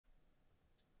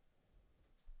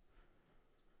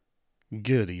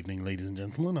Good evening, ladies and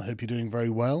gentlemen. I hope you're doing very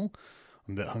well.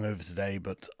 I'm a bit hungover today,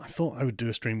 but I thought I would do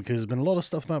a stream because there's been a lot of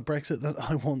stuff about Brexit that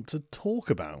I want to talk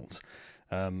about.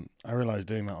 I realise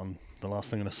doing that on the last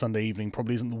thing on a Sunday evening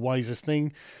probably isn't the wisest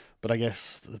thing, but I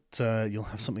guess that you'll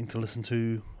have something to listen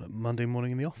to Monday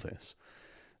morning in the office.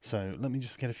 So let me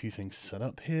just get a few things set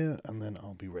up here, and then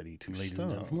I'll be ready to Ladies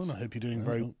and gentlemen, I hope you're doing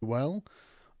very well.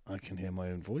 I can hear my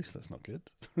own voice. That's not good.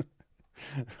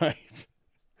 Right.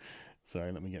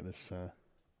 Sorry, let me get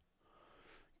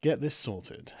this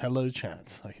sorted. Hello,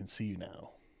 chat. I can see you now.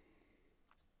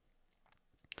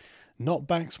 Not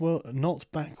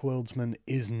Backworldsman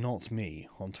is not me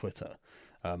on Twitter.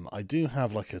 I do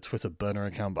have like a Twitter burner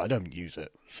account, but I don't use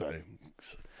it. So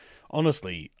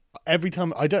honestly, every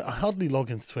time I hardly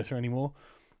log into Twitter anymore,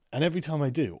 and every time I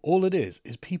do, all it is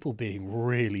people being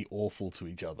really awful to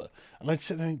each other. And I'd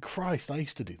sit there and Christ, I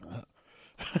used to do that.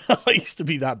 I used to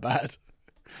be that bad.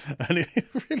 And it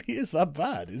really is that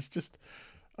bad. It's just,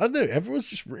 I don't know, everyone's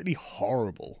just really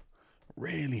horrible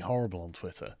on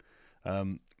Twitter.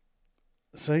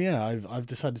 So yeah, I've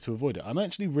decided to avoid it. I'm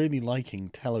actually really liking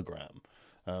Telegram,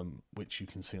 which you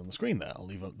can see on the screen there.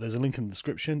 There's a link in the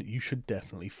description. You should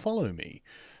definitely follow me.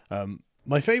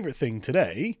 My favorite thing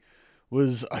today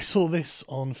was I saw this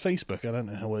on Facebook. I don't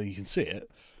know how well you can see it.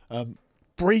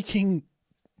 Breaking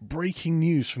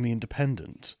news from The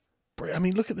Independent. I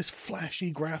mean, look at this flashy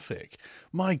graphic.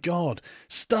 My God,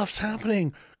 stuff's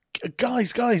happening.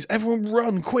 Guys, everyone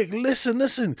run, quick,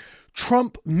 listen.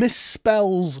 Trump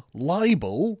misspells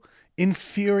libel in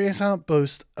furious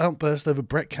outburst over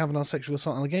Brett Kavanaugh's sexual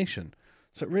assault allegation.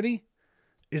 So really?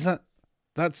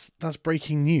 That's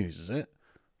breaking news, is it?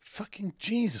 Fucking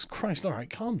Jesus Christ. All right,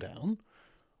 calm down.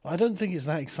 I don't think it's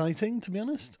that exciting, to be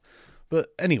honest. But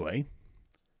anyway,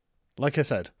 like I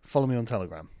said, follow me on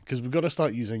Telegram, because we've got to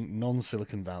start using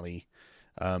non-Silicon Valley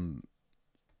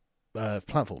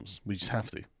platforms. We just have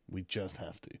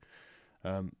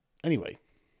to. Anyway,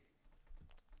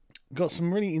 got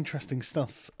some really interesting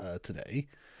stuff today.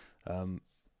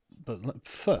 But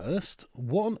first,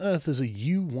 what on earth is a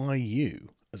UYU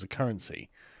as a currency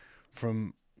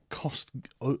from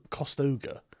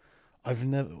Costoga? I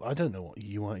don't know what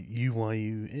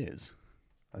UYU is.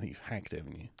 I think you've hacked it,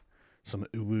 haven't you? Some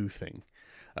uwu thing.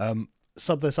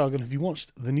 Sub this argument. Have you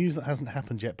watched The News That Hasn't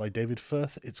Happened Yet by David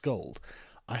Firth? It's gold.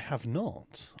 I have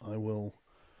not. I will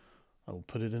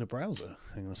put it in a browser.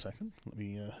 Hang on a second.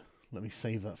 Let me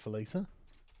save that for later.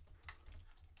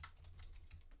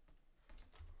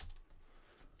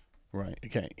 Right,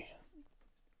 okay.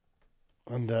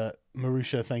 And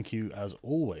Marusha, thank you as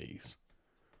always.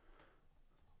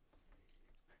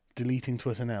 Deleting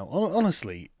Twitter now.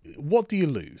 Honestly, what do you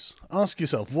lose? Ask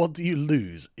yourself, what do you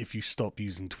lose if you stop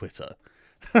using Twitter?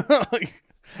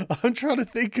 I'm trying to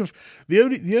think of the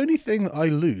only thing that I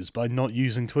lose by not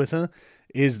using Twitter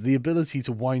is the ability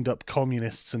to wind up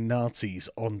communists and Nazis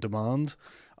on demand.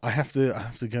 I have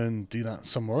to go and do that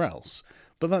somewhere else.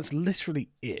 But that's literally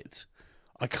it.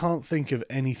 I can't think of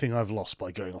anything I've lost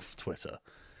by going off of Twitter.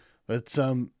 But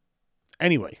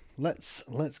anyway, let's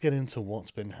get into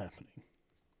what's been happening.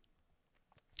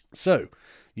 So,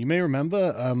 you may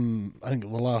remember, I think the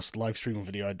last live stream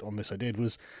video on this I did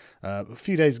was a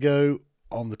few days ago,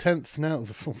 on the 10th now,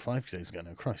 5 days ago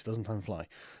now, Christ, doesn't time fly,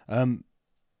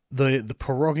 the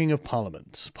proroguing of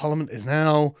Parliament. Parliament is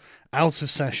now out of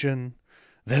session.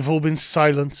 They've all been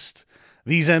silenced.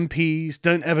 These MPs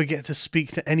don't ever get to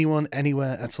speak to anyone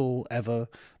anywhere at all, ever.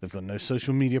 They've got no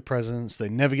social media presence. They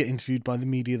never get interviewed by the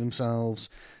media themselves.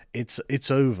 It's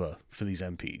over for these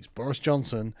MPs. Boris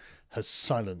Johnson has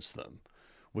silenced them,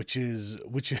 which is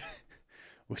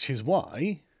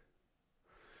why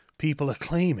people are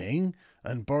claiming,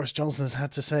 and Boris Johnson has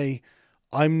had to say,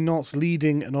 I'm not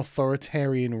leading an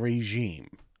authoritarian regime.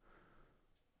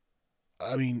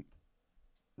 I mean,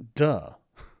 duh.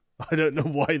 I don't know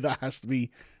why that has to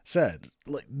be said.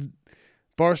 Like,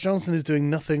 Boris Johnson is doing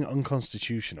nothing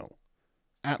unconstitutional.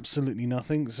 Absolutely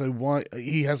nothing. So why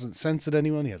he hasn't censored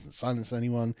anyone, he hasn't silenced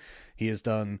anyone, he has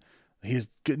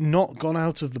not gone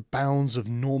out of the bounds of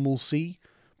normalcy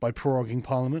by proroguing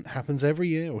Parliament. Happens every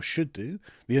year, or should do.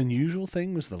 The unusual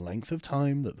thing was the length of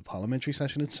time that the parliamentary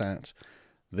session had sat.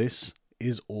 This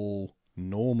is all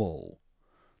normal.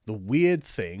 The weird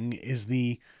thing is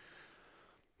in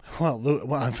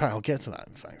fact, I'll get to that.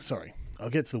 In fact, sorry, I'll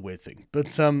get to the weird thing.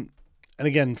 But and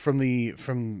again,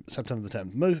 from September the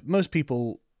 10th, most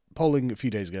people polling a few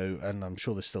days ago, and I'm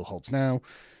sure this still holds now,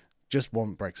 just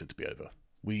want Brexit to be over.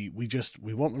 We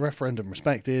want the referendum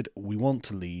respected. We want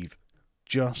to leave.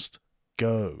 Just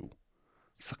go.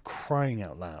 For crying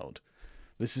out loud.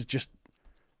 This is just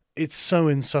it's so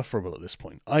insufferable at this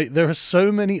point. There are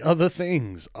so many other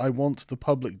things I want the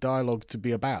public dialogue to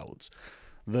be about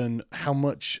than how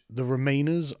much the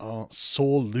Remainers are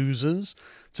sore losers,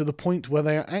 to the point where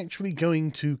they are actually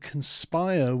going to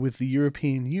conspire with the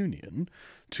European Union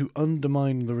to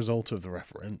undermine the result of the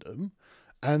referendum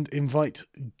and invite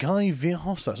Guy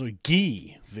Verhofstadt,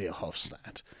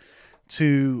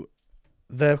 to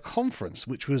their conference,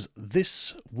 which was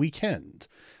this weekend.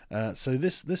 So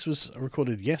this was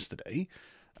recorded yesterday,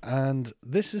 and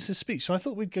this is his speech. So I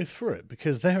thought we'd go through it,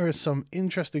 because there are some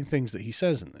interesting things that he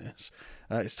says in this.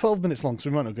 It's 12 minutes long, so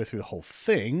we might not go through the whole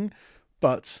thing,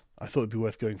 but I thought it'd be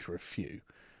worth going through a few.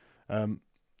 And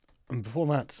before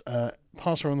that,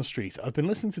 Passer on the Street. I've been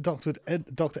listening to Dr.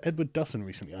 Edward Dutton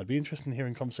recently. I'd be interested in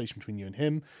hearing a conversation between you and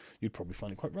him. You'd probably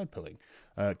find it quite red-pilling.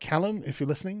 Callum, if you're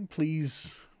listening,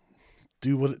 please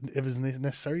do whatever is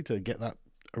necessary to get that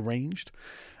arranged.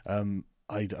 I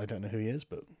don't know who he is,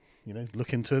 but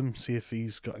look into him, see if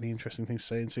he's got any interesting things to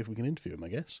say, and see if we can interview him, I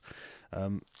guess.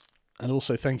 And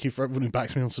also thank you for everyone who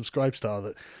backs me on Subscribestar.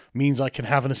 That means I can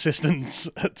have an assistant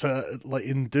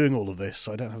in doing all of this,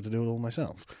 so I don't have to do it all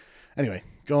myself. Anyway,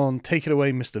 go on, take it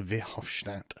away, Mr.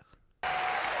 Verhofstadt.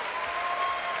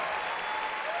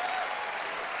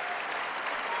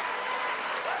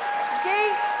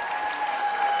 Guy,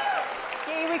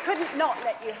 we couldn't not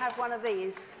let you have one of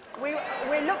these. We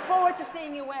look forward to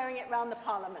seeing you wearing it around the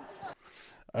Parliament.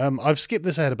 I've skipped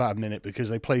this ahead about a minute because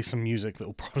they play some music that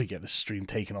will probably get the stream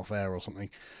taken off air or something,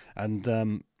 and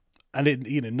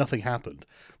it nothing happened.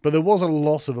 But there was a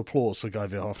lot of applause for Guy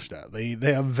Verhofstadt.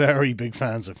 They are very big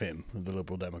fans of him, the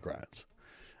Liberal Democrats,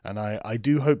 and I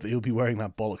do hope that he'll be wearing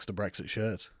that bollocks to Brexit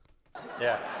shirt.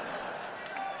 Yeah.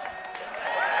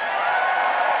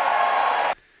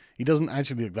 He doesn't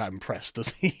actually look that impressed, does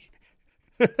he?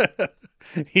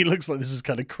 He looks like this is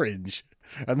kind of cringe,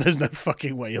 and there's no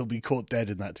fucking way he'll be caught dead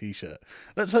in that t-shirt.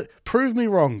 Prove me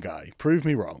wrong, Guy. Prove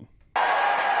me wrong.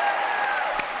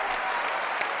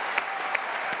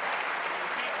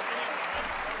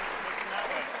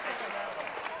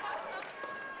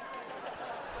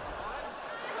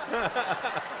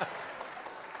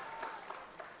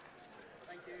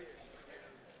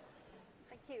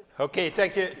 Okay,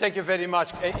 thank you very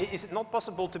much. Is it not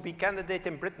possible to be candidate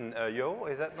in Britain, Jo?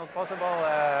 Is that not possible?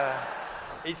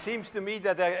 It seems to me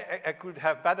that I could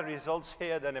have better results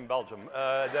here than in Belgium.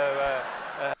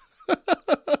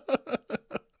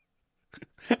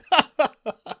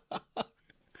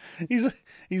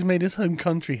 He's made his home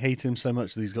country hate him so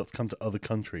much that he's got to come to other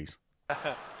countries.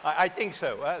 I think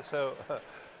so.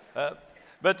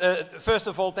 But first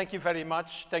of all, thank you very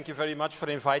much. Thank you very much for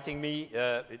inviting me.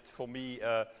 It's for me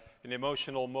an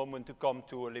emotional moment to come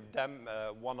to Lib Dem.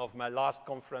 One of my last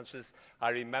conferences I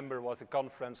remember was a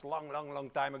conference long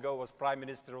time ago. Was Prime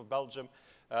Minister of Belgium,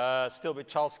 still with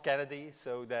Charles Kennedy.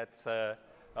 So that's a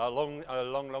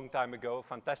long time ago.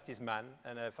 Fantastic man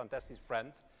and a fantastic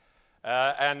friend.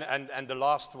 And the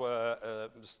last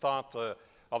start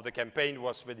of the campaign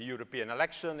was with the European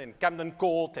election in Camden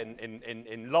Court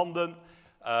in London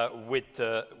with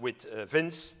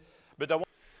Vince. But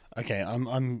okay,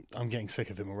 I'm getting sick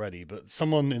of him already. But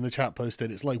someone in the chat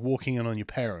posted, it's like walking in on your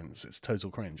parents. It's total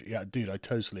cringe. Yeah, dude, I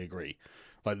totally agree.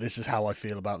 Like, this is how I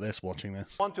feel about this, watching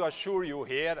this. I want to assure you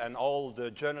here, and all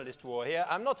the journalists who are here,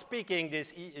 I'm not speaking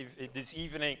this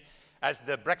evening as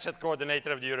the Brexit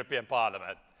coordinator of the European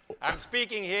Parliament. I'm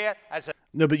speaking here as a...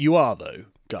 No, but you are, though,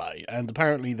 Guy. And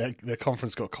apparently their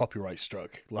conference got copyright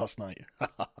struck last night.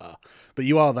 But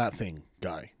you are that thing,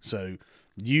 Guy. So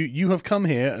you have come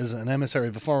here as an emissary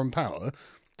of a foreign power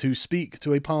to speak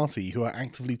to a party who are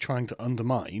actively trying to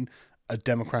undermine a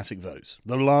democratic vote.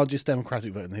 The largest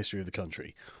democratic vote in the history of the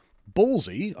country.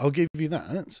 Ballsy, I'll give you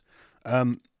that.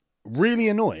 Really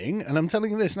annoying. And I'm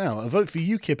telling you this now. A vote for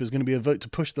UKIP is going to be a vote to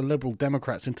push the Liberal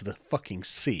Democrats into the fucking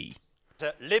sea.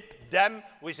 A Lib Dem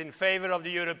who is in favor of the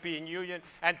European Union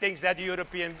and thinks that the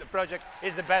European project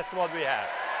is the best one we have.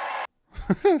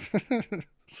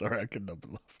 Sorry, I could not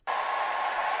laugh.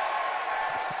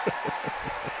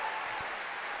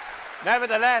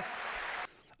 Nevertheless,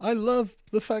 I love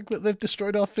the fact that they've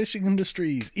destroyed our fishing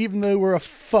industries, even though we're a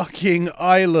fucking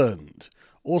island.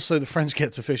 Also, the French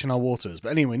get to fish in our waters. But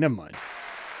anyway, never mind.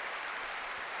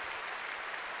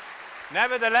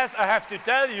 Nevertheless, I have to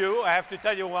tell you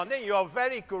one thing. You are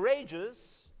very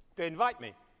courageous to invite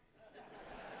me.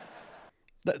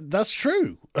 That's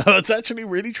true. That's actually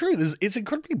really true. It's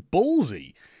incredibly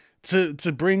ballsy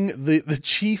to bring the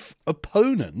chief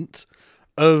opponent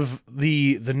of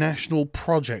the national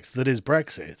project that is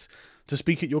Brexit to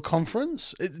speak at your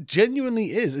conference. It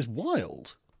genuinely is. It's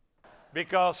wild.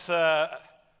 Because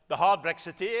the the hard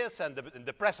Brexiteers and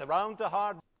the press around the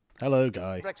hard Hello,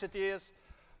 Guy. Brexiteers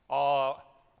are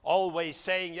always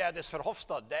saying, yeah, this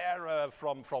Verhofstadt there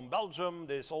from Belgium,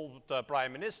 this old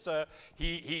prime minister,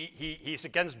 he's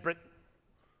against Britain.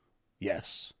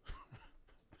 Yes.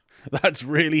 That's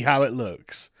really how it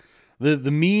looks.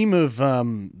 The meme of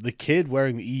the kid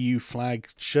wearing the EU flag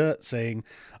shirt saying,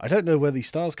 I don't know where these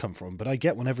stars come from, but I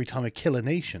get one every time I kill a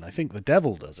nation. I think the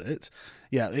devil does it.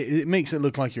 Yeah, it makes it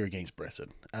look like you're against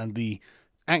Britain. And the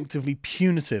actively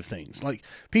punitive things, like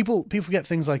people forget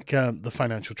things like the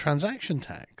financial transaction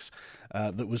tax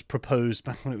that was proposed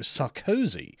back when it was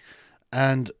Sarkozy.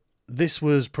 And this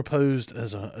was proposed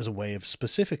as a way of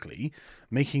specifically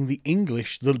making the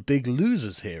English the big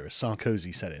losers here, as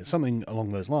Sarkozy said it, something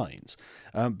along those lines,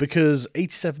 because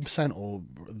 87% or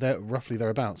roughly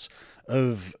thereabouts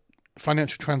of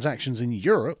financial transactions in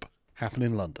Europe happen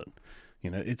in London. You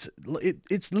know, it's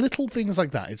little things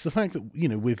like that. It's the fact that, you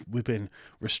know, we've been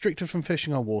restricted from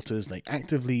fishing our waters. They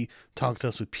actively target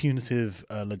us with punitive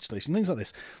legislation, things like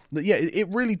this. But yeah, it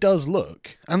really does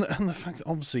look, and the fact that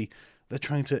obviously they're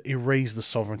trying to erase the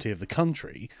sovereignty of the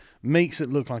country makes it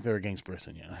look like they're against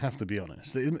Britain. Yeah, I have to be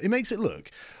honest. It makes it look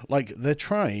like they're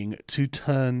trying to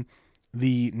turn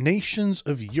the nations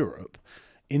of Europe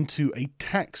into a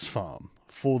tax farm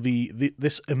for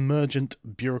this emergent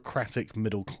bureaucratic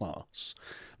middle class,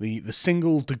 the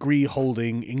single degree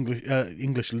holding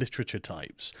English literature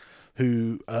types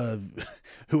who are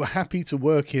happy to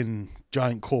work in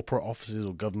giant corporate offices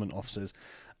or government offices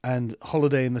and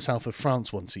holiday in the south of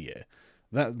France once a year.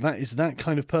 That is that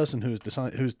kind of person who's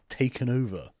taken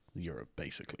over Europe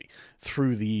basically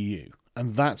through the EU.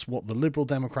 And that's what the Liberal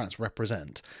Democrats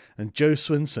represent. And Jo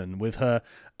Swinson with her,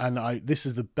 and this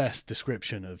is the best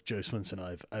description of Jo Swinson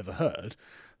I've ever heard,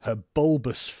 her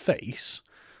bulbous face.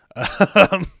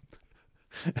 That's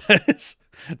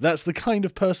the kind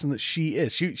of person that she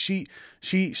is. She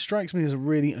strikes me as a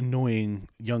really annoying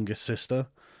younger sister,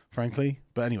 frankly.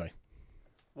 But anyway.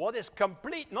 What is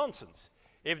complete nonsense.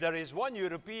 If there is one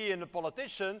European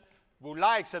politician who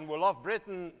likes and will love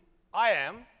Britain, I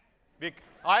am.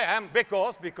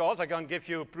 Because I can give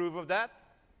you proof of that.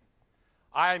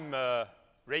 I'm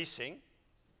racing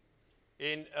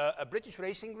in a British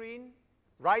racing green,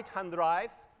 right-hand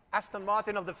drive, Aston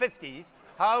Martin of the 50s.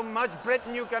 How much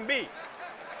Britain you can be.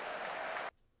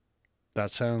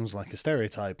 That sounds like a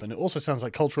stereotype, and it also sounds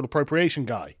like cultural appropriation,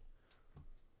 Guy.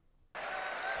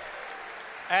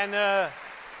 And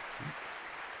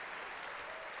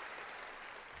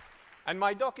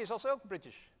my dog is also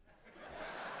British.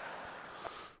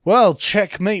 Well,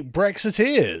 checkmate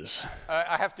Brexiteers.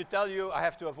 I have to tell you, I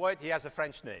have to avoid, he has a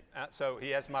French name. So he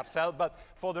has Marcel, but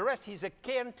for the rest, he's a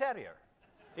Cairn Terrier.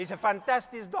 He's a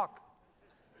fantastic dog.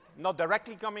 Not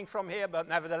directly coming from here, but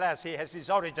nevertheless, he has his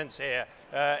origins here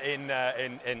in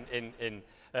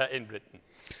Britain.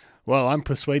 Well, I'm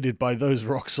persuaded by those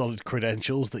rock-solid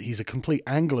credentials that he's a complete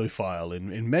Anglophile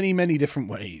in many, many different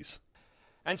ways.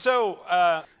 And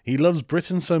so... he loves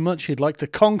Britain so much he'd like to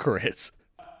conquer it.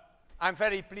 I'm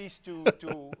very pleased to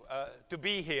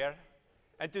be here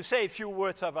and to say a few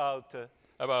words about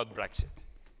Brexit.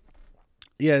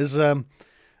 Yeah,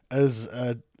 as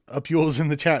up yours in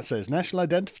the chat says, national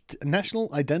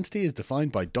identity is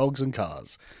defined by dogs and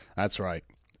cars. That's right.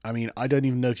 I mean, I don't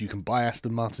even know if you can buy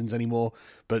Aston Martins anymore,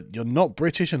 but you're not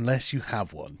British unless you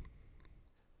have one.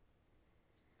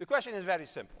 The question is very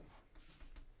simple.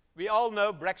 We all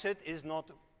know Brexit is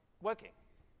not working.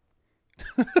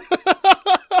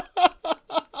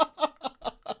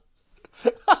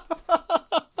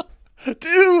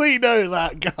 Do we know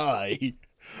that, Guy?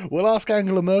 We'll ask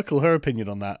Angela Merkel her opinion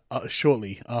on that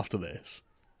shortly after this.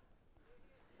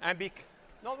 And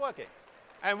not working.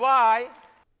 And why?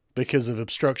 Because of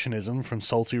obstructionism from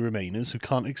salty Remainers who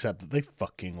can't accept that they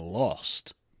fucking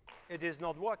lost. It is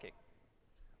not working.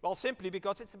 Well, simply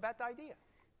because it's a bad idea.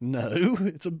 No,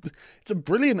 it's a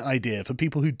brilliant idea for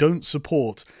people who don't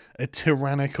support a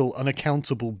tyrannical,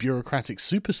 unaccountable, bureaucratic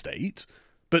superstate.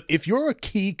 But if you're a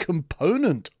key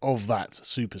component of that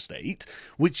superstate,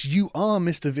 which you are,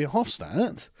 Mr.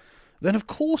 Verhofstadt, then of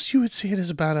course you would see it as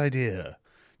a bad idea.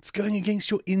 It's going against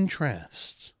your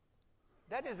interests.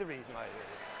 That is the reason why it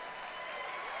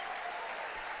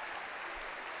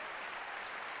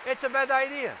is. It's a bad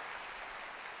idea.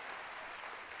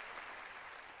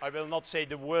 I will not say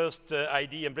the worst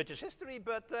idea in British history,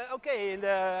 but okay,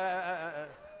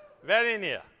 very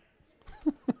near.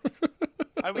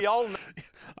 And we all know.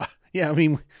 Yeah, I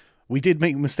mean, we did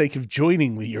make the mistake of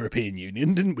joining the European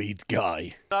Union, didn't we,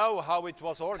 Guy? Know how it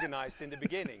was organized in the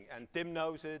beginning, and Tim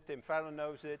knows it, Tim Farron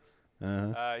knows it.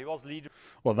 He was leader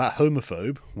Well, that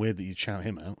homophobe, weird that you'd shout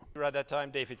him out. at that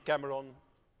time, David Cameron,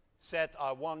 said,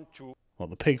 I want to Well,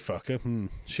 the pig fucker,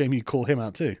 shame you call him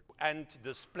out too. end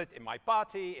the split in my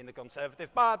party, in the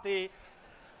Conservative Party,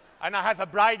 and I have a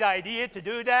bright idea to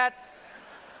do that.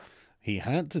 He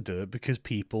had to do it because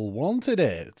people wanted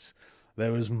it.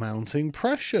 There was mounting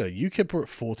pressure. UKIP were at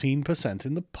 14%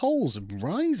 in the polls,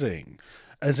 rising.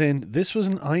 As in, this was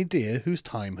an idea whose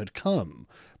time had come.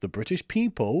 The British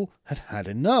people had had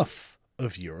enough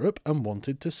of Europe and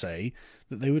wanted to say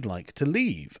that they would like to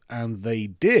leave. And they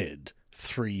did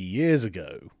 3 years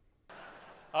ago.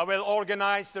 I will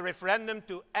organize the referendum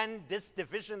to end this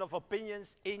division of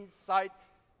opinions inside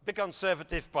the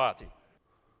Conservative Party.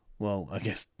 Well, I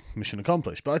guess mission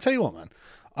accomplished. But I tell you what, man,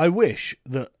 I wish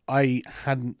that I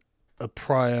hadn't a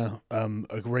prior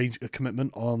a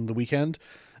commitment on the weekend,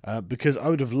 because I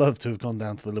would have loved to have gone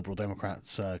down to the Liberal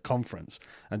Democrats conference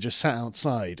and just sat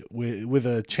outside with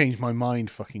a change my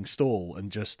mind fucking stall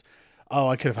and just,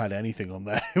 I could have had anything on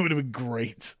there. It would have been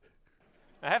great.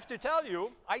 I have to tell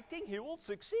you, I think he will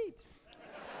succeed.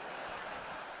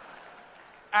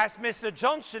 As Mr.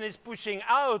 Johnson is pushing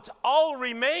out all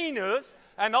Remainers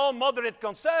and all moderate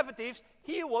Conservatives,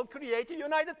 he will create a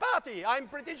united party. I'm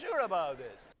pretty sure about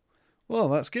it. Well,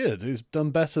 that's good. He's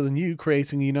done better than you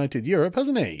creating a united Europe,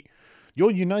 hasn't he? Your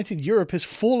united Europe is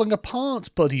falling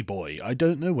apart, buddy boy. I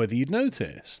don't know whether you'd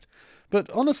noticed. But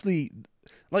honestly,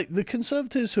 like the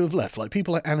Conservatives who have left, like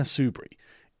people like Anna Soubry,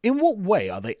 in what way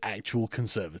are they actual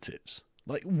Conservatives?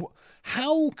 Like,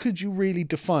 how could you really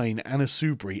define Anna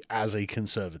Soubry as a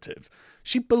Conservative?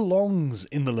 She belongs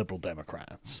in the Liberal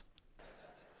Democrats.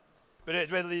 But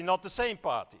it's really not the same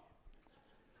party.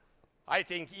 I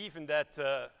think even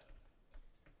that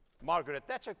Margaret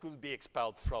Thatcher could be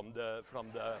expelled from the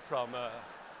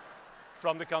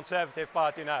Conservative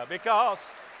Party now, because...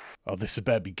 Oh, this had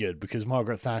better be good, because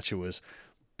Margaret Thatcher was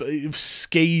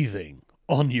scathing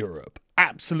on Europe.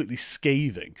 Absolutely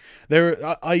scathing.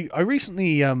 I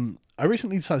recently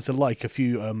decided to like a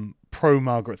few pro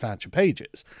Margaret Thatcher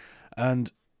pages,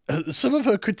 and some of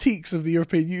her critiques of the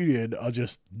European Union are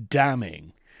just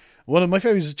damning. One of my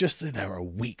favourites is just, they're a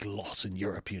weak lot in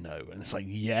Europe, you know. And it's like,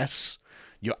 yes,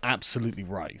 you're absolutely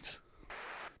right.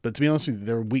 But to be honest with you,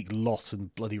 they're a weak lot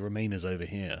and bloody Remainers over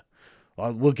here.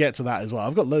 We'll get to that as well.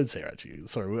 I've got loads here, actually.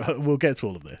 Sorry, we'll get to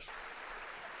all of this.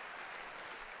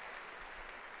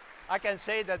 I can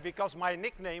say that because my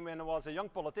nickname when I was a young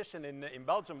politician in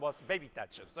Belgium was Baby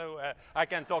Thatcher, so I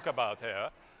can talk about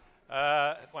her.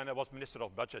 When I was Minister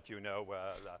of Budget, you know,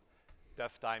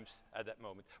 tough times at that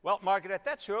moment. Well, Margaret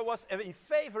Thatcher was in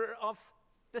favor of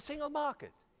the single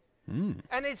market.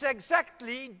 And it's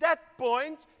exactly that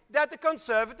point that the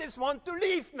Conservatives want to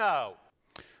leave now.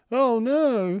 Oh,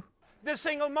 no. The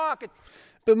single market.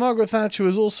 But Margaret Thatcher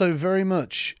was also very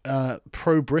much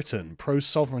pro-Britain,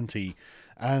 pro-sovereignty,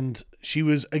 and she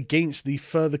was against the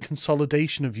further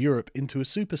consolidation of Europe into a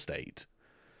superstate.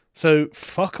 So,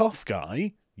 fuck off,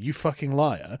 guy. You fucking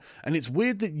liar. And it's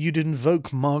weird that you'd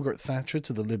invoke Margaret Thatcher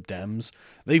to the Lib Dems.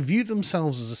 They view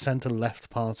themselves as a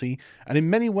centre-left party, and in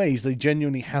many ways they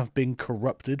genuinely have been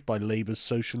corrupted by Labour's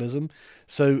socialism.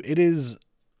 So it is...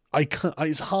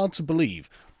 it's hard to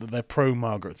believe that they're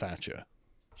pro-Margaret Thatcher.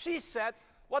 She said,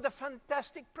 what a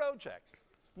fantastic project.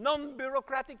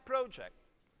 Non-bureaucratic project.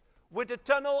 With a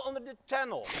tunnel under the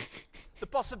channel. The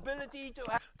possibility to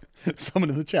have... Someone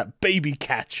in the chat, baby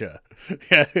catcher.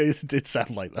 Yeah, it did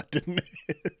sound like that, didn't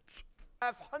it?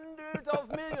 Have hundreds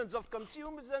of millions of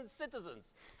consumers and citizens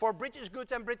for British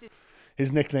goods and British...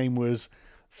 His nickname was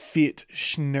Fiat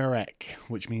Schnerek,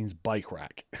 which means bike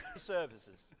rack.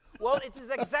 ...services. Well, it is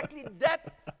exactly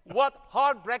that what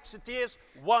hard Brexiteers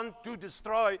want to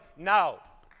destroy now.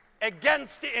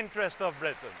 Against the interest of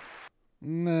Britain.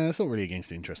 Nah, it's not really against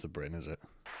the interest of Britain, is it?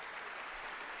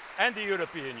 And the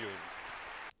European Union.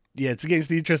 Yeah, it's against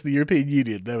the interest of the European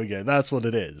Union. There we go. That's what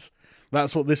it is.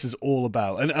 That's what this is all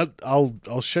about. And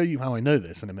I'll show you how I know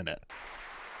this in a minute.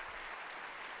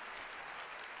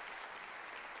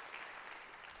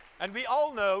 And we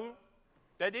all know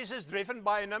that this is driven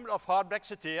by a number of hard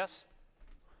Brexiteers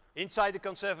inside the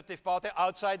Conservative Party,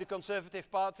 outside the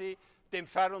Conservative Party. Tim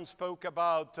Farron spoke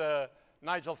about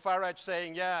Nigel Farage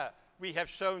saying, yeah, we have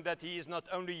shown that he is not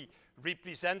only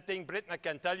representing Britain. I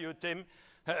can tell you, Tim,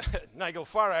 Nigel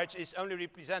Farage is only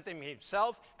representing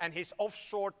himself and his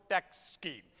offshore tax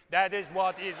scheme. That is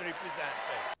what he is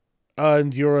representing.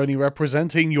 And you're only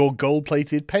representing your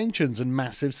gold-plated pensions and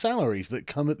massive salaries that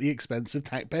come at the expense of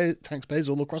taxpayers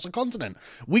all across the continent.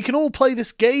 We can all play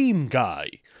this game, guy.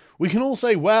 We can all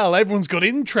say, well, everyone's got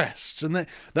interests, and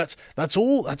that's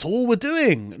all we're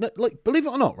doing. Like, believe it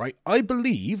or not, right? I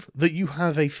believe that you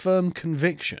have a firm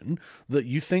conviction that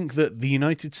you think that the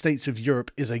United States of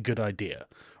Europe is a good idea.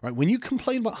 Right? When you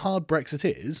complain about hard Brexit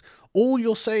is, all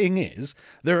you're saying is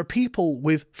there are people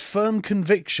with firm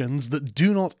convictions that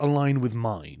do not align with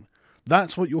mine.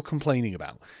 That's what you're complaining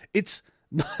about. It's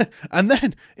and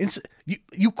then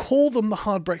you call them the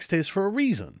hard Brexiteers for a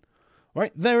reason,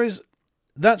 right?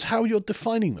 That's how you're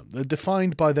defining them. They're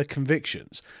defined by their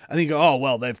convictions, and you go, oh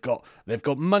well, they've got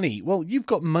money. Well, you've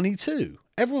got money too.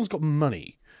 Everyone's got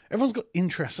money. Everyone's got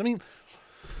interests. I mean,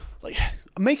 like,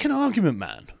 make an argument,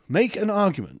 man. Make an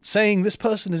argument saying this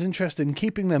person is interested in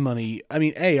keeping their money. I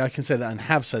mean, I can say that and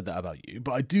have said that about you,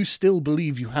 but I do still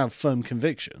believe you have firm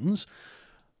convictions.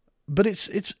 But it's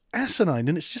asinine,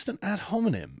 and it's just an ad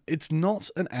hominem. It's not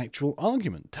an actual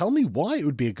argument. Tell me why it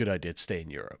would be a good idea to stay in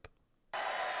Europe.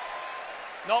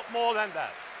 Not more than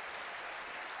that.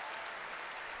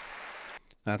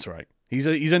 That's right. He's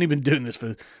only been doing this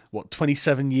for,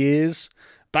 27 years?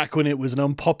 Back when it was an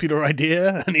unpopular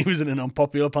idea, and he was in an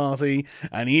unpopular party,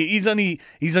 and he's only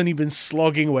been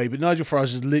slogging away. But Nigel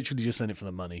Farage is literally just in it for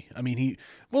the money. I mean,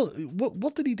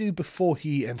 what did he do before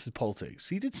he entered politics?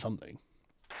 He did something.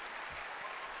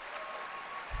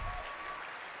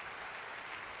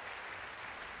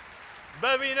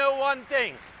 But we know one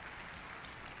thing.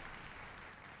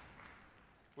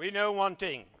 We know one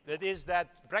thing. That is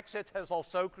that Brexit has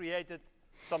also created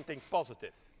something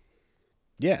positive.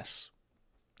 Yes.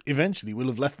 Eventually we'll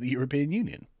have left the European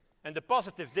Union. And the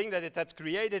positive thing that it has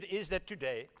created is that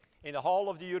today, in the whole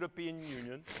of the European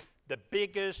Union, the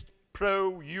biggest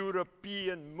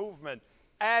pro-European movement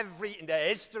in the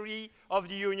history of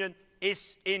the Union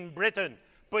is in Britain,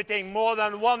 putting more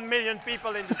than 1 million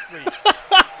people in the streets.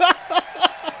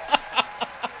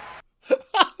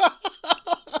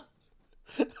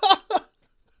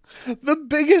 The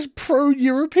biggest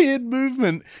pro-European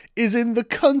movement is in the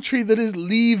country that is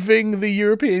leaving the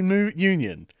European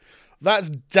Union. That's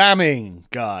damning,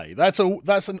 Guy. That's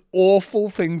an awful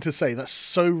thing to say. That's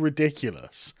so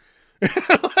ridiculous.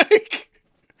 Like,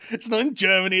 it's not in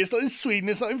Germany, it's not in Sweden,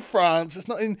 it's not in France, it's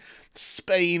not in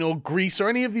Spain or Greece or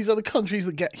any of these other countries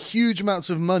that get huge amounts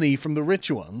of money from the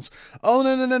richer ones. Oh,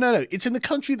 no. It's in the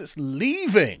country that's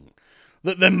leaving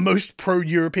that they're most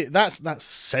pro-European. That's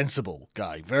sensible,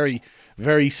 Guy. Very,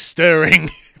 very stirring.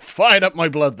 Fired up my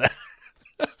blood there.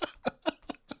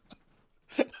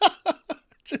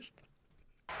 Just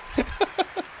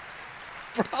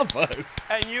bravo.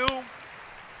 And you,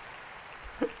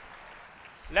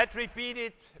 let's repeat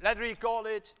it, let's recall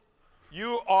it.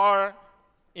 You are,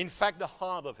 in fact, the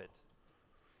heart of it.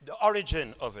 The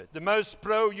origin of it, the most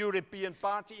pro-European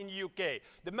party in the UK.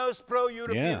 The most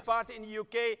pro-European party in the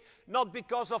UK, not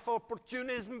because of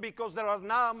opportunism, because there are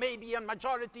now maybe a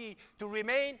majority to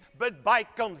remain, but by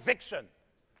conviction.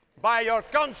 By your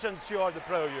conscience, you are the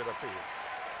pro-European.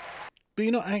 But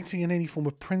you're not acting in any form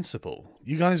of principle.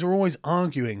 You guys are always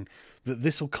arguing that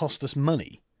this will cost us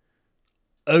money.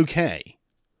 Okay.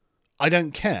 I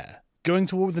don't care. Going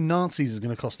to war with the Nazis is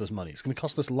going to cost us money. It's going to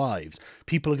cost us lives.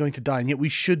 People are going to die, and yet we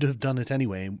should have done it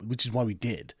anyway, which is why we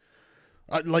did.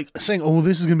 Like, saying, oh,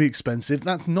 this is going to be expensive,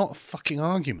 that's not a fucking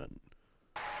argument.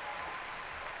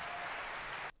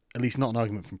 At least not an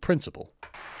argument from principle.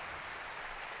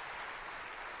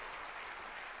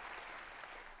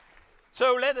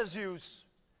 So let us use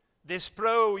this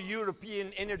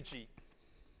pro-European energy,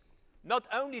 not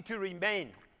only to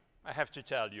remain, I have to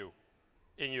tell you,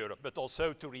 in Europe, but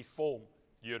also to reform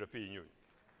the European Union.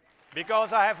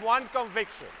 Because I have one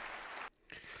conviction.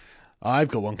 I've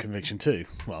got one conviction too.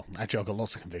 Well, actually I've got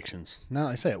lots of convictions. Now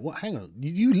I say it, hang on,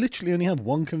 you literally only have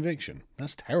one conviction.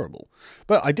 That's terrible.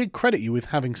 But I did credit you with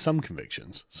having some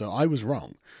convictions, so I was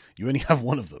wrong. You only have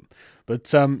one of them. But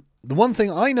the one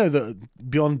thing I know that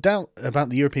beyond doubt about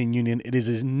the European Union, it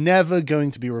is never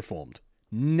going to be reformed.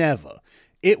 Never.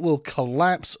 It will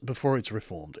collapse before it's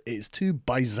reformed. It's too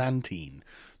Byzantine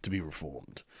to be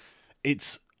reformed.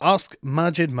 Ask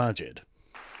Majid.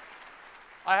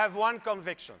 I have one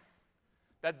conviction.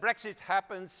 That Brexit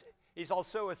happens is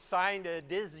also a sign that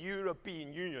this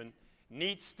European Union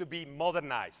needs to be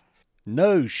modernized.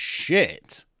 No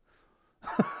shit.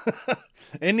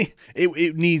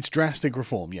 It needs drastic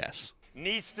reform, yes.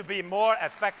 Needs to be more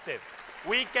effective.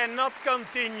 We cannot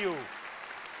continue.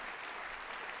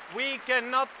 We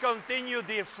cannot continue,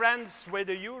 dear friends, with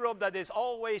a Europe that is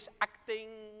always acting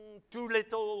too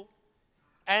little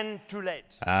and too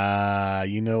late.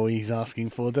 You know what he's asking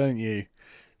for, don't you?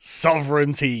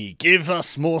 Sovereignty. Give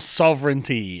us more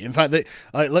sovereignty. In fact, there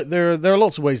are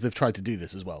lots of ways they've tried to do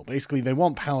this as well. Basically, they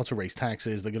want power to raise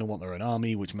taxes. They're going to want their own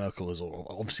army, which Merkel is all,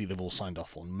 obviously they've all signed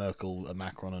off on. Merkel,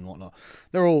 Macron, and whatnot.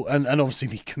 They're all, and obviously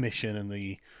the Commission and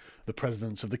the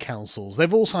presidents of the councils.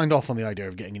 They've all signed off on the idea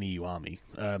of getting an EU army.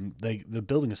 They're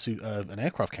building an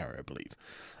aircraft carrier, I believe.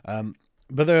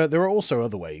 But there are also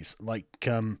other ways, like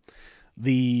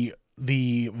the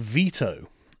veto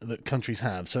that countries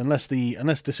have. So unless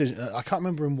decision, I can't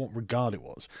remember in what regard it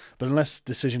was, but unless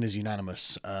decision is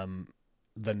unanimous, then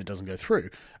it doesn't go through.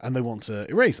 And they want to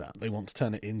erase that. They want to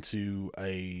turn it into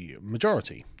a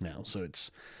majority now. So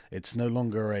it's no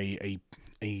longer a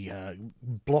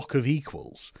block of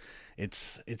equals.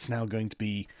 It's now going to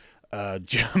be a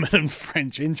German and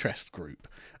French interest group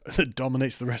that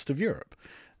dominates the rest of Europe,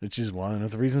 which is one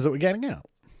of the reasons that we're getting out.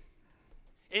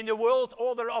 In the world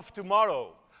order of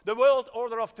tomorrow, the world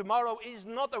order of tomorrow is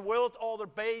not a world order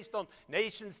based on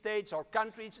nation states or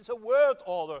countries. It's a world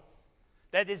order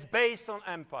that is based on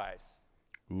empires.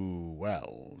 Ooh,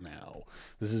 well, now,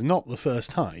 this is not the first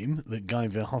time that Guy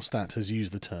Verhofstadt has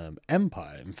used the term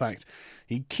empire. In fact,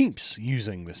 he keeps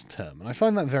using this term, and I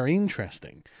find that very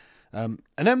interesting. An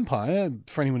empire,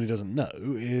 for anyone who doesn't know,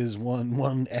 is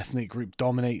one ethnic group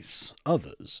dominates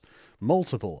others.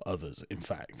 Multiple others, in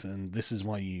fact, and this is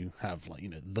why you have,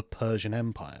 the Persian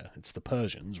Empire. It's the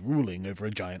Persians ruling over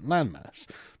a giant landmass.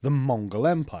 The Mongol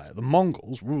Empire, the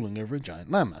Mongols ruling over a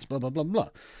giant landmass, blah, blah, blah, blah.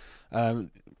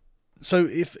 So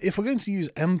if we're going to use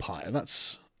empire,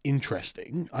 that's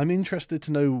interesting. I'm interested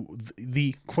to know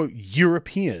the quote,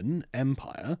 European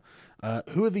empire.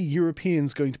 Who are the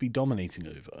Europeans going to be dominating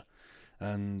over?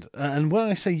 And when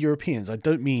I say Europeans, I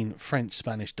don't mean French,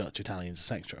 Spanish, Dutch, Italians,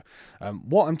 etc.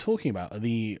 What I'm talking about are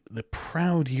the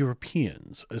proud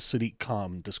Europeans, as Sadiq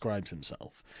Khan describes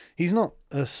himself. He's not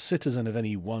a citizen of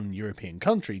any one European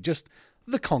country, just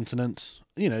the continent,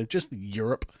 just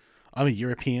Europe. I'm a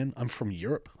European. I'm from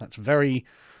Europe. That's very,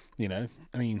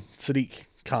 Sadiq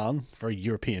Khan, very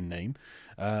European name.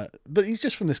 But he's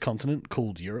just from this continent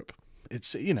called Europe.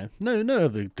 It's, no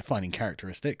other defining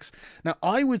characteristics. Now,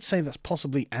 I would say that's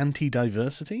possibly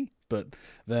anti-diversity, but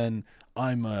then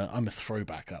I'm a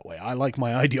throwback that way. I like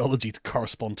my ideology to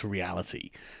correspond to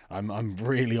reality. I'm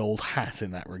really old hat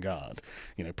in that regard.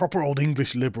 Proper old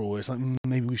English liberal. It's like,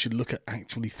 maybe we should look at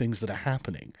actually things that are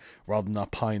happening rather than our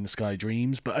pie-in-the-sky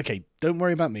dreams. But okay, don't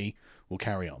worry about me. We'll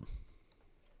carry on.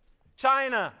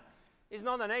 China is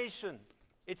not a nation.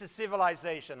 It's a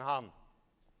civilization, Han.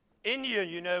 India,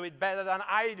 you know it better than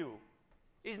I do,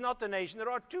 is not a nation.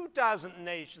 There are 2,000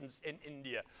 nations in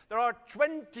India. There are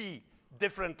 20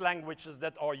 different languages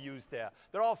that are used there.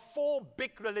 There are 4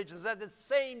 big religions at the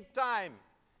same time.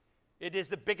 It is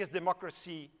the biggest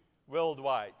democracy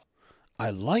worldwide. I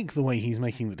like the way he's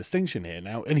making the distinction here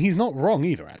now, and he's not wrong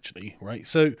either, actually, right?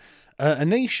 So a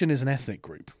nation is an ethnic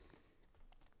group.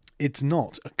 It's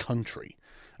not a country.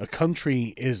 A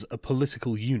country is a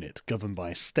political unit governed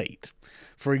by a state.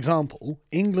 For example,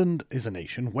 England is a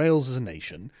nation, Wales is a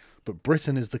nation, but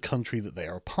Britain is the country that they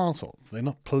are a part of. They're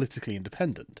not politically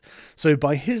independent. So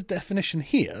by his definition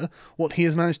here, what he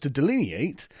has managed to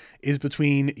delineate is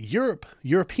between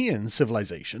European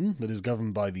civilization, that is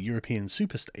governed by the European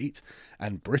superstate,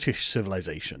 and British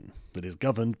civilization, that is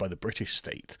governed by the British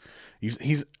state.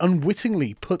 He's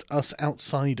unwittingly put us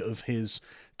outside of his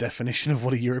definition of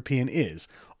what a European is,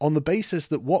 on the basis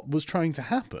that what was trying to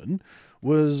happen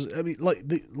was,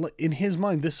 in his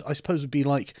mind, this, I suppose, would be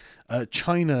like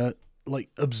China,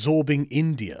 absorbing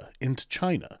India into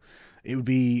China. It would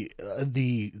be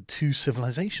the two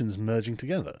civilizations merging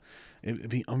together. It would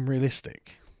be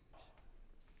unrealistic.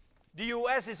 The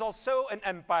US is also an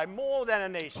empire, more than a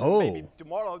nation. Oh. Maybe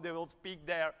tomorrow they will speak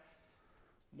there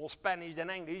more Spanish than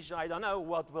English. I don't know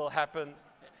what will happen.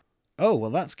 Oh,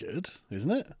 well, that's good,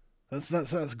 isn't it?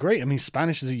 That's great. I mean,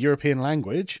 Spanish is a European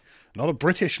language, not a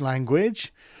British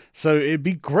language. So it'd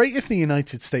be great if the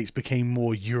United States became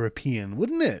more European,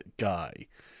 wouldn't it, Guy?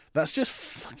 That's just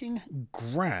fucking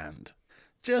grand.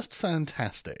 Just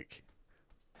fantastic.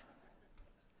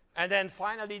 And then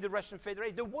finally, the Russian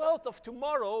Federation. The world of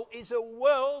tomorrow is a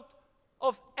world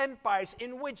of empires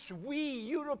in which we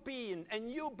European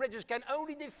and you British can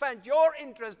only defend your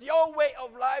interest, your way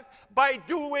of life, by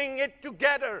doing it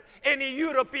together in a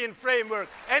European framework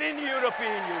and in the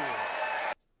European Union.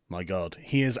 My God,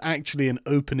 he is actually an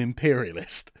open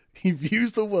imperialist. He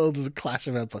views the world as a clash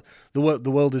of empires. The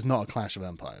world is not a clash of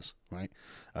empires, right?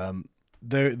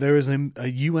 There is a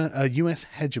US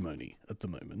hegemony at the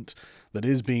moment that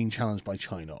is being challenged by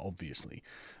China, obviously.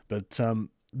 But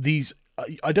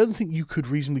I don't think you could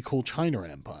reasonably call China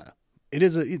an empire.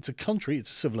 it's a country,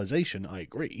 it's a civilization, I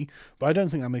agree, but I don't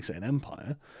think that makes it an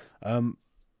empire.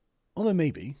 Although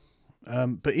maybe.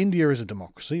 But India is a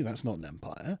democracy, that's not an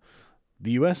empire.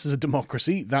 The US is a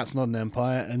democracy, that's not an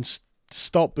empire. And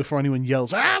stop before anyone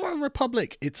yells, we're a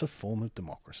republic. It's a form of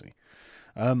democracy.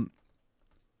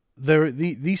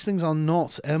 These things are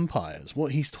not empires.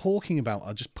 What he's talking about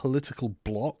are just political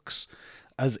blocks,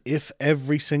 as if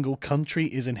every single country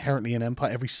is inherently an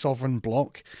empire. Every sovereign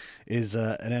bloc is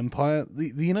an empire.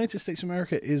 The United States of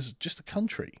America is just a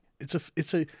country. It's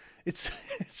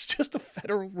just a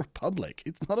federal republic.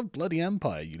 It's not a bloody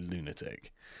empire, you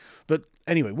lunatic. But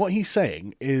anyway, what he's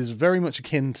saying is very much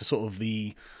akin to sort of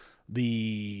the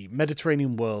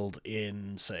Mediterranean world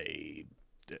in, say,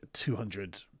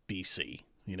 200 BC.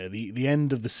 You know, the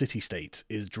end of the city-state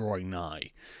is drawing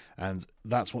nigh, and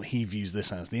that's what he views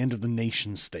this as. The end of the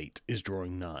nation-state is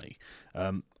drawing nigh.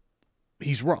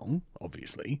 He's wrong,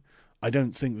 obviously. I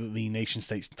don't think that the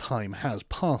nation-state's time has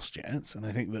passed yet, and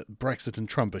I think that Brexit and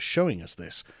Trump are showing us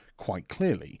this quite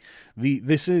clearly.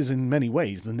 This is, in many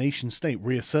ways, the nation-state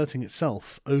reasserting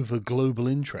itself over global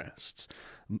interests,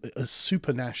 as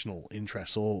supranational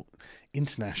interests or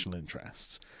international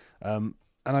interests. And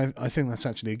I think that's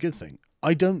actually a good thing.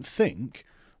 I don't think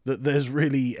that there's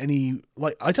really any...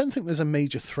 I don't think there's a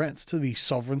major threat to the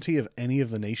sovereignty of any of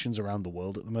the nations around the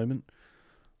world at the moment.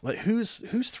 Who's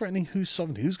threatening whose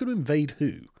sovereignty? Who's going to invade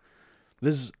who?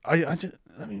 I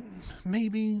mean,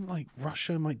 maybe,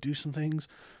 Russia might do some things,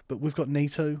 but we've got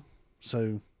NATO,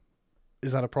 so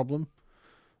is that a problem?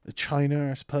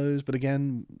 China, I suppose, but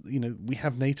again, we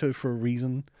have NATO for a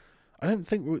reason. I don't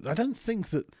think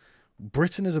that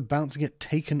Britain is about to get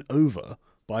taken over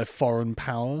by a foreign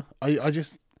power.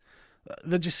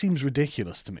 That just seems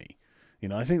ridiculous to me.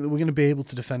 I think that we're going to be able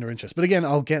to defend our interests. But again,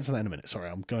 I'll get to that in a minute. Sorry,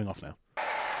 I'm going off now.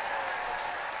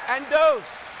 And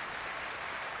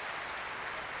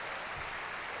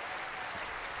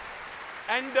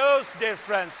those, dear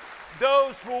friends,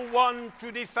 those who want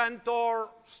to defend our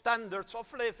standards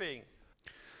of living.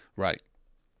 Right.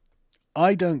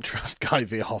 I don't trust Guy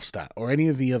Verhofstadt or any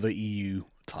of the other EU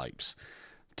types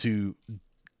to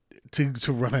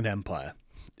run an empire.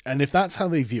 And if that's how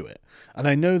they view it, and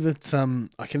I know that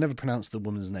I can never pronounce the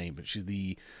woman's name, but she's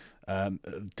the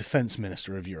defense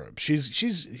minister of Europe.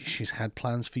 She's had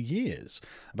plans for years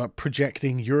about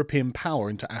projecting European power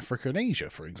into Africa and Asia,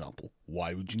 for example.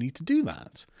 Why would you need to do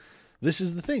that? This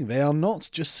is the thing. They are not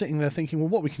just sitting there thinking, well,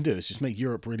 what we can do is just make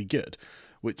Europe really good,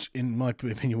 which in my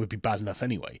opinion would be bad enough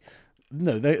anyway.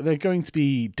 No, they're going to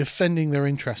be defending their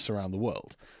interests around the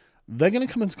world. They're going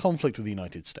to come into conflict with the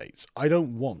United States. I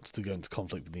don't want to go into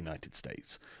conflict with the United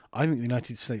States. I think the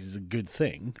United States is a good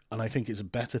thing, and I think it's a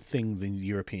better thing than the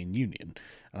European Union.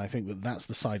 And I think that that's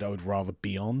the side I would rather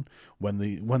be on when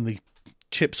the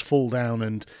chips fall down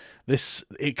and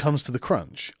it comes to the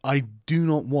crunch. I do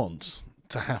not want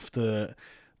to have to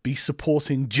be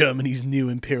supporting Germany's new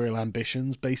imperial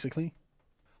ambitions, basically.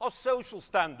 Our social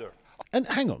standard. And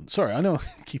hang on, sorry, I know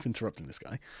I keep interrupting this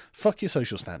guy. Fuck your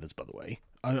social standards, by the way.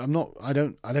 I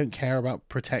don't care about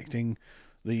protecting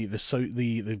the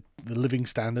living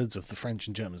standards of the French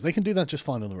and Germans. They can do that just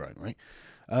fine on their own, right?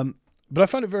 But I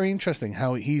find it very interesting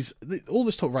how all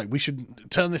this talk, right, we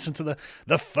should turn this into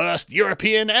the first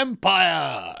European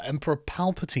empire, Emperor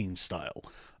Palpatine style.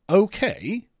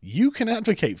 Okay, you can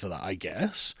advocate for that, I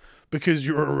guess, because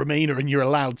you're a Remainer and you're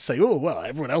allowed to say, oh, well,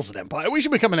 everyone else is an empire. We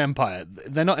should become an empire.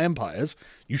 They're not empires.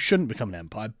 You shouldn't become an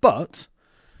empire. But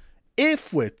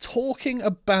if we're talking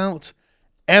about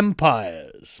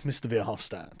empires, Mr.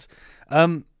 Verhofstadt,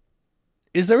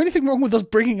 is there anything wrong with us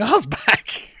bringing ours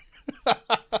back?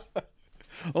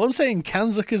 Well, I'm saying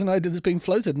Kanzuk is an idea that's being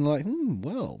floated, and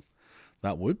well,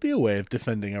 that would be a way of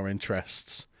defending our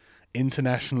interests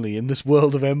internationally in this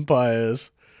world of empires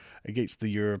against the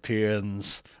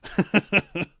Europeans.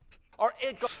 Our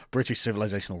British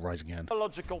civilization will rise again.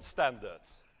 ecological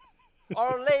standards,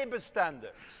 our labor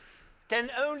standards can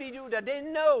only do that. They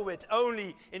know it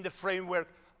only in the framework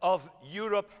of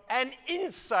Europe, and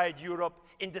inside Europe,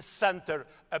 in the center,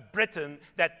 a Britain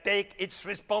that takes its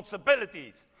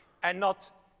responsibilities and not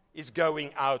is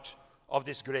going out of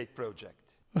this great project.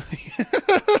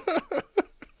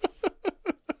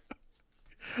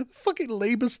 Fucking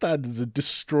labour standards have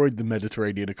destroyed the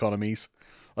Mediterranean economies.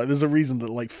 There's a reason that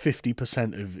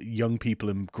 50% of young people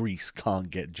in Greece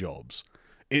can't get jobs.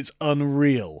 It's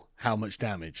unreal how much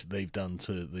damage they've done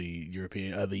to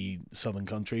the southern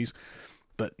countries.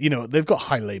 But, they've got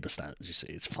high labour standards, you see.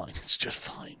 It's fine. It's just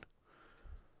fine.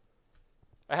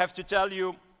 I have to tell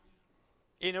you,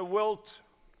 in a world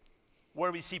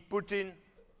where we see Putin,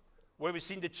 where we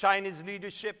see the Chinese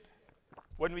leadership,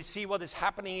 when we see what is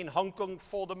happening in Hong Kong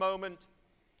for the moment,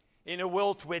 in a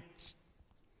world with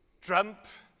Trump.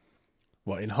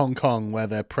 What, in Hong Kong, where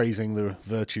they're praising the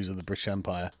virtues of the British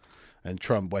Empire, and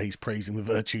Trump, where he's praising the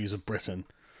virtues of Britain.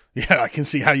 Yeah, I can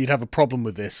see how you'd have a problem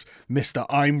with this, Mr.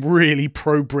 I'm really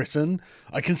pro-Britain.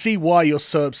 I can see why you're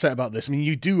so upset about this. I mean,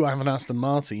 you do have an Aston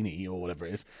Martini, or whatever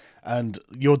it is, and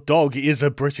your dog is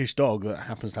a British dog that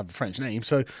happens to have a French name.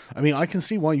 So, I mean, I can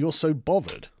see why you're so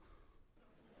bothered.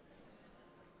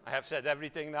 I have said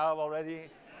everything now already.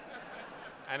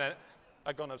 And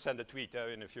I'm going to send a tweet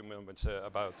in a few moments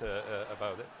about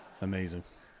it. Amazing.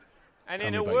 And Tell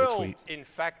in me a about your world, tweet. in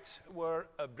fact, where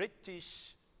a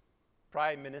British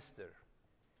Prime Minister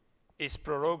is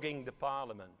proroguing the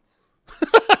Parliament,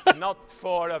 not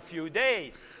for a few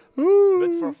days,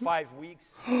 but for 5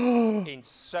 weeks, in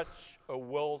such a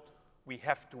world, we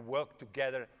have to work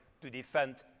together to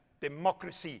defend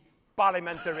democracy,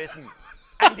 parliamentarism,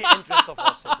 and the interest of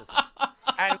our citizens.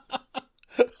 And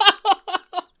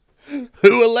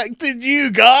Who elected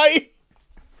you, guy?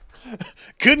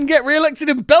 Couldn't get re-elected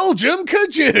in Belgium,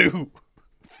 could you?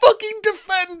 Fucking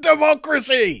defend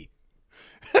democracy!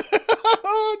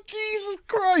 Jesus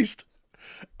Christ.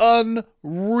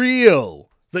 Unreal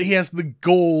that he has the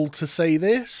gall to say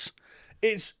this.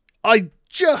 I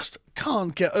just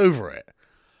can't get over it.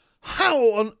 How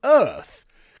on earth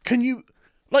can you...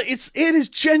 it is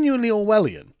genuinely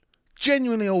Orwellian.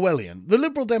 Genuinely Orwellian. The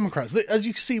Liberal Democrats, as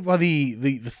you see by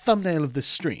the thumbnail of this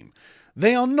stream,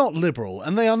 they are not liberal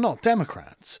and they are not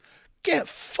Democrats. Get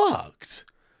fucked.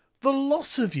 The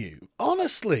lot of you,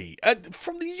 honestly, and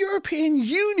from the European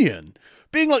Union,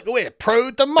 being like, we're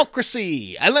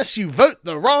pro-democracy, unless you vote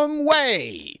the wrong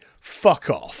way. Fuck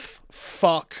off.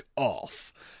 Fuck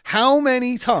off. How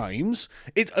many times,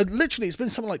 it's been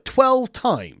something like 12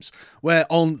 times, where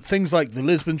on things like the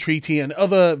Lisbon Treaty and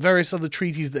various other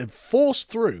treaties that have forced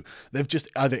through, they've just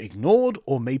either ignored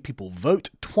or made people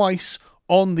vote twice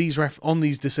on these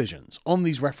decisions, on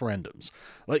these referendums.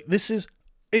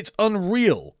 It's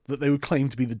unreal that they would claim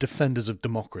to be the defenders of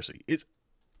democracy. It's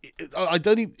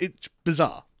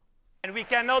bizarre. And we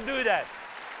cannot do that.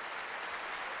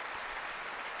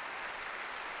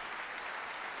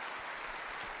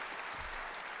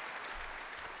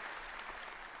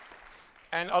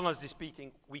 And honestly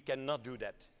speaking, we cannot do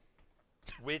that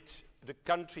with the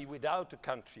country, without a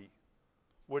country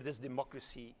where this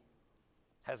democracy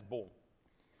has born.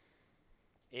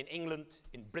 In England,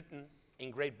 in Britain,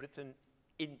 in Great Britain,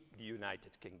 in the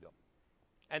United Kingdom.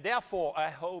 And therefore, I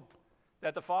hope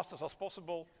that the fastest as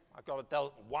possible, I've got to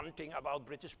tell one thing about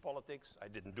British politics, I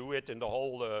didn't do it in the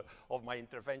whole of my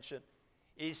intervention,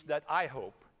 is that I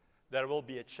hope there will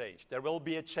be a change. There will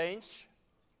be a change,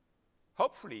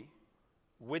 hopefully,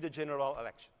 with a general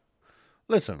election.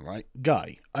 Listen, right,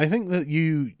 Guy, I think that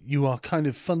you are kind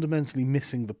of fundamentally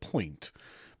missing the point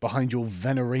behind your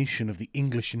veneration of the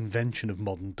English invention of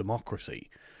modern democracy.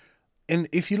 And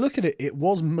if you look at it, it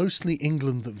was mostly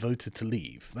England that voted to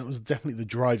leave. That was definitely the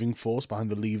driving force behind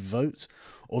the leave vote,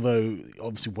 although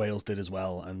obviously Wales did as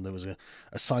well, and there was a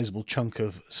sizable chunk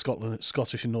of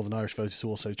Scottish and Northern Irish voters who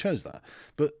also chose that.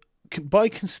 But by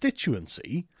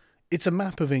constituency, it's a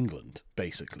map of England,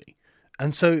 basically.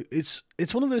 And so it's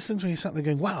one of those things where you sat there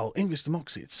going, wow, English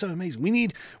democracy, it's so amazing. We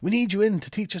need you in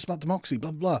to teach us about democracy,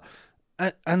 blah, blah.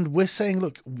 And we're saying,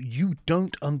 look, you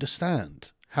don't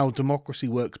understand how democracy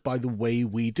works by the way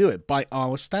we do it, by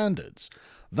our standards.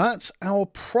 That's our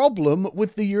problem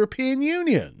with the European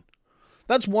Union.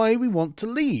 That's why we want to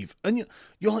leave. And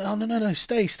you're like, oh, no,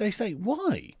 stay.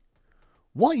 Why?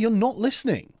 Why? You're not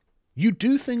listening. You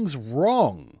do things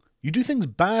wrong. You do things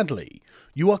badly.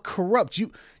 You are corrupt.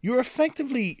 You're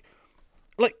effectively,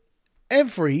 like,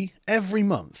 every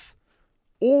month,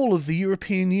 all of the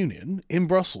European Union in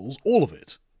Brussels, all of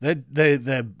it, their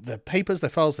papers, their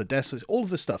files, their desks, all of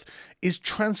this stuff is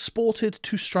transported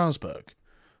to Strasbourg,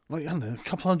 like, I don't know, a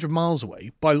couple hundred miles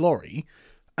away by lorry,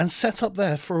 and set up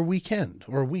there for a weekend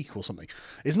or a week or something.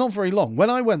 It's not very long.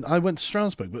 When I went to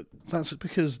Strasbourg, but that's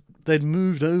because they'd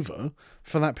moved over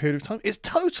for that period of time. It's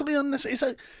totally unnecessary. It's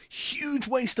a huge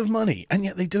waste of money, and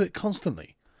yet they do it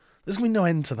constantly. There's going to be no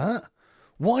end to that.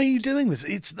 Why are you doing this?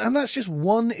 And that's just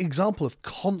one example of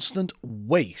constant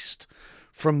waste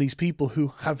from these people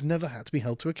who have never had to be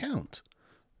held to account.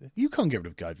 You can't get rid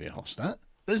of Guy Verhofstadt.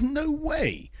 There's no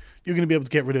way you're going to be able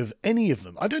to get rid of any of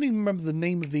them. I don't even remember the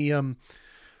name of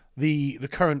the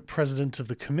current president of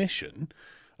the commission.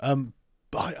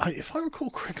 But if I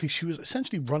recall correctly, she was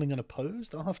essentially running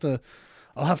unopposed. I'll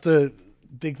have to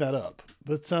dig that up.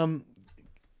 But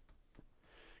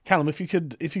Callum, if you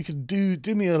could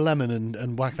do me a lemon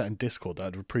and whack that in Discord,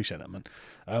 I'd appreciate that,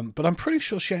 man. But I'm pretty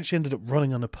sure she actually ended up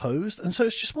running unopposed, and so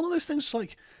it's just one of those things.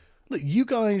 Like, look, you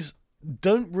guys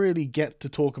don't really get to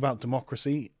talk about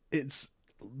democracy.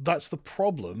 That's the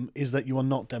problem, is that you are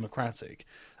not democratic,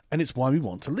 and it's why we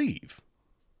want to leave.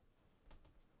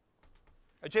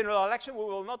 A general election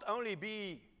will not only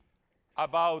be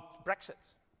about Brexit.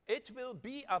 It will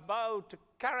be about the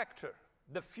character,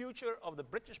 the future of the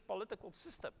British political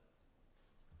system.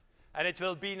 And it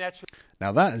will be natural.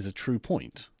 Now, that is a true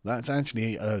point. That's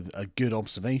actually a good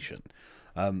observation.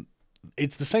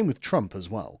 It's the same with Trump as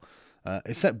well.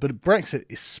 But Brexit,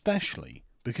 especially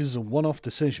because it's a one-off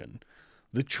decision,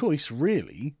 the choice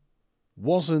really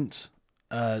wasn't...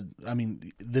 I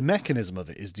mean, the mechanism of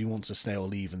it is, do you want to stay or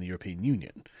leave in the European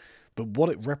Union? But what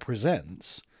it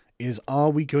represents is, are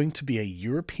we going to be a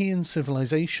European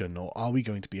civilization, or are we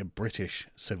going to be a British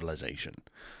civilization?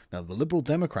 Now, the Liberal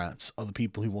Democrats are the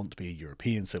people who want to be a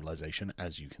European civilization,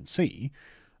 as you can see.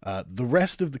 The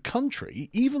rest of the country,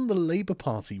 even the Labour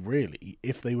Party, really,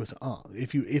 if they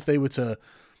were to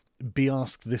be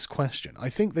asked this question, I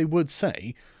think they would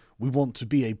say, we want to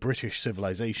be a British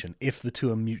civilization if the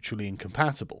two are mutually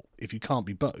incompatible. If you can't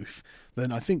be both,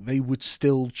 then I think they would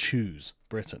still choose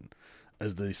Britain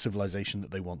as the civilization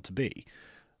that they want to be.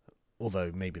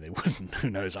 Although maybe they wouldn't. Who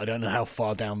knows? I don't know how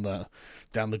far down the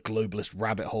globalist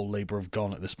rabbit hole Labour have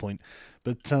gone at this point.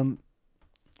 But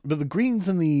the Greens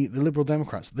and the Liberal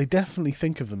Democrats, they definitely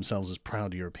think of themselves as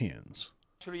proud Europeans.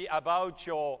 Actually, about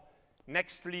your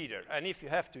next leader, and if you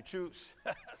have to choose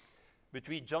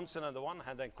between Johnson on the one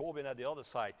hand and Corbyn at the other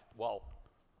side, well,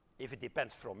 if it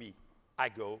depends from me, I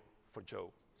go for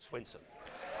Joe Swinson.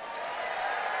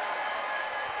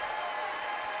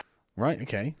 Right,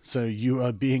 okay. So you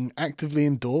are being actively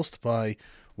endorsed by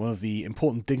one of the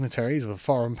important dignitaries of a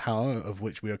foreign power of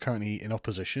which we are currently in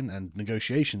opposition and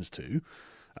negotiations to.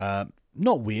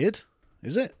 Not weird,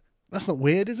 is it? That's not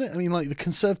weird, is it? I mean, like, the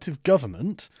Conservative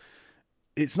government,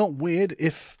 it's not weird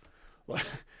if...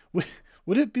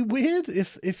 Would it be weird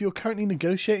if you're currently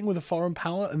negotiating with a foreign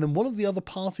power and then one of the other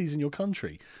parties in your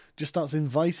country just starts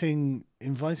inviting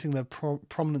their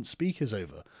prominent speakers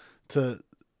over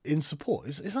in support?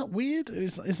 Is that weird?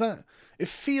 Is that... It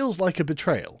feels like a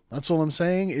betrayal. That's all I'm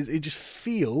saying. It just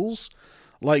feels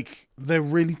like they're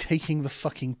really taking the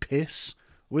fucking piss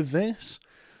with this.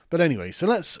 But anyway, so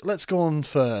let's go on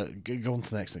to the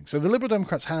next thing. So the Liberal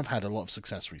Democrats have had a lot of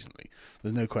success recently.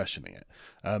 There's no questioning it.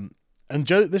 And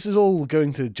this is all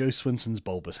going to Joe Swinson's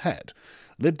bulbous head.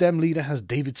 Lib Dem leader has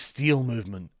David Steele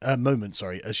moment,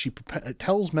 as she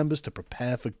tells members to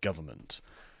prepare for government.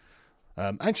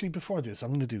 Actually, before I do this, I'm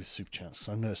going to do the super chats, because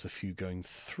I've noticed a few going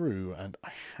through, and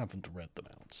I haven't read them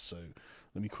out. So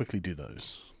let me quickly do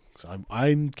those. So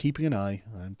I'm keeping an eye.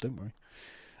 Don't worry.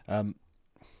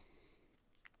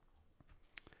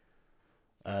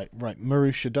 Right,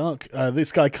 Muru Shadak.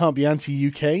 This guy can't be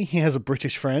anti-UK. He has a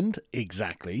British friend.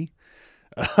 Exactly.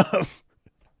 Oh,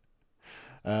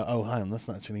 hang on, that's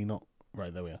actually not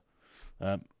right. There we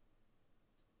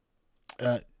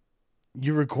are.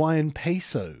 Uruguayan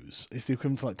pesos is the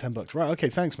equivalent to like $10. Right? Okay,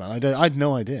 thanks, man. I had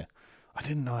no idea. I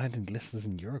didn't know I had any listeners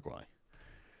in Uruguay.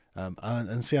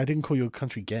 And see, I didn't call your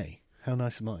country gay. How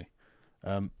nice am I?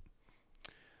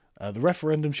 The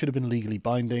referendum should have been legally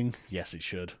binding. Yes, it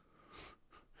should.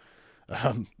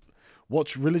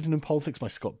 Watch Religion and Politics by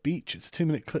Scott Beach. It's a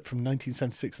 2-minute clip from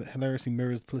 1976 that hilariously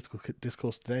mirrors the political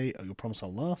discourse today. You'll promise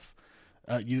I'll laugh.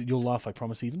 You'll laugh, I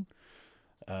promise, even.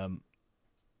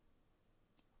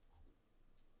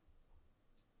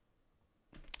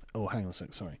 Oh, hang on a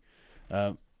sec, sorry.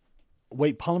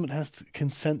 Wait, Parliament has to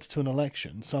consent to an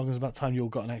election. Sargon's about time you all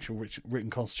got an actual written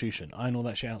constitution. Iron all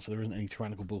that shit out so there isn't any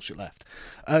tyrannical bullshit left.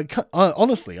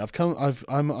 Honestly,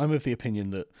 I'm of the opinion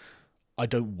that I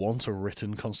don't want a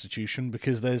written constitution,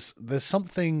 because there's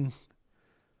something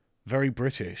very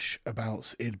British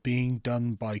about it being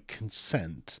done by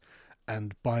consent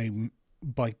and by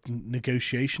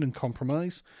negotiation and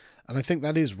compromise, and I think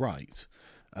that is right.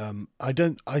 I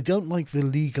don't like the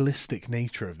legalistic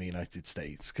nature of the United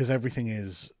States, because everything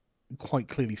is quite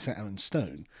clearly set out in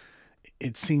stone.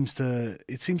 It seems to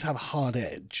have a hard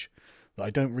edge that I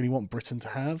don't really want Britain to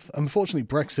have. Unfortunately,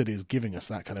 Brexit is giving us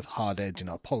that kind of hard edge in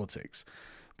our politics,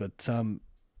 but I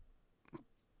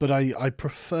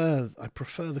prefer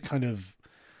the kind of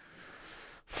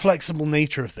flexible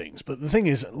nature of things. But the thing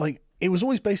is, like, it was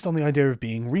always based on the idea of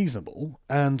being reasonable,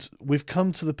 and we've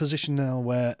come to the position now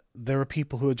where there are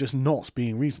people who are just not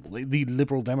being reasonable. The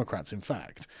Liberal Democrats, in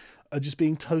fact, are just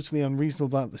being totally unreasonable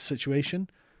about the situation.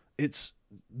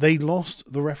 They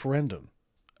lost the referendum.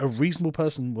 A reasonable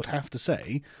person would have to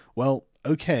say, well,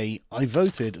 okay, I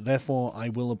voted, therefore I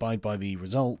will abide by the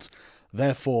result,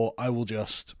 therefore I will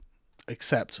just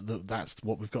accept that that's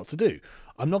what we've got to do.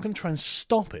 I'm not going to try and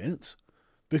stop it,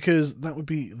 because that would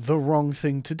be the wrong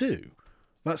thing to do.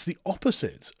 That's the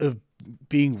opposite of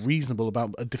being reasonable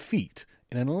about a defeat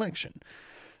in an election.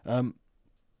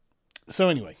 So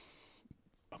anyway,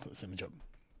 I'll put this image up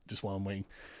just while I'm waiting.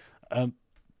 But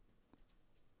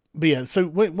yeah, so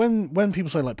when people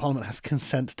say like Parliament has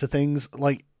consent to things,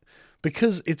 like,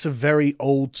 because it's a very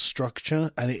old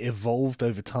structure and it evolved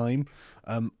over time,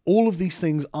 all of these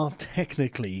things are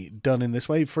technically done in this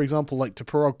way. For example, like to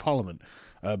prorogue Parliament,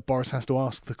 Boris has to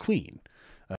ask the Queen,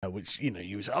 which, you know,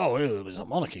 you say, oh, it was a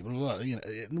monarchy, blah, blah, blah. You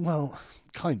know, well,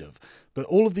 kind of. But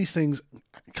all of these things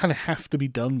kind of have to be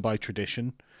done by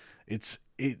tradition. It's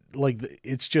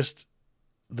just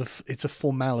it's a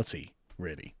formality,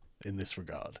 really, in this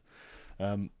regard.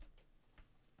 And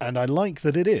I like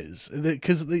that it is,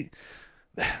 because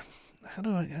how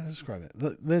do I describe it?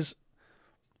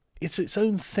 It's its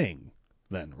own thing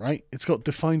then, right? It's got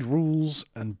defined rules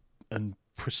and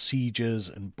procedures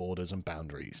and borders and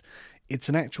boundaries. It's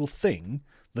an actual thing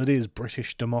that is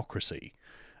British democracy.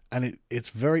 And it's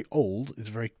very old, it's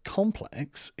very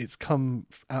complex, it's come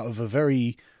out of a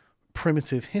very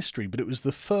primitive history, but it was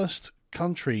the first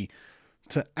country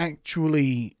to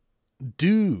actually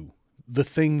do the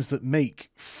things that make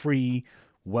free,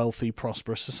 wealthy,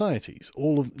 prosperous societies.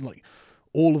 All of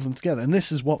them together. And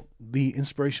this is what the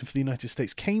inspiration for the United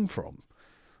States came from.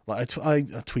 Like I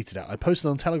tweeted out, I posted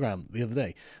on Telegram the other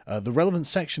day, the relevant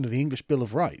section of the English Bill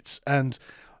of Rights, and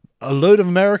a load of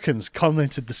Americans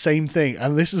commented the same thing,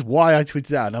 and this is why I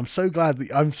tweeted out. And I'm so glad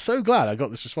I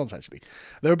got this response. Actually,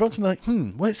 they were about to be like,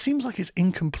 well, it seems like it's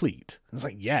incomplete. And it's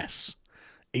like, yes,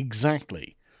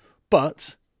 exactly.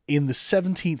 But in the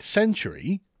 17th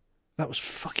century, that was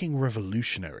fucking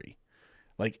revolutionary.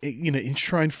 Like,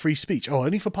 enshrined free speech. Oh,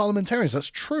 only for parliamentarians. That's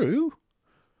true.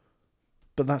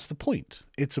 But that's the point.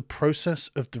 It's a process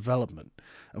of development.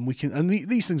 And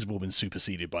these things have all been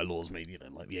superseded by laws made,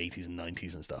 in like the 80s and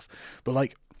 90s and stuff. But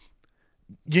like,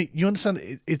 you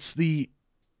understand, it's the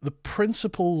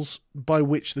principles by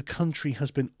which the country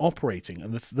has been operating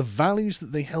and the values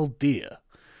that they held dear.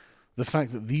 The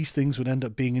fact that these things would end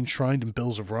up being enshrined in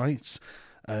bills of rights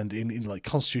and in like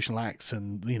constitutional acts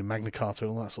and, Magna Carta,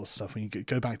 all that sort of stuff, when you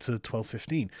go back to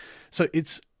 1215. So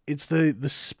it's the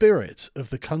spirit of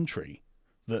the country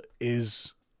that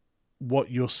is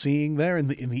what you're seeing there in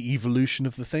the evolution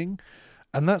of the thing.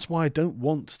 And that's why I don't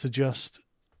want to just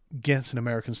get an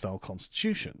American-style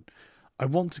constitution. I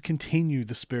want to continue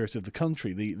the spirit of the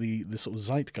country, the sort of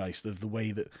zeitgeist of the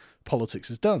way that politics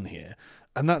is done here.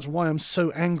 And that's why I'm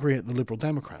so angry at the Liberal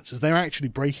Democrats, is they're actually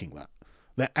breaking that.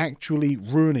 They're actually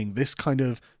ruining this kind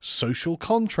of social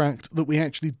contract that we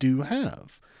actually do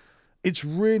have. It's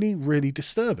really, really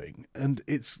disturbing, and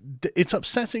it's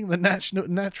upsetting the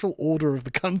natural order of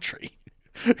the country.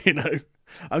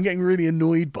 I'm getting really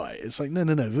annoyed by it. It's like, no.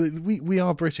 We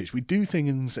are British. We do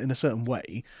things in a certain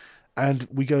way, and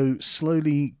we go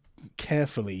slowly,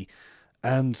 carefully,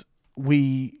 and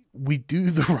we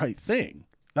do the right thing.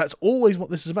 That's always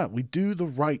what this is about. We do the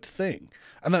right thing,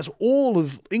 and that's all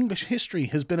of English history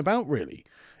has been about. Really,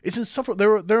 it's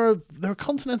insufferable. There are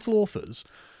continental authors.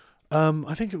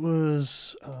 I think it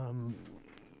was,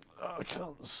 I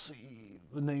can't see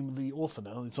the name of the author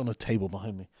now. It's on a table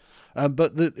behind me.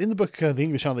 But in the book, The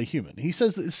English Are They Human? He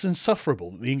says that it's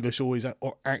insufferable that the English always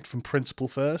act from principle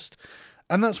first.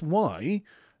 And that's why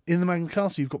in the Magna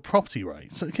Carta you've got property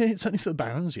rights. Okay, it's only for the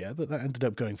barons, yeah, but that ended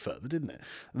up going further, didn't it?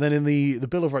 And then in the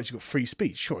Bill of Rights you've got free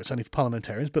speech. Sure, it's only for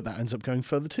parliamentarians, but that ends up going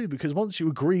further too, because once you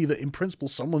agree that in principle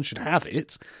someone should have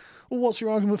it, well, what's your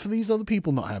argument for these other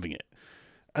people not having it?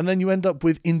 And then you end up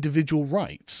with individual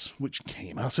rights, which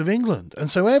came out of England. And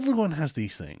so everyone has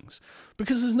these things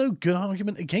because there's no good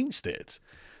argument against it.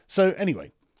 So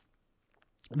anyway,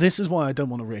 this is why I don't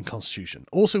want a written constitution.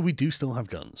 Also, we do still have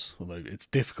guns, although it's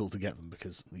difficult to get them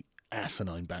because the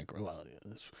asinine background. Well,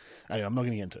 anyway, I'm not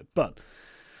going to get into it. But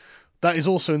that is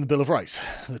also in the Bill of Rights,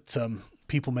 that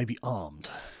people may be armed.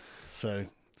 So,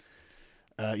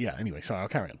 anyway, sorry, I'll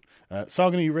carry on.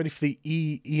 Sargon, are you ready for the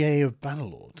EA of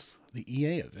Bannerlord? The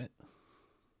EA of it?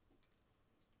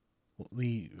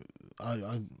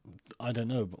 I don't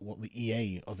know what the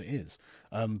EA of it is.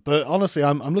 But honestly,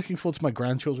 I'm looking forward to my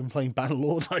grandchildren playing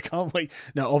Bannerlord. I can't wait.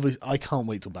 Now, obviously, I can't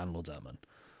wait till Bannerlord's out, man.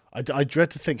 I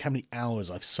dread to think how many hours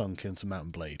I've sunk into Mount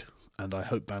and Blade, and I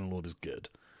hope Bannerlord is good.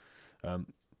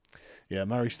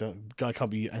 Murray guy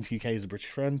can't be anti-UK as a British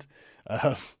friend.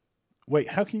 Wait,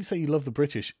 how can you say you love the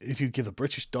British if you give a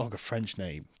British dog a French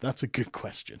name? That's a good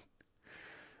question.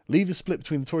 Leave is split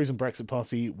between the Tories and Brexit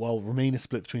Party, while Remain is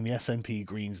split between the SNP,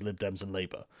 Greens, Lib Dems and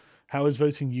Labour. How is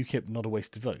voting UKIP not a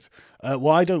wasted vote? Well,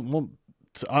 I don't want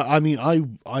to,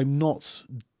 I'm not...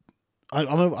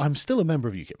 I'm still a member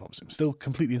of UKIP, obviously. I'm still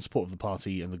completely in support of the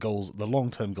party and the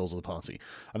long-term goals of the party.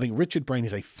 I think Richard Brain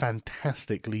is a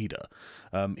fantastic leader.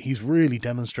 He's really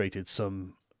demonstrated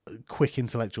some quick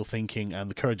intellectual thinking and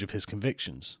the courage of his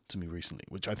convictions to me recently,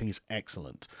 which I think is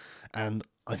excellent. And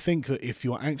I think that if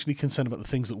you're actually concerned about the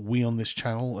things that we on this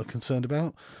channel are concerned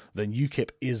about, then UKIP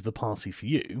is the party for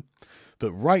you.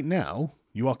 But right now,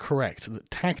 you are correct that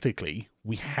tactically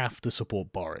we have to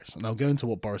support Boris. And I'll go into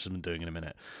what Boris has been doing in a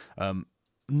minute.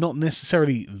 Not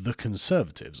necessarily the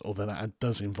Conservatives, although that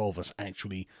does involve us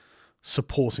actually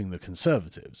supporting the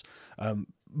Conservatives.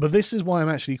 But this is why I'm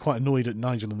actually quite annoyed at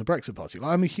Nigel and the Brexit Party.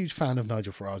 Like, I'm a huge fan of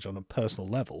Nigel Farage on a personal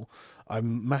level. I'm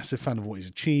a massive fan of what he's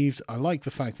achieved. I like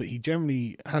the fact that he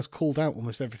generally has called out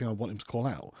almost everything I want him to call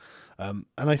out. And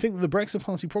I think the Brexit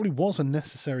Party probably was a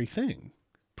necessary thing.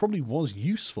 Probably was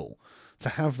useful to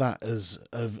have that as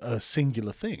a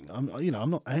singular thing.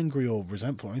 I'm not angry or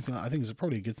resentful or anything. I think it's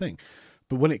probably a good thing.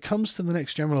 But when it comes to the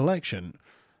next general election,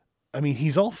 I mean,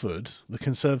 he's offered the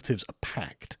Conservatives a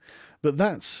pact, but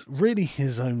that's really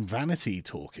his own vanity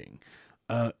talking.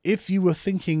 If you were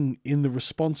thinking in the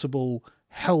responsible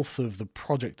health of the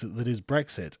project that is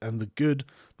Brexit and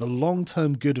the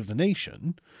long-term good of the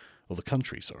nation, or the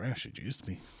country, sorry, I should use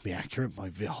to be accurate by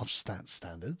Verhofstadt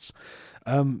standards.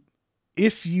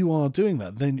 If you are doing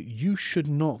that, then you should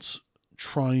not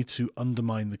try to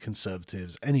undermine the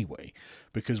Conservatives anyway,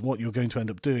 because what you're going to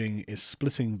end up doing is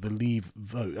splitting the Leave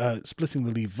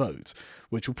vote,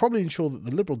 which will probably ensure that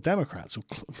the Liberal Democrats will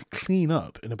clean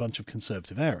up in a bunch of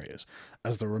Conservative areas,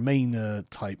 as the Remainer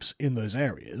types in those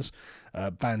areas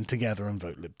band together and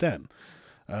vote Lib Dem.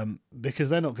 Because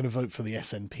they're not going to vote for the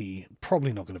SNP,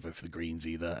 probably not going to vote for the Greens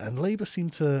either, and Labour seem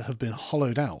to have been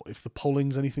hollowed out, if the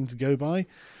polling's anything to go by.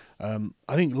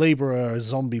 I think Labour are a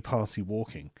zombie party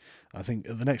walking. I think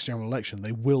at the next general election,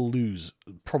 they will lose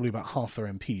probably about half their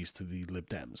MPs to the Lib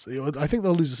Dems. I think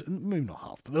they'll lose, maybe not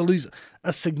half, but they'll lose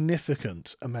a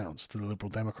significant amount to the Liberal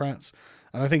Democrats.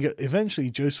 And I think eventually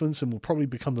Joe Swinson will probably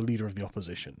become the leader of the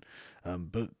opposition.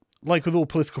 But like with all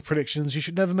political predictions, you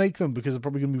should never make them because they're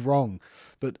probably going to be wrong.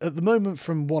 But at the moment,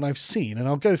 from what I've seen, and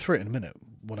I'll go through it in a minute,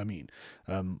 what I mean,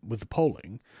 with the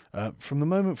polling, from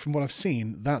what I've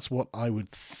seen, that's what I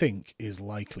would think is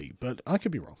likely. But I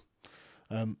could be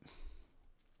wrong.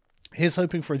 Here's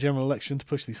hoping for a general election to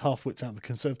push these half-wits out of the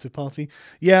Conservative Party.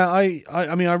 Yeah,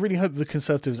 I mean, I really hope the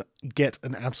Conservatives get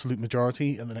an absolute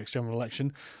majority in the next general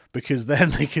election, because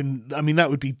then they can, I mean, that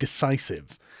would be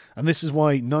decisive. And this is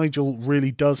why Nigel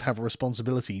really does have a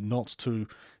responsibility not to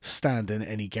stand in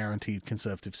any guaranteed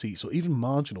Conservative seats, or even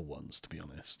marginal ones, to be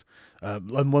honest.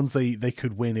 And ones they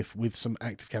could win with some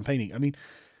active campaigning. I mean,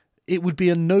 it would be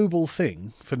a noble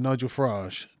thing for Nigel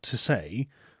Farage to say,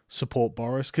 support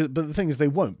Boris, but the thing is they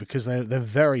won't, because they're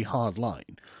very hard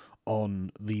line on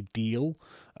the deal.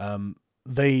 I mean,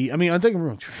 I don't get me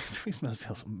wrong, Theresa May's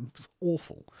deal is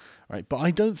awful, right? But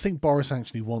I don't think Boris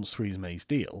actually wants Theresa May's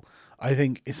deal. I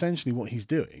think essentially what he's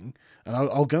doing, and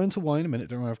I'll go into why in a minute,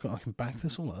 don't worry, I can back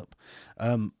this all up.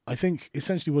 I think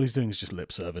essentially what he's doing is just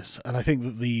lip service, and I think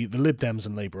that the Lib Dems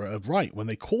and Labour are right when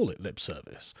they call it lip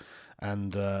service,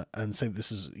 and say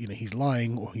this is, he's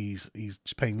lying, or he's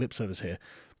just paying lip service here,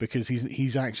 because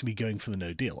he's actually going for the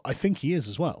no deal. I think he is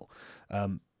as well.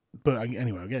 But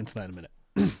anyway, I'll get into that in a minute.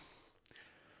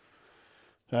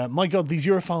 My God, these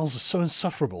Europhiles are so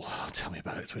insufferable. Oh, tell me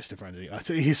about it, Twisted Frenzy.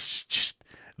 It's just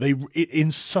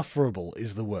insufferable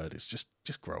is the word. It's just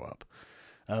grow up.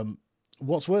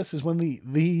 What's worse is when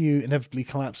the EU inevitably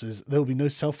collapses, there will be no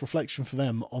self-reflection for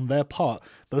them on their part.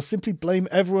 They'll simply blame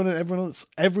everyone and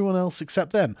everyone else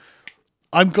except them.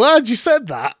 I'm glad you said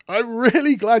that. I'm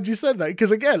really glad you said that,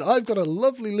 because again, I've got a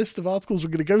lovely list of articles we're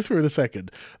going to go through in a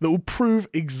second that will prove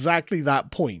exactly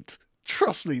that point.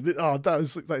 Trust me.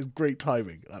 That is great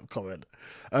timing, that comment.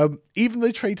 Even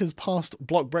though traitors passed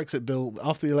block Brexit bill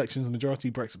after the elections in the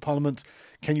majority Brexit parliament,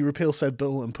 can you repeal said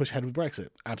bill and push ahead with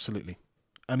Brexit? Absolutely.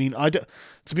 I mean,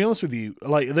 to be honest with you,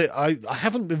 I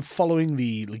haven't been following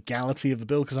the legality of the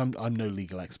bill, because I'm no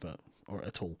legal expert or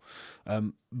at all.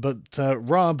 But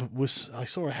Raab I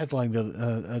saw a headline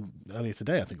earlier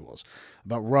today, I think it was,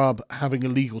 about Raab having a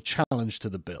legal challenge to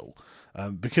the bill,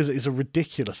 because it is a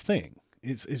ridiculous thing.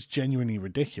 It's genuinely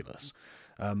ridiculous.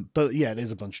 But yeah, it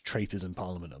is a bunch of traitors in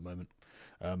Parliament at the moment.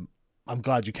 I'm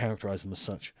glad you characterise them as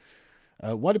such.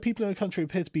 Why do people in a country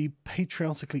appear to be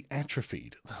patriotically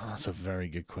atrophied? Oh, that's a very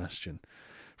good question.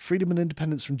 Freedom and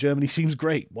independence from Germany seems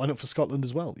great. Why not for Scotland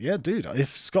as well? Yeah, dude,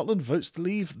 if Scotland votes to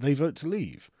leave, they vote to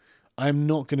leave. I'm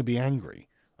not going to be angry.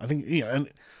 I think, and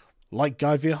like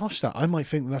Guy Verhofstadt, I might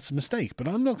think that's a mistake, but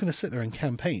I'm not going to sit there and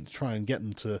campaign to try and get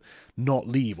them to not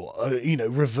leave or,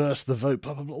 reverse the vote,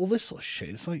 blah, blah, blah, all this sort of shit.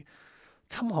 It's like,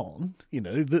 come on,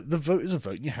 the vote is a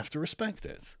vote and you have to respect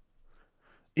it.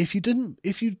 If you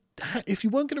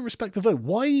weren't going to respect the vote,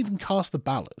 why even cast the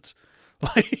ballot?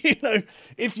 Like,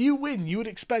 if you win, you would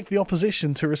expect the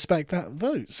opposition to respect that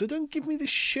vote. So don't give me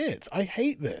this shit. I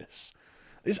hate this.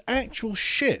 It's actual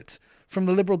shit from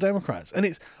the Liberal Democrats.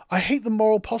 And I hate the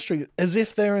moral posturing as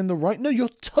if they're in the right. No, you're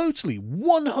totally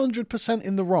 100%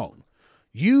 in the wrong.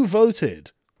 You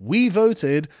voted. We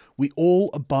voted. We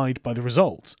all abide by the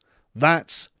result.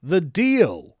 That's the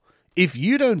deal. If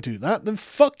you don't do that, then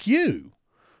fuck you.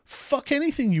 Fuck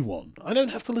anything you want. I don't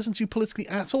have to listen to you politically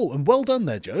at all. And well done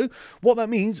there, Joe. What that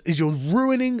means is you're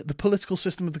ruining the political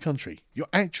system of the country. You're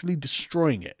actually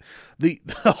destroying it. The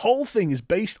whole thing is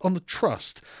based on the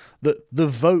trust that the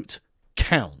vote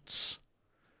counts.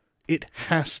 It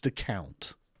has to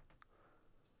count.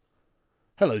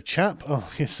 Hello, chap.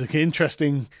 Oh, it's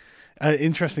interesting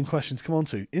question to come on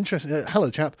to. Hello,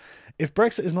 chap. If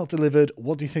Brexit is not delivered,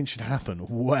 what do you think should happen?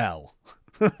 Well...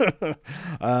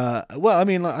 well, I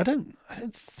mean, I don't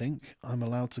think I'm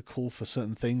allowed to call for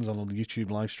certain things on a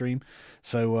YouTube live stream,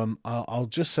 so I'll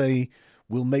just say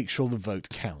we'll make sure the vote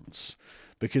counts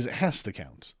because it has to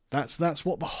count. That's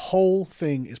what the whole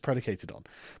thing is predicated on.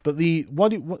 But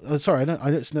sorry, I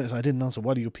just noticed I didn't answer.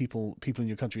 Why do your people in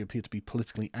your country appear to be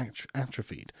politically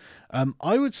atrophied?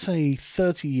 I would say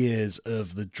 30 years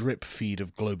of the drip feed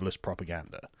of globalist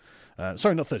propaganda.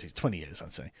 Sorry, not 30, 20 years,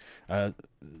 I'd say.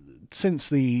 Since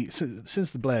the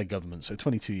Blair government, so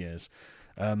 22 years,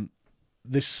 the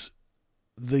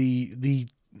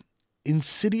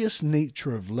insidious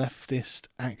nature of leftist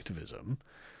activism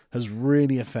has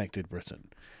really affected Britain.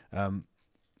 And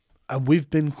we've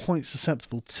been quite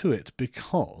susceptible to it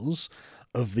because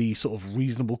of the sort of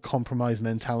reasonable compromise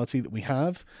mentality that we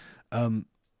have.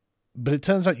 But it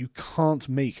turns out you can't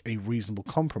make a reasonable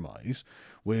compromise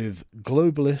with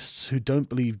globalists who don't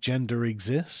believe gender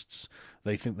exists.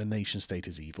 They think the nation state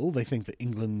is evil. They think that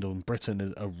England and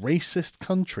Britain are racist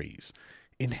countries.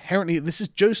 Inherently, this is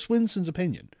Jo Swinson's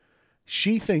opinion.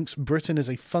 She thinks Britain is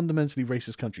a fundamentally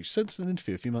racist country. She said this in an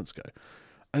interview a few months ago.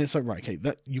 And it's like, right, okay,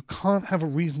 that you can't have a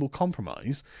reasonable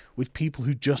compromise with people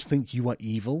who just think you are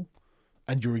evil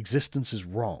and your existence is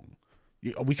wrong.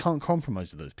 We can't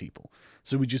compromise with those people.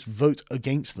 So we just vote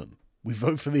against them. We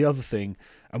vote for the other thing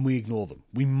and we ignore them.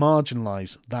 We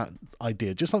marginalize that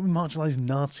idea, just like we marginalize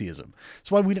Nazism.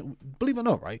 That's why we don't, believe it or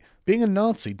not, right? Being a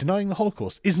Nazi, denying the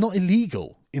Holocaust, is not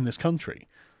illegal in this country.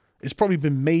 It's probably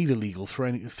been made illegal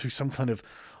through some kind of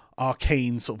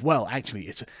arcane sort of, well,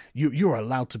 actually, you're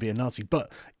allowed to be a Nazi,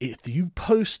 but if you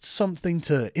post something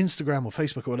to Instagram or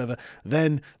Facebook or whatever,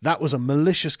 then that was a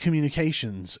malicious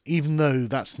communications, even though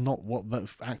that's not what the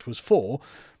act was for.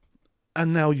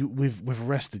 And now we've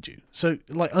arrested you. So,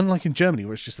 like, unlike in Germany,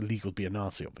 where it's just illegal to be a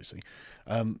Nazi, obviously,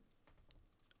 and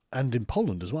in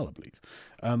Poland as well, I believe.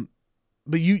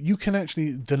 But you can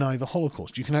actually deny the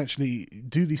Holocaust. You can actually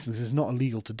do these things. It's not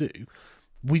illegal to do.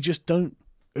 We just don't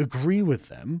agree with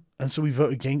them, and so we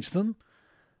vote against them.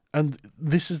 And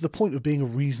this is the point of being a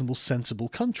reasonable, sensible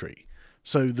country.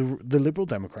 So the Liberal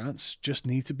Democrats just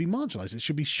need to be marginalised. It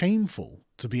should be shameful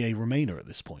to be a Remainer at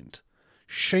this point.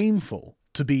 Shameful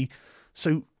to be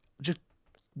so just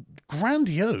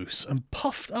grandiose and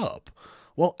puffed up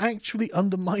while actually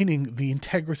undermining the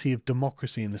integrity of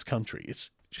democracy in this country. It's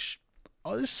just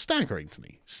it's staggering to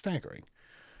me. Staggering.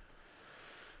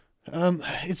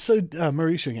 It's so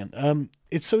Mauricio again.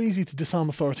 It's so easy to disarm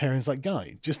authoritarians like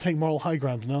Guy. Just take moral high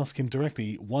ground and ask him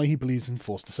directly why he believes in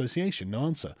forced association. No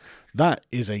answer. That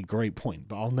is a great point,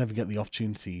 but I'll never get the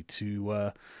opportunity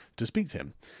to speak to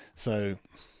him. So,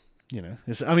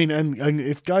 and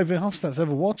if Guy Verhofstadt's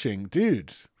ever watching,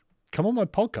 dude, come on my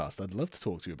podcast. I'd love to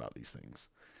talk to you about these things.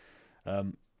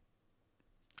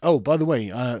 Oh, by the way,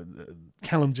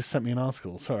 Callum just sent me an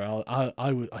article. Sorry,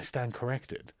 I stand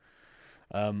corrected.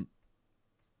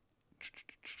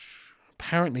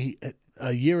 Apparently,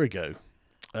 a year ago,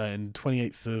 in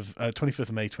 25th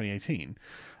of May 2018,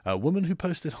 a woman who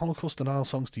posted Holocaust denial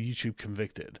songs to YouTube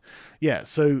convicted. Yeah,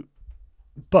 so,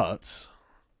 but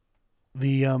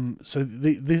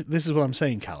this is what I'm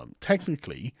saying, Callum.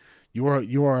 Technically, you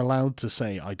are allowed to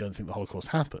say I don't think the Holocaust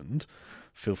happened.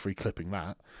 Feel free clipping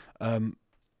that.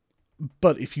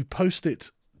 But if you post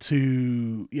it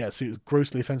to it's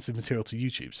grossly offensive material to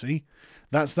YouTube. See,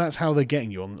 that's how they're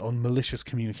getting you on malicious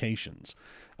communications.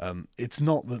 It's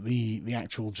not that the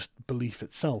actual just belief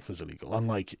itself is illegal,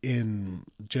 unlike in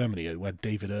Germany where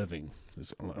David Irving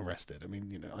was arrested. I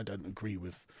mean, I don't agree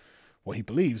with what he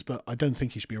believes, but I don't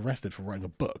think he should be arrested for writing a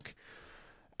book.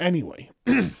 Anyway,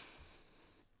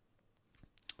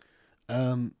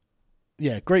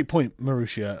 yeah, great point,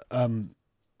 Marussia.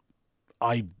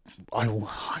 I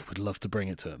would love to bring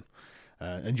it to him,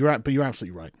 and you're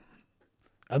absolutely right.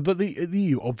 But the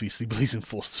EU obviously believes in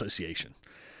forced association.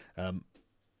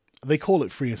 They call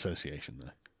it free association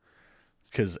though,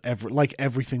 because like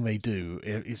everything they do,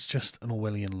 it's just an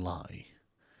Orwellian lie.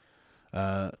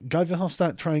 Guy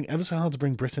Verhofstadt trying ever so hard to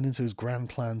bring Britain into his grand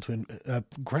plan to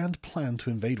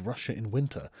invade Russia in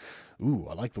winter. Ooh,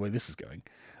 I like the way this is going.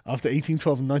 After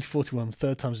 1812 and 1941,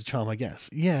 third time's a charm, I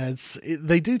guess. Yeah,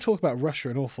 they do talk about Russia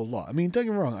an awful lot. I mean, don't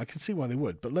get me wrong, I can see why they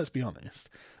would, but let's be honest.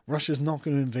 Russia's not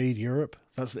going to invade Europe.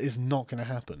 It's not going to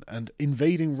happen. And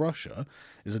invading Russia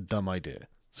is a dumb idea.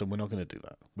 So we're not going to do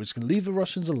that. We're just going to leave the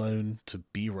Russians alone to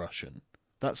be Russian.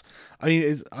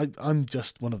 I'm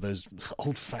just one of those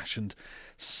old-fashioned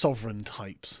sovereign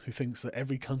types who thinks that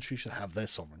every country should have their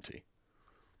sovereignty.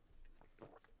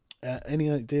 Any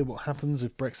idea what happens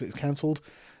if Brexit is cancelled?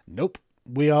 Nope.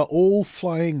 We are all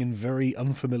flying in very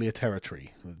unfamiliar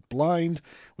territory. We're blind.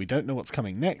 We don't know what's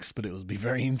coming next, but it will be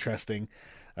very interesting.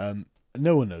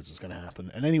 No one knows what's going to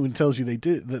happen, and anyone who tells you they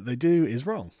do is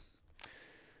wrong.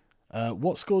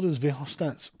 What score does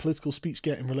Verhofstadt's political speech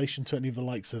get in relation to any of the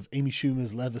likes of Amy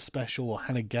Schumer's Leather Special or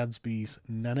Hannah Gadsby's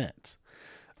Nanette?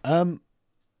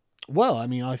 Well, I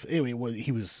mean,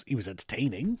 he was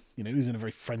entertaining. You know, he was in a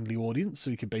very friendly audience,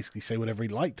 so he could basically say whatever he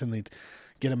liked, and they'd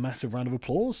get a massive round of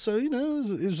applause. So, you know,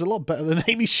 it was a lot better than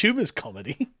Amy Schumer's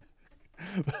comedy.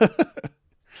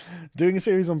 Doing a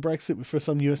series on Brexit for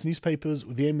some US newspapers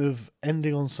with the aim of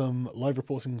ending on some live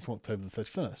reporting from October the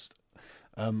 31st.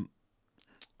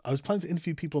 I was planning to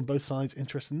interview people on both sides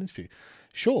interested in the interview.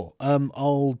 Sure.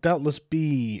 I'll doubtless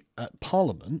be at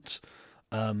Parliament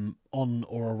on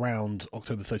or around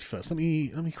October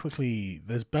 31st. Let me quickly...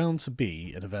 There's bound to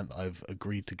be an event that I've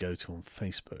agreed to go to on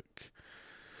Facebook.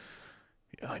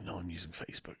 Yeah, I know I'm using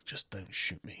Facebook. Just don't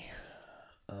shoot me.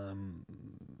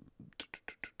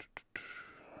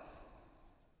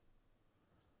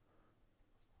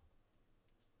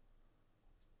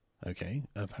 Okay,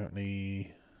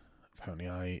 apparently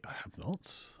I have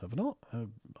not. Have I not?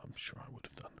 I'm sure I would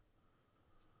have done.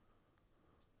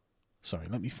 Sorry,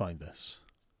 let me find this.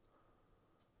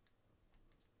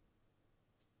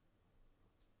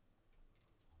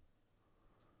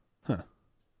 Huh.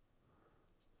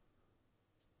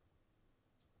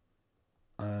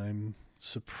 I'm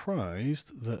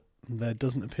surprised that there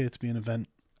doesn't appear to be an event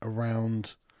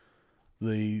around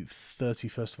the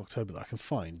 31st of October that I can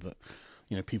find that,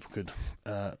 you know, people could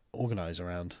organise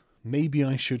around. Maybe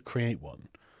I should create one.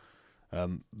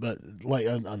 But, like,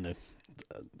 I don't know.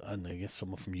 I guess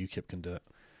someone from UKIP can do it.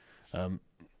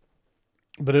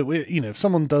 But, you know, if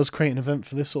someone does create an event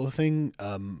for this sort of thing,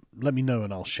 let me know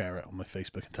and I'll share it on my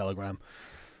Facebook and Telegram.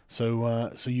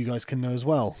 So you guys can know as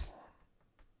well.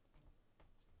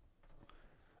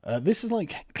 This is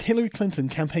like Hillary Clinton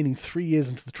campaigning 3 years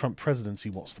into the Trump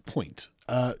presidency. What's the point?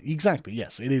 Exactly.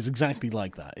 Yes, it is exactly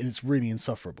like that. It's really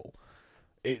insufferable.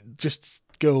 It just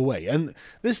go away. And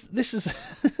this is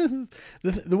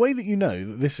the way that you know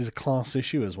that this is a class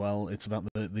issue as well. It's about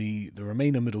the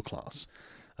Remainer middle class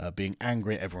being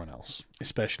angry at everyone else,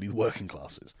 especially the working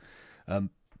classes.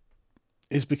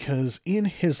 Is because Ian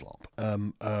Hislop,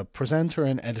 a presenter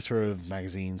and editor of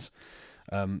magazines,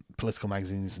 political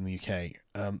magazines in the UK,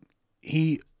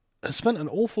 he has spent an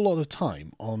awful lot of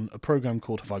time on a program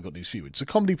called Have I Got News For You? It's a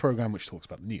comedy program which talks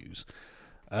about the news,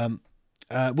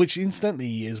 which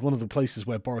incidentally is one of the places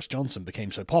where Boris Johnson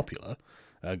became so popular,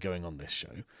 going on this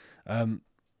show.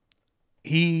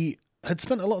 He had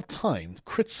spent a lot of time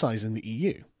criticising the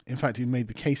EU. In fact, he made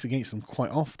the case against them quite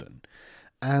often,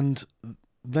 and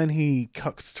then he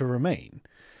cucked to Remain.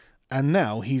 And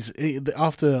now he's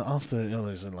after it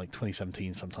was in like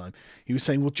 2017 sometime. He was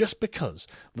saying, well, just because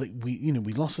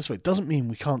we lost this vote doesn't mean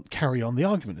we can't carry on the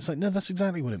argument. It's like, no, that's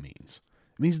exactly what it means.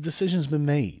 It means the decision's been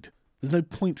made. There's no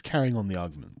point carrying on the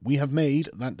argument. We have made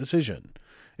that decision.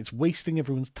 It's wasting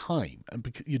everyone's time, and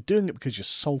you're doing it because you're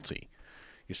salty.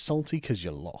 You're salty because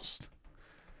you're lost.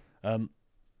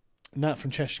 Nat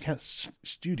from Cheshire Cat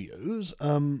Studios.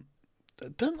 I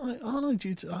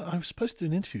was supposed to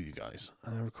do an interview with you guys,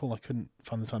 and I recall I couldn't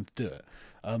find the time to do it.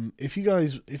 If you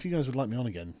guys would like me on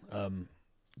again,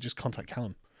 just contact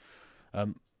Callum.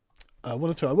 One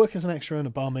or two. I work as an extra and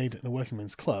a barmaid in a working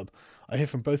men's club. I hear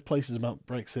from both places about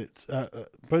Brexit.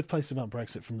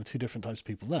 From the two different types of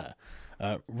people there,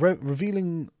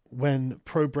 revealing when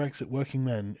pro-Brexit working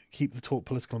men keep the talk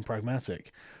political and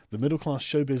pragmatic. The middle-class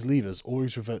showbiz leavers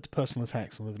always revert to personal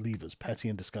attacks on the leavers, petty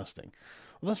and disgusting.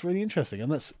 Well, that's really interesting,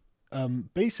 and that's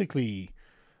basically,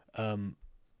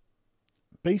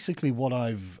 what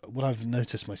I've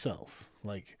noticed myself,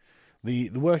 like the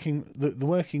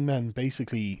working men,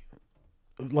 basically,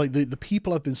 like the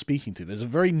people I've been speaking to, there's a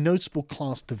very noticeable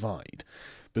class divide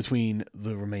between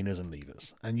the Remainers and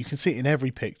Leavers, and you can see it in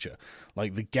every picture.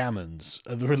 Like the Gammons,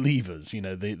 the Relievers,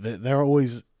 there are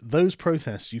always those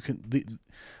protests.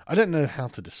 I don't know how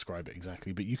to describe it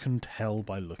exactly, but you can tell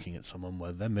by looking at someone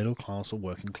whether they're middle class or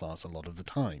working class a lot of the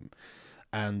time.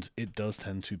 And it does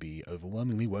tend to be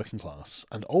overwhelmingly working class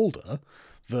and older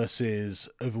versus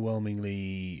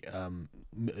overwhelmingly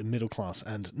middle class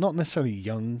and not necessarily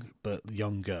young, but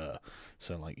younger.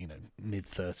 So like,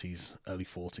 mid-30s, early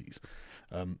 40s.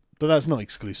 But that's not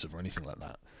exclusive or anything like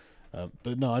that.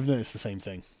 But no, I've noticed the same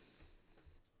thing.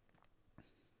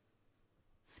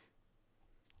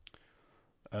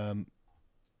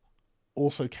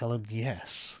 Also, Callum,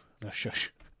 yes. No,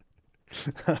 shush.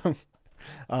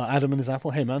 Adam and his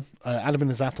Apple. Hey, man. Adam and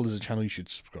his Apple is a channel you should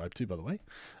subscribe to, by the way.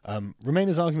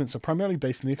 Remainers' arguments are primarily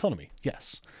based in the economy.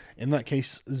 Yes. In that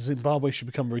case, Zimbabwe should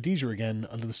become Rhodesia again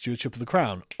under the stewardship of the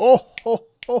Crown. Oh!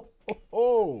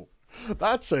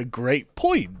 That's a great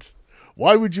point.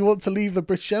 Why would you want to leave the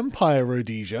British Empire,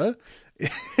 Rhodesia?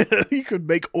 You could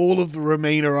make all of the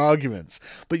Remainer arguments,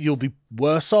 but you'll be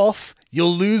worse off.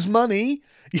 You'll lose money.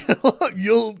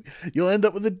 You'll end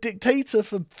up with a dictator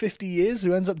for 50 years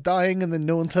who ends up dying, and then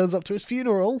no one turns up to his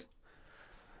funeral.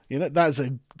 That's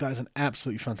an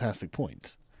absolutely fantastic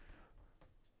point.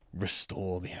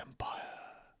 Restore the empire.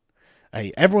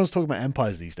 Hey, everyone's talking about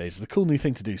empires these days. It's the cool new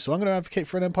thing to do. So I'm going to advocate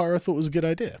for an empire I thought was a good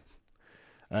idea.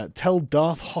 Tell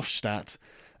Darth Hofstadt,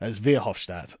 it's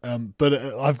Verhofstadt, but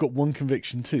I've got one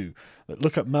conviction too.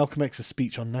 Look up Malcolm X's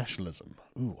speech on nationalism.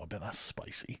 Ooh, I bet that's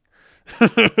spicy.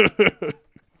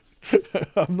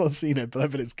 I've not seen it, but I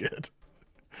bet it's good.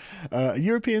 A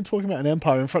European talking about an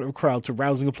empire in front of a crowd to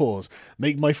rousing applause.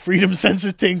 Make my freedom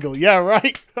senses tingle. Yeah,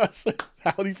 right? That's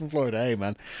howdy from Florida. Hey,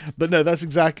 man. But no, that's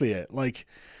exactly it. I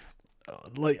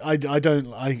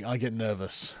get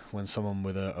nervous when someone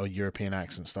with a European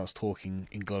accent starts talking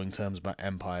in glowing terms about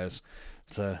empires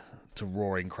to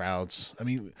roaring crowds. I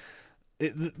mean,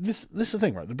 this is the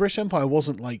thing, right? The British Empire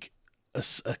wasn't like a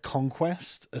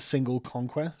conquest, a single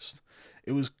conquest.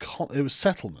 It was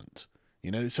settlement,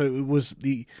 So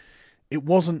it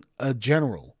wasn't a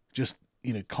general just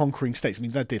conquering states. I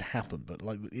mean, that did happen, but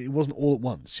like it wasn't all at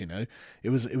once. It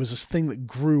was this thing that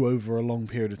grew over a long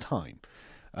period of time.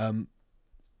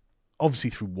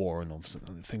 Obviously through war and obviously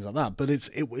things like that, but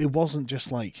it wasn't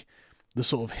just like the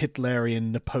sort of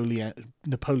Hitlerian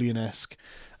Napoleon-esque,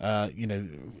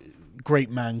 great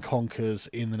man conquers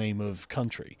in the name of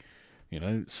country,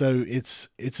 So it's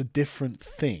a different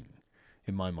thing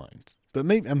in my mind. But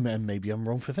maybe I'm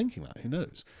wrong for thinking that. Who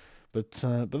knows? But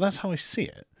that's how I see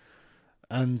it.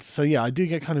 And so yeah, I do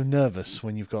get kind of nervous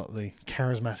when you've got the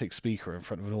charismatic speaker in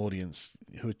front of an audience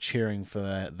who are cheering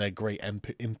for their great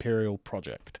imperial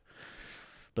project.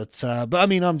 But I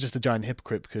mean, I'm just a giant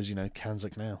hypocrite because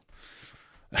Kanzak now.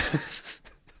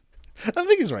 I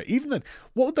think it's right. Even then,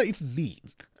 what would that even mean?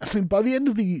 I mean, by the end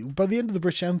of the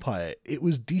British Empire, it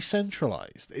was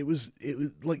decentralized. It was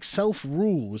like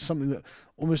self-rule was something that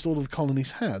almost all of the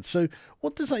colonies had. So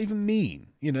what does that even mean?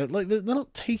 Like they're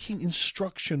not taking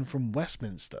instruction from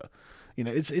Westminster.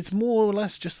 It's more or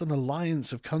less just an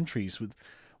alliance of countries with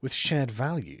shared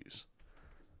values.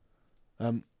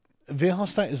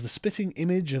 Verhofstadt is the spitting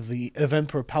image of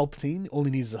Emperor Palpatine. All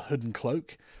he needs is a hood and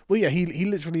cloak. Well, yeah, he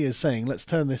literally is saying, let's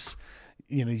turn this,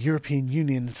 European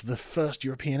Union into the first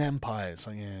European empire. It's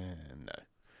like,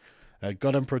 no.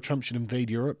 God Emperor Trump should invade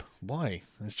Europe. Why?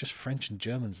 There's just French and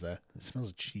Germans there. It smells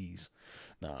of cheese.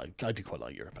 No, I do quite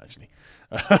like Europe, actually.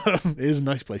 It is a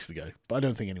nice place to go, but I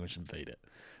don't think anyone should invade it.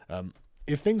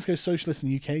 If things go socialist in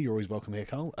the UK, you're always welcome here,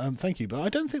 Carl. Thank you, but I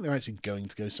don't think they're actually going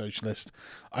to go socialist.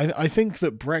 I think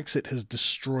that Brexit has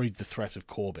destroyed the threat of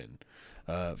Corbyn.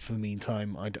 For the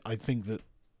meantime, I think that,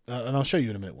 and I'll show you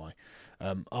in a minute why.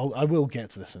 I will get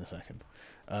to this in a second.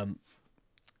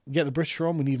 Get the British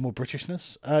on. We need more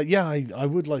Britishness. Yeah, I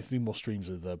would like to do more streams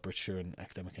with Britisher and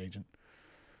Academic Agent.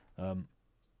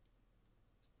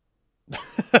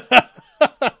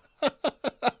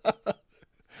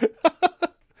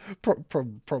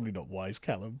 Probably not wise,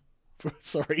 Callum.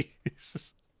 Sorry.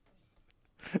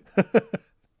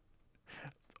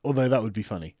 Although that would be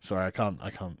funny. Sorry, I can't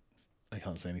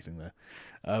say anything there.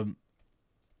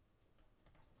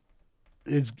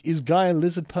 Is Guy a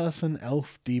lizard person,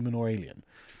 elf, demon, or alien?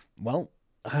 Well,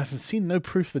 I have seen no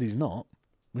proof that he's not.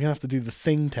 We're gonna have to do the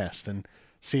thing test and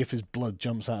see if his blood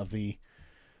jumps out of the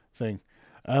thing.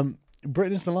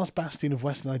 Britain is the last bastion of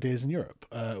Western ideas in Europe.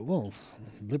 Well,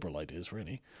 liberal ideas,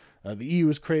 really. The EU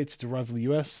was created to rival the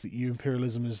US. The EU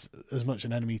imperialism is as much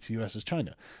an enemy to the US as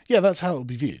China. Yeah, that's how it will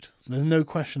be viewed. There's no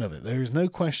question of it. There is no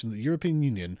question that the European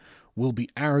Union will be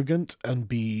arrogant and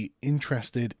be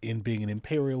interested in being an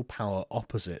imperial power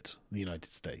opposite the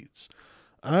United States.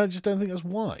 And I just don't think that's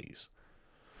wise.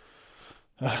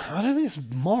 I don't think it's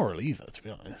moral either, to be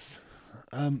honest.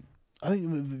 I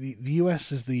think the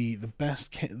US is the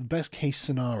best case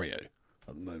scenario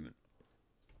at the moment.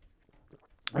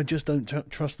 I just don't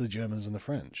trust the Germans and the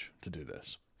French to do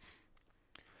this.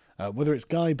 Whether it's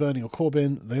Guy, Bernie, or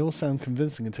Corbyn, they all sound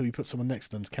convincing until you put someone next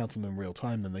to them to counter them in real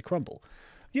time, then they crumble.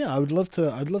 Yeah, I'd love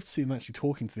to see them actually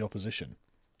talking to the opposition.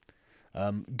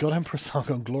 God Emperor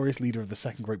Sargon, glorious leader of the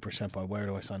second great British Empire. Where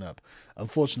do I sign up?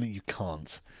 Unfortunately, you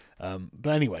can't.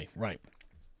 But anyway, right.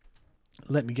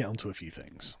 Let me get onto a few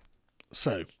things.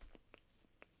 So,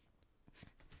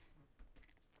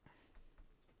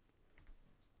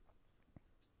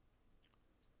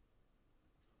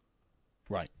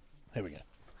 right, here we go.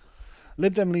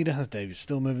 Lib Dem leader has David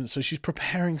still moving, so she's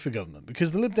preparing for government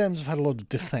because the Lib Dems have had a lot of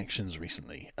defections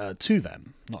recently to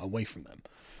them, not away from them,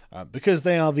 because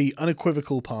they are the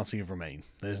unequivocal party of Remain.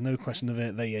 There's no question of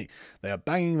it. They are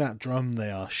banging that drum.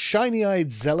 They are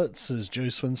shiny-eyed zealots, as Joe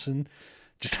Swinson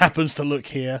just happens to look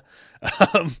here.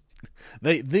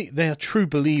 They are true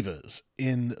believers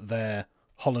in their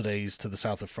holidays to the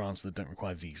south of France that don't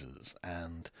require visas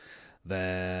and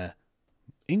their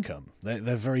income.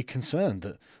 They're very concerned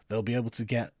that they'll be able to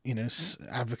get,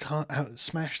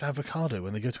 smashed avocado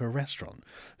when they go to a restaurant.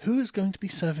 Who is going to be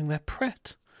serving their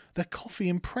Pret, their coffee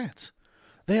in Pret?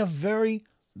 They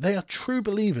are true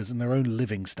believers in their own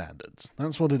living standards.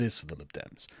 That's what it is for the Lib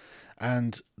Dems.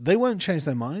 And they won't change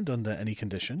their mind under any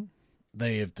condition.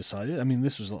 They have decided,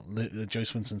 this was what Joe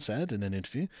Swinson said in an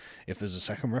interview, if there's a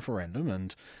second referendum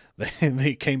and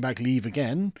they came back leave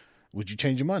again, would you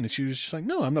change your mind? And she was just like,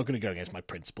 no, I'm not going to go against my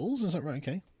principles. And I was like, right,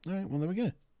 okay. All right, well, there we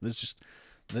go. There's just,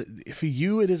 for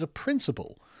you, it is a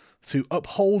principle to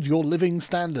uphold your living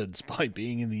standards by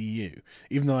being in the EU,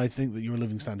 even though I think that your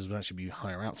living standards would actually be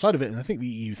higher outside of it. And I think the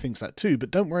EU thinks that too,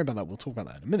 but don't worry about that. We'll talk about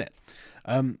that in a minute.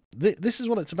 This is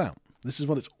what it's about. This is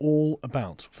what it's all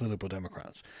about for the Liberal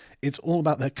Democrats. It's all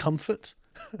about their comfort.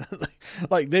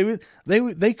 Like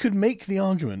they could make the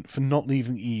argument for not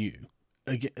leaving the EU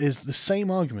is the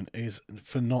same argument is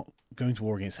for not going to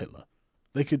war against Hitler.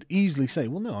 They could easily say,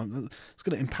 well, no, it's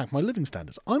going to impact my living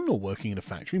standards. I'm not working in a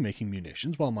factory making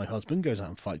munitions while my husband goes out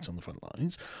and fights on the front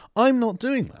lines. I'm not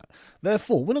doing that.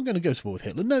 Therefore, we're not going to go to war with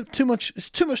Hitler. No, too much.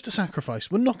 It's too much to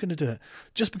sacrifice. We're not going to do it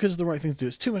just because it's the right thing to do.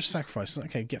 It's too much to sacrifice.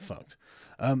 Okay, get fucked.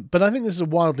 But I think this is a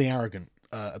wildly arrogant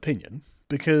opinion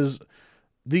because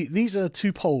these are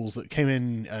two polls that came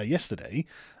in yesterday.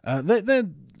 They're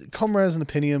Comrares and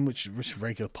Opinion, which is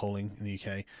regular polling in the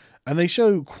UK, and they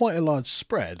show quite a large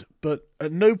spread, but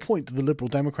at no point do the Liberal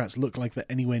Democrats look like they're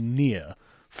anywhere near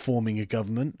forming a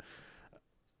government.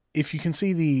 If you can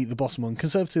see the bottom one,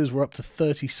 Conservatives were up to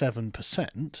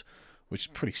 37%, which is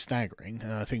pretty staggering,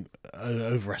 and I think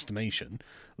overestimation.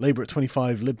 Labour at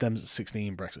 25, Lib Dems at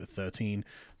 16, Brexit at 13,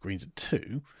 Greens at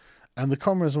 2, and the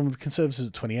Comrares one with the Conservatives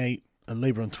at 28,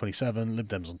 Labour on 27, Lib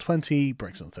Dems on 20,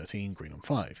 Brexit on 13, Green on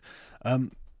 5.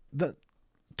 That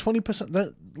 20%,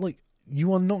 that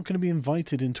you are not going to be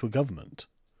invited into a government.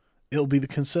 It'll be the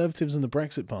Conservatives and the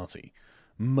Brexit Party,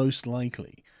 most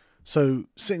likely. So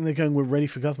sitting there going, we're ready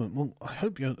for government. Well, I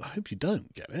hope you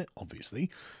don't get it,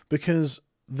 obviously, because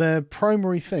their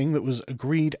primary thing that was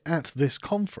agreed at this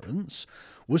conference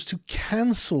was to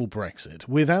cancel Brexit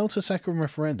without a second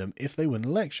referendum if they win an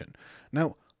election.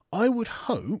 Now, I would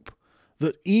hope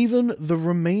that even the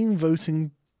Remain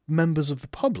voting members of the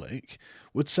public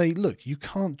would say, look, you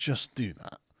can't just do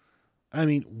that.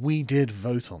 We did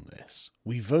vote on this.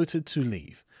 We voted to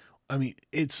leave.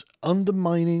 It's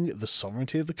undermining the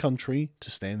sovereignty of the country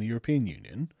to stay in the European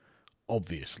Union,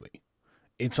 obviously.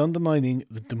 It's undermining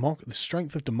the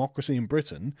strength of democracy in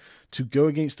Britain to go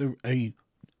against a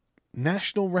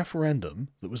national referendum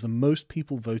that was the most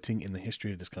people voting in the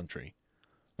history of this country.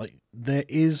 There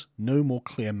is no more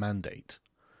clear mandate.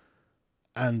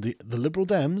 And the Liberal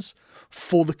Dems,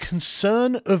 for the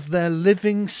concern of their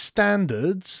living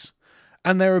standards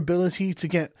and their ability to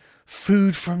get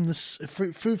food from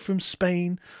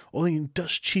Spain or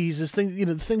Dutch cheeses,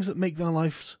 the things that make their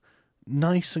lives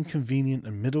nice and convenient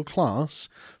and middle class,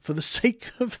 for the sake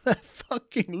of their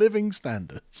fucking living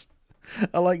standards,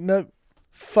 are like, no,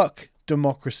 fuck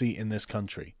democracy in this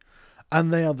country.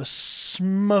 And they are the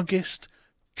smuggest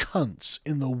cunts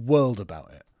in the world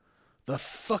about it. The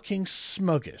fucking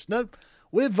smuggest. No,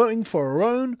 We're voting for our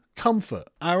own comfort,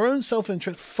 our own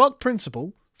self-interest. Fuck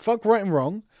principle. Fuck right and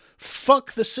wrong.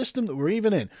 Fuck the system that we're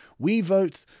even in. We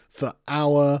vote for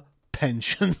our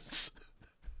pensions.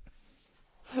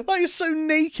 Like, it's so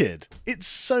naked. It's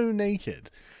so naked.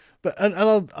 But and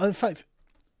in fact,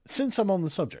 since I'm on the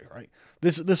subject, right?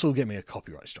 This will get me a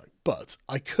copyright strike. But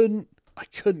I couldn't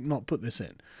not put this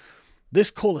in. This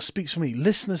caller speaks for me.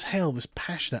 Listeners hail this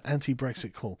passionate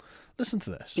anti-Brexit call. Listen to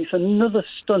this. It's another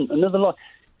stunt, another lie.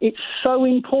 It's so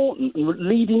important, and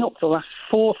leading up to the last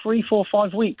 3, 4,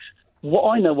 5 weeks, what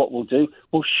I know what we'll do,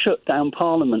 we'll shut down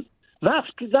Parliament.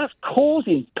 That's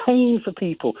causing pain for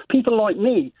people like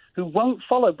me, who won't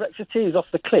follow Brexiteers off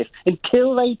the cliff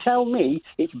until they tell me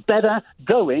it's better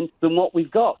going than what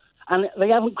we've got. And they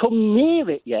haven't come near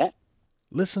it yet.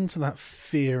 Listen to that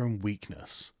fear and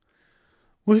weakness.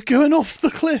 We're going off the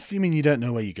cliff. You mean you don't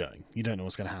know where you're going? You don't know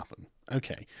what's going to happen?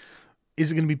 Okay.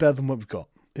 Is it going to be better than what we've got?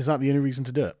 Is that the only reason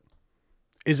to do it?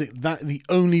 Is it that the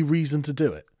only reason to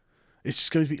do it? It's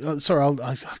just going to be... sorry, I'll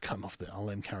cut him off a bit. I'll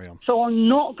let him carry on. So I'm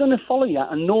not going to follow you,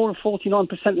 and nor are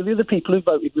 49% of the other people who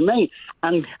voted Remain.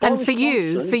 And for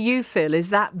you, Phil, is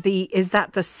that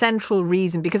the central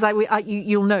reason? Because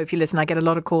you'll know if you listen. I get a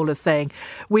lot of callers saying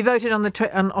we voted on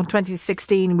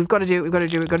 2016. We've got to do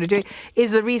it.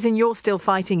 Is the reason you're still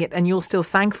fighting it, and you're still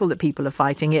thankful that people are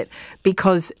fighting it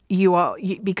because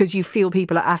because you feel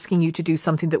people are asking you to do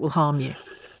something that will harm you?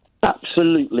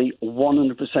 Absolutely,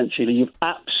 100%, Sheila. You've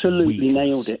absolutely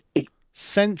nailed it.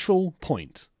 Central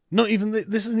point. Not even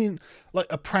this isn't even like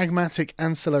a pragmatic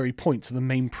ancillary point to the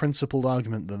main principled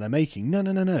argument that they're making.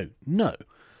 No.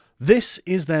 This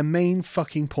is their main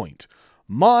fucking point.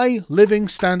 My living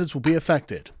standards will be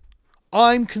affected.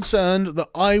 I'm concerned that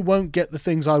I won't get the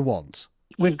things I want.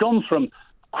 We've gone from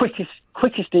quickest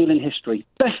deal in history,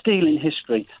 best deal in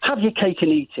history, have your cake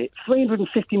and eat it,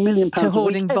 £350 million to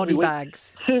hoarding body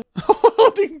bags.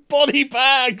 Hoarding body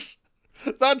bags!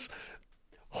 That's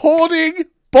hoarding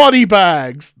body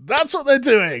bags! That's what they're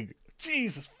doing!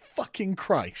 Jesus fucking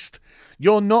Christ.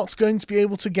 You're not going to be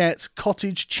able to get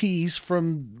cottage cheese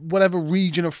from whatever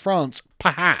region of France.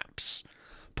 Perhaps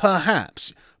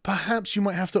you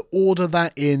might have to order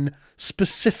that in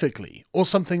specifically or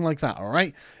something like that, all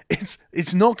right?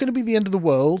 It's not going to be the end of the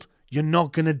world. You're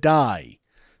not going to die.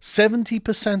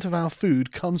 70% of our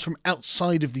food comes from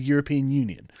outside of the European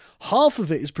Union. Half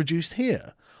of it is produced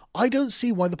here. I don't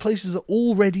see why the places that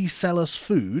already sell us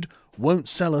food won't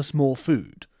sell us more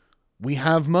food. We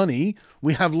have money.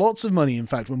 We have lots of money, in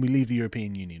fact, when we leave the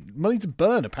European Union. Money to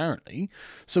burn, apparently.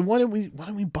 So why don't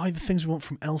we buy the things we want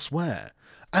from elsewhere?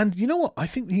 And you know what? I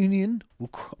think the Union will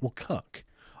cuck.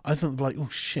 I think they'll be like, oh,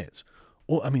 shit.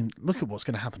 Or, I mean, look at what's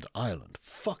going to happen to Ireland.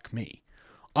 Fuck me.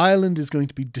 Ireland is going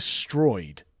to be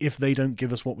destroyed if they don't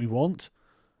give us what we want.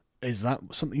 Is that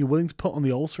something you're willing to put on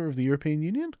the altar of the European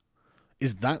Union?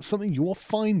 Is that something you're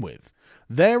fine with?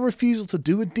 Their refusal to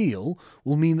do a deal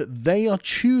will mean that they are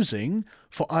choosing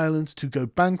for Ireland to go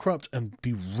bankrupt and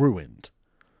be ruined.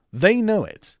 They know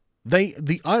it.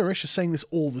 The Irish are saying this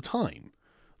all the time.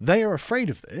 They are afraid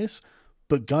of this,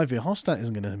 but Guy Verhofstadt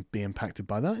isn't going to be impacted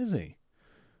by that, is he?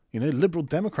 You know, Liberal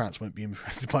Democrats won't be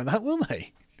impacted by that, will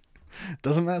they?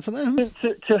 Doesn't matter to them.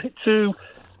 To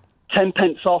 10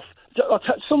 pence off.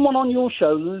 Someone on your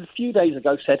show a few days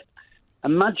ago said,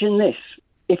 imagine this.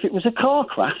 If it was a car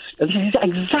crash, this is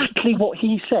exactly what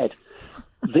he said.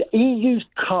 The EU's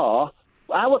car,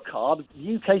 our car,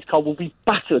 the UK's car will be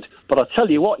battered. But I tell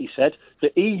you what, he said,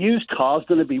 the EU's car is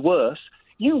going to be worse.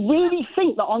 You really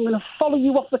think that I'm going to follow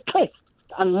you off the cliff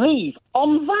and leave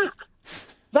on that?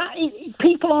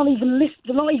 People aren't even listening.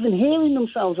 They're not even hearing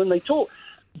themselves when they talk.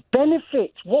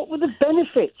 Benefits. What were the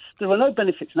benefits? There are no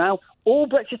benefits now. All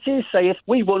Brexiteers say is,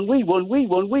 we won.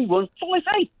 So I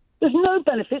say, there's no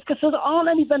benefits because there aren't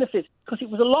any benefits because it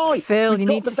was a lie. Phil, you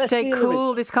need to stay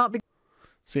cool. This can't be...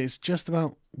 See, it's just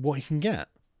about what you can get.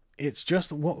 It's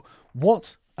just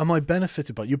what am I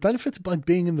benefited by? You're benefited by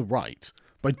being in the right,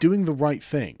 by doing the right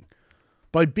thing,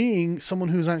 by being someone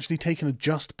who's actually taken a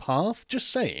just path. Just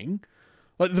saying,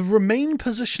 like, the Remain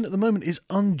position at the moment is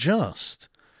unjust.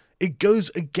 It goes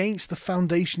against the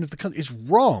foundation of the country. It's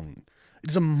wrong.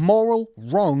 It's a moral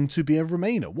wrong to be a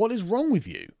Remainer. What is wrong with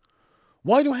you?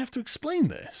 Why do I have to explain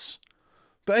this?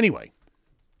 But anyway,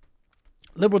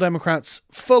 Liberal Democrats,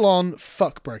 full on,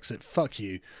 fuck Brexit, fuck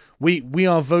you. We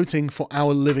are voting for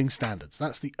our living standards.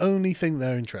 That's the only thing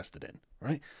they're interested in,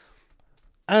 right?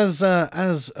 As a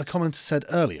commenter said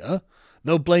earlier,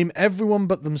 they'll blame everyone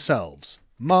but themselves.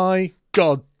 My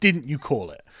God, didn't you call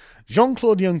it?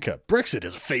 Jean-Claude Juncker, Brexit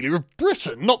is a failure of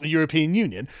Britain, not the European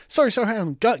Union. Sorry, hang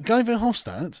on. Guy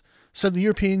Verhofstadt said the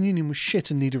European Union was shit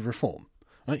and needed reform.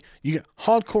 Right? You get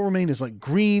hardcore Remainers like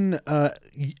Green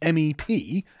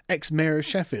MEP, ex-mayor of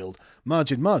Sheffield,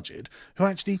 Majid, who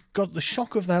actually got the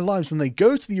shock of their lives when they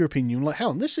go to the European Union, like,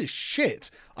 hell, this is shit.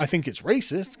 I think it's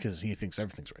racist, because he thinks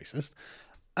everything's racist.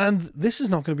 And this is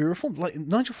not going to be reformed. Like,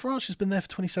 Nigel Farage has been there for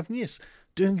 27 years,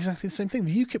 doing exactly the same thing.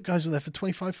 The UKIP guys were there for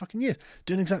 25 fucking years,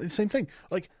 doing exactly the same thing.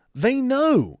 Like, they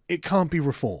know it can't be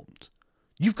reformed.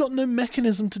 You've got no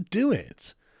mechanism to do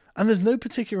it. And there's no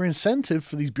particular incentive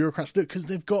for these bureaucrats to do it because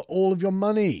they've got all of your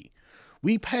money.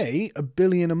 We pay $1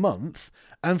 billion a month,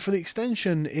 and for the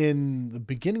extension in the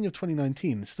beginning of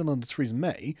 2019, still under Theresa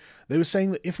May, they were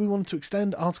saying that if we wanted to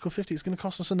extend Article 50, it's going to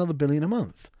cost us another $1 billion a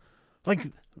month.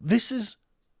 Like, this is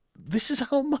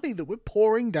our money that we're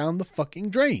pouring down the fucking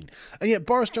drain. And yet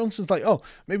Boris Johnson's like, oh,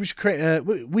 maybe we should create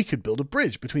we could build a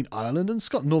bridge between Ireland and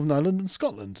Northern Ireland and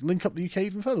Scotland, link up the UK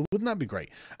even further. Wouldn't that be great?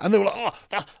 And they were like,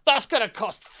 oh, that's going to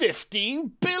cost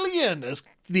 15 billion, as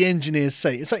the engineers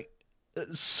say. It's like,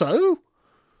 so?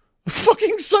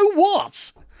 Fucking so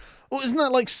what? Well, isn't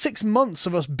that like 6 months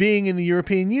of us being in the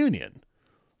European Union?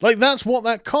 Like, that's what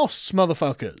that costs,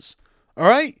 motherfuckers. All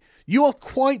right? You are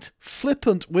quite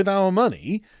flippant with our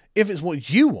money if it's what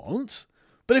you want,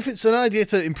 but if it's an idea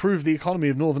to improve the economy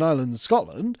of Northern Ireland and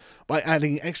Scotland by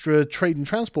adding extra trade and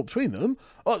transport between them,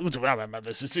 oh,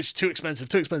 this is too expensive,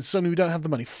 suddenly we don't have the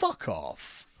money. Fuck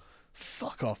off.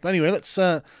 But anyway,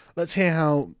 let's hear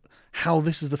how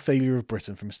this is the failure of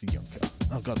Britain from Mr. Juncker.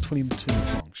 Oh god, 20 minutes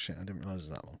long. Shit, I didn't realise it was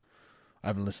that long. I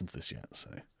haven't listened to this yet, so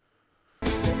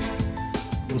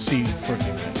we'll see for a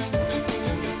few minutes.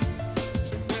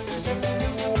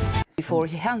 Before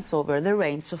he hands over the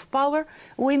reins of power,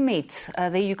 we meet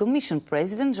the EU Commission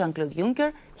President Jean-Claude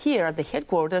Juncker here at the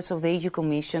headquarters of the EU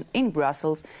Commission in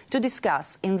Brussels to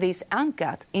discuss in this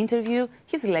uncut interview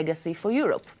his legacy for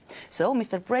Europe. So,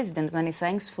 Mr. President, many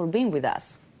thanks for being with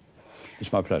us.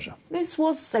 It's my pleasure. This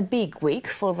was a big week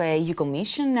for the EU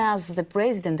Commission as the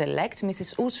President-elect,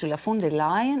 Mrs. Ursula von der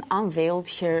Leyen, unveiled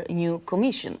her new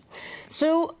Commission.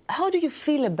 So, how do you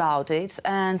feel about it?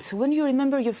 And when you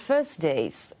remember your first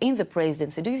days in the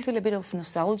presidency, do you feel a bit of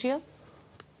nostalgia?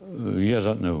 Yes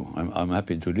and no. I'm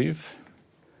happy to leave,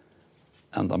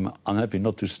 and I'm unhappy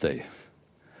not to stay.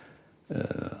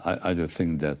 I do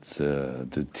think that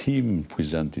the team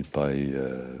presented by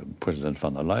President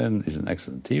von der Leyen is an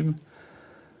excellent team.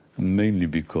 Mainly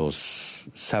because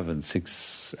 7,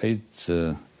 6, 8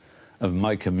 of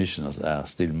my commissioners are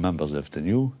still members of the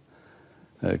new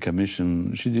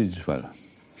commission. She did it well.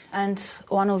 And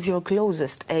one of your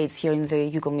closest aides here in the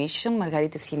EU Commission,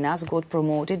 Margarita Schinas, got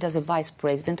promoted as a vice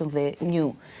president of the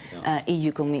new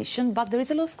EU Commission. But there is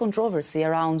a lot of controversy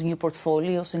around new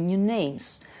portfolios and new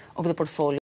names of the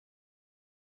portfolio.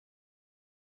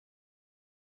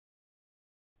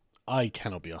 I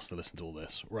cannot be asked to listen to all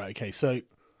this. Right, okay, so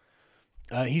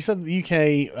he said that the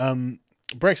UK,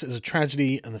 Brexit is a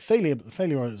tragedy and the failure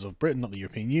is of Britain, not the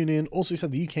European Union. Also, he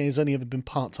said the UK has only ever been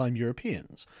part-time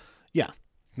Europeans. Yeah,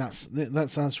 that's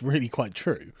really quite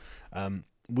true.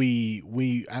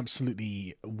 We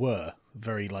absolutely were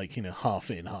very, like, you know,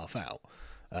 half in, half out.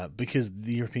 Because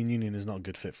the European Union is not a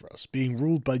good fit for us. Being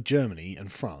ruled by Germany and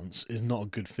France is not a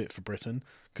good fit for Britain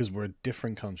because we're a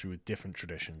different country with different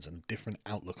traditions and a different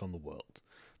outlook on the world.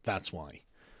 That's why.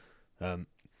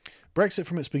 Brexit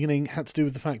from its beginning had to do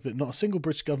with the fact that not a single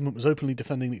British government was openly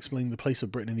defending and explaining the place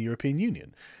of Britain in the European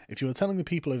Union. If you were telling the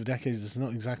people over decades this is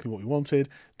not exactly what we wanted,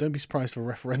 don't be surprised if a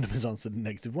referendum is answered in a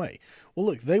negative way. Well,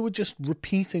 look, they were just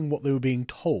repeating what they were being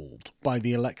told by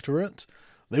the electorate.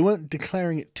 They weren't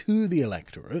declaring it to the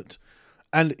electorate.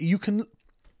 And you can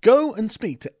go and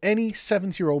speak to any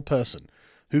 70-year-old person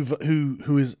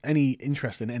who is any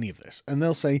interest in any of this, and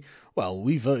they'll say, well,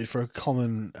 we voted for a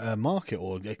common market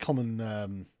or a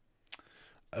common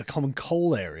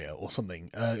coal area or something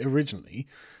originally,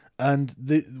 and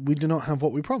we do not have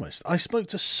what we promised. I spoke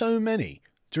to so many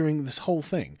during this whole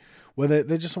thing where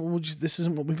they're just like, well, this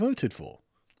isn't what we voted for.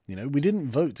 You know, we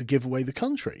didn't vote to give away the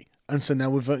country, and so now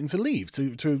we're voting to leave,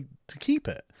 to keep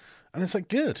it. And it's like,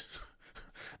 good.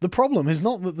 The problem is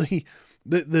not that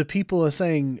the people are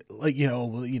saying, like,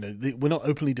 we're not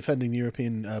openly defending the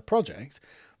European project.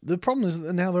 The problem is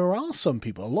that now there are some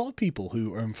people, a lot of people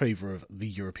who are in favour of the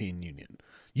European Union.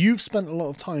 You've spent a lot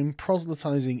of time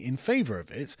proselytising in favour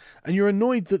of it, and you're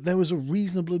annoyed that there was a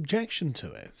reasonable objection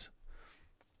to it.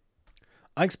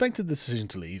 I expected the decision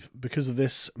to leave because of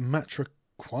this matraquage,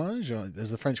 as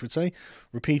the French would say,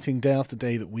 repeating day after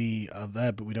day that we are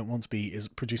there but we don't want to be, is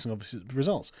producing obvious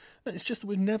results. No, it's just that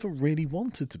we've never really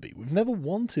wanted to be. We've never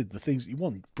wanted the things that you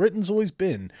want. Britain's always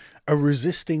been a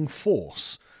resisting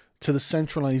force to the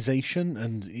centralization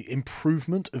and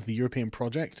improvement of the European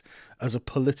project as a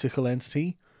political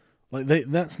entity. Like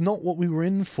that's not what we were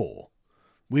in for.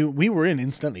 We were in,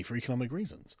 incidentally, for economic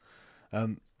reasons.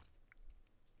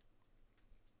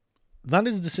 That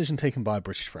is a decision taken by our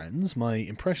British friends. My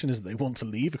impression is that they want to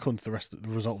leave, according to the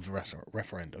result of the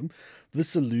referendum. This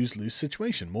is a lose-lose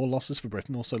situation. More losses for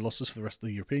Britain, also losses for the rest of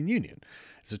the European Union.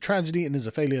 It's a tragedy and is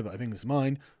a failure, but I think it's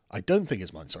mine. I don't think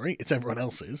it's mine, sorry. It's everyone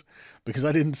else's, because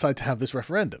I didn't decide to have this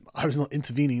referendum. I was not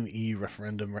intervening in the EU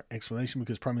referendum explanation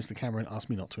because Prime Minister Cameron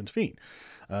asked me not to intervene.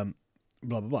 Blah,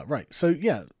 blah, blah. Right, so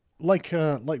yeah, like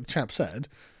the chap said,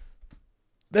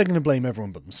 they're going to blame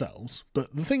everyone but themselves.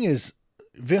 But the thing is,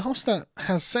 Verhofstadt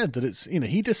has said that it's,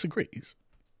 he disagrees,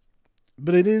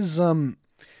 but it is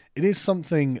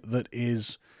something that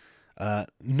is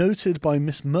noted by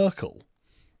Miss Merkel.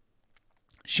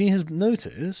 She has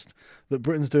noticed that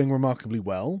Britain's doing remarkably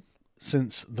well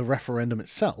since the referendum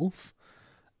itself,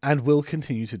 and will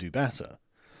continue to do better.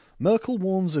 Merkel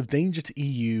warns of danger to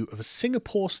EU of a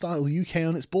Singapore-style UK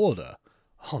on its border.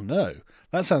 Oh no,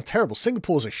 that sounds terrible.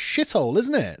 Singapore's a shithole,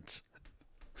 isn't it?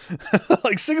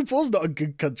 Like, Singapore's not a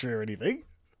good country or anything.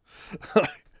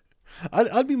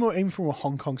 I'd be more aiming for a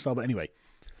Hong Kong style, but anyway.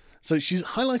 So she's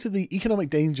highlighted the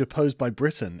economic danger posed by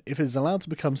Britain if it is allowed to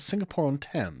become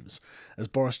Singapore-on-Thames, as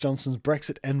Boris Johnson's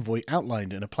Brexit envoy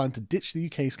outlined in a plan to ditch the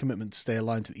UK's commitment to stay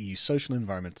aligned to the EU's social and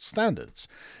environmental standards.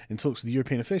 In talks with the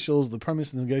European officials, the Prime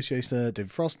Minister's negotiator,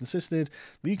 David Frost, insisted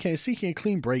the UK is seeking a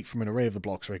clean break from an array of the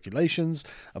bloc's regulations,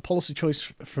 a policy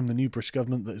choice from the new British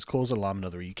government that has caused alarm in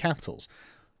other EU capitals.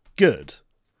 Good.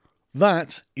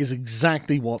 That is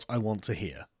exactly what I want to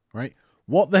hear, right?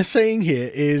 What they're saying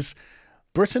here is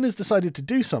Britain has decided to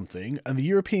do something and the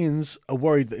Europeans are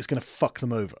worried that it's going to fuck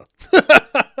them over.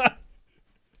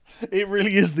 It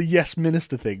really is the yes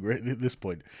minister thing right, at this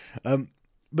point.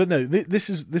 But no, this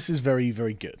is very,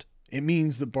 very good. It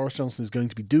means that Boris Johnson is going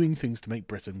to be doing things to make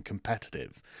Britain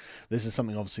competitive. This is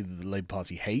something, obviously, that the Labour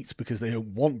Party hates because they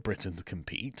don't want Britain to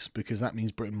compete, because that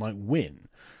means Britain might win.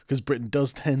 Because Britain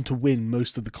does tend to win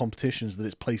most of the competitions that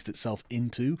it's placed itself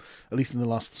into, at least in the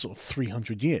last sort of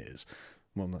 300 years.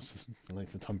 Well, that's the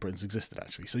length of time Britain's existed,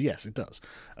 actually. So, yes, it does.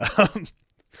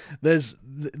 It's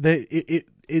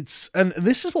and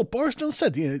this is what Boris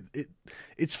Johnson said.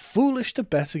 It's foolish to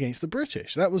bet against the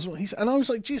British. That was what he said, and I was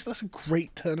like, geez, that's a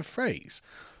great turn of phrase,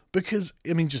 because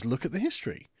I mean, just look at the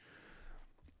history.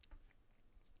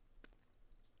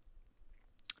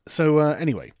 So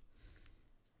anyway,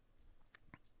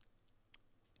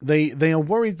 they are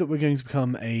worried that we're going to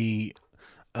become a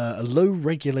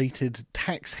low-regulated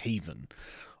tax haven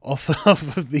off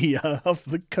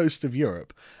the coast of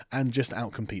Europe and just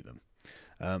outcompete them.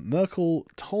 Merkel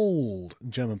told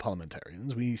German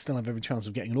parliamentarians, we still have every chance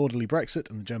of getting an orderly Brexit,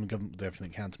 and the German government will do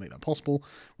everything it can to make that possible,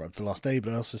 right up to the last day,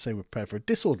 but I also say we're prepared for a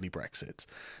disorderly Brexit.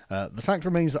 The fact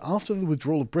remains that after the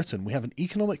withdrawal of Britain, we have an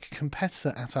economic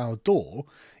competitor at our door,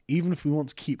 even if we want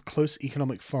to keep close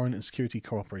economic, foreign and security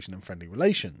cooperation and friendly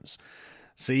relations.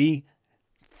 See?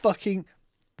 Fucking...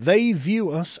 They view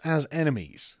us as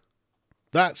enemies.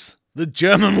 That's the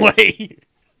German way.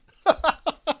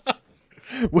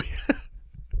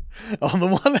 On the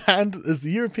one hand,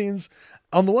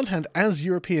 as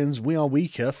Europeans, we are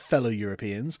weaker, fellow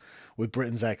Europeans, with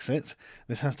Britain's exit.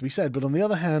 This has to be said. But on the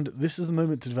other hand, this is the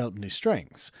moment to develop new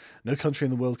strengths. No country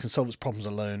in the world can solve its problems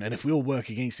alone, and if we all work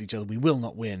against each other, we will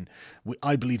not win.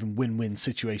 I believe in win-win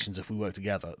situations if we work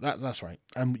together. That's right.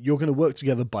 And you're going to work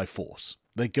together by force.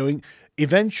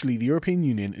 Eventually, the European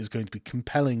Union is going to be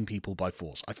compelling people by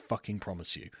force. I fucking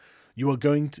promise you. You are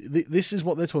going to... This is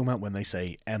what they're talking about when they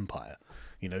say empire.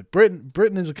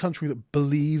 Britain is a country that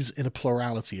believes in a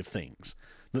plurality of things,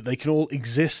 that they can all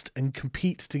exist and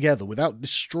compete together without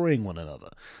destroying one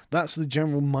another. That's the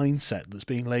general mindset that's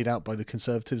being laid out by the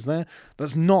Conservatives there.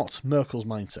 That's not Merkel's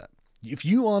mindset. If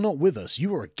you are not with us,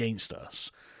 you are against us.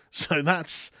 So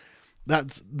that's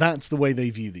the way they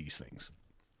view these things.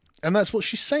 And that's what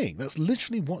she's saying. That's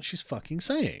literally what she's fucking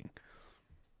saying.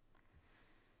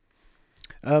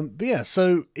 But yeah,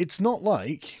 so it's not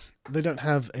like they don't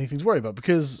have anything to worry about,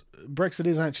 because Brexit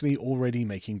is actually already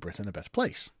making Britain a better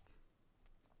place.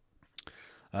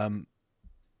 They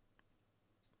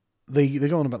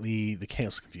go on about the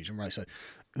chaos and confusion, right? So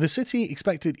the city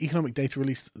expected economic data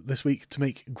released this week to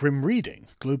make grim reading.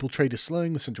 Global trade is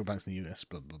slowing, with central banks in the US,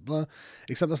 blah, blah, blah.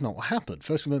 Except that's not what happened.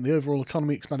 First, we learned the overall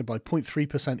economy expanded by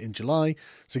 0.3% in July,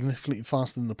 significantly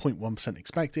faster than the 0.1%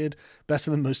 expected, better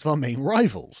than most of our main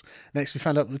rivals. Next, we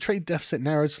found out that the trade deficit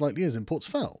narrowed slightly as imports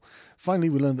fell. Finally,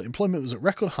 we learned that employment was at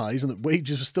record highs and that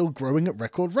wages were still growing at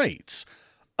record rates.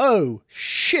 Oh,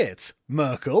 shit,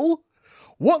 Merkel!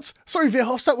 What? Sorry,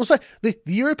 Verhofstadt will say the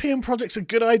European project's a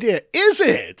good idea. Is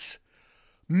it?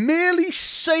 Merely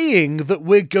saying that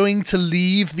we're going to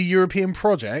leave the European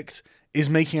project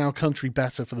is making our country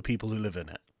better for the people who live in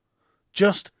it.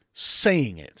 Just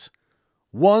saying it.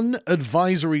 One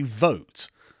advisory vote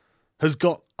has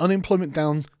got unemployment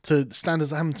down to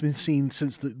standards that haven't been seen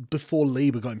since before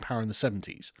Labour got in power in the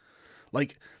 70s.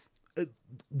 Like,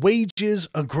 wages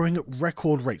are growing at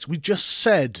record rates. We just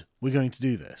said we're going to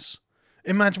do this.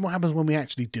 Imagine what happens when we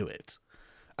actually do it.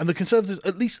 And the Conservatives,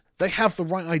 at least, they have the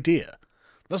right idea.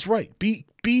 That's right. Be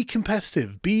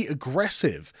competitive. Be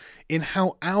aggressive in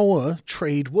how our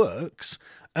trade works,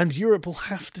 and Europe will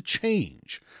have to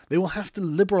change. They will have to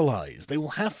liberalise. They will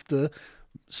have to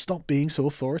stop being so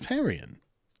authoritarian.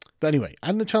 But anyway,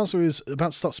 and the Chancellor is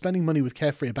about to start spending money with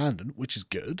carefree abandon, which is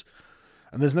good.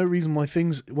 And there's no reason why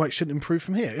it shouldn't improve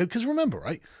from here. Because remember,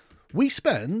 right, we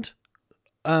spend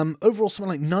overall something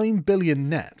like 9 billion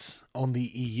net on the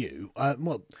EU.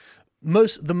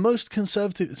 The most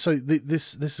conservative. So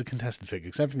this is a contested figure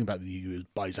because everything about the EU is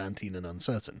Byzantine and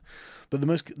uncertain. But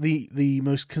the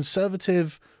most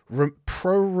conservative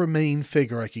pro-Remain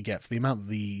figure I could get for the amount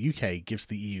that the UK gives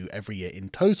the EU every year in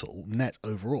total net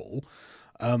overall,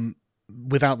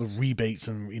 without the rebates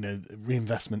and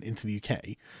reinvestment into the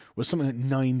UK, was something like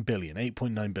 9 billion,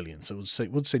 8.9 billion. So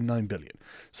we'll say 9 billion.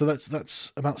 So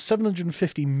that's about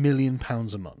 750 million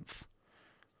pounds a month.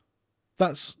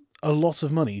 That's a lot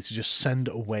of money to just send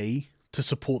away to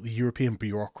support the European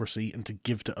bureaucracy and to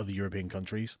give to other European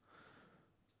countries.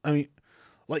 I mean,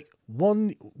 like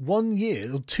one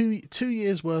year or two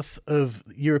years worth of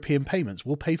European payments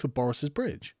will pay for Boris's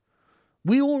bridge.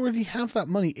 We already have that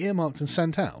money earmarked and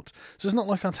sent out. So it's not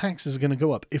like our taxes are going to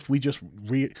go up if we just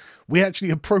we actually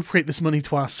appropriate this money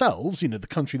to ourselves, the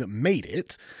country that made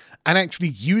it, and actually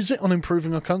use it on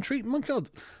improving our country. My God,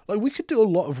 like we could do a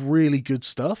lot of really good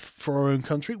stuff for our own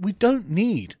country. We don't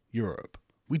need Europe.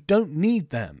 We don't need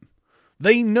them.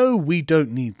 They know we don't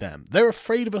need them. They're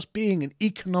afraid of us being an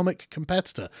economic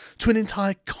competitor to an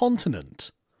entire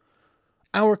continent.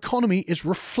 Our economy is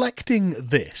reflecting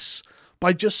this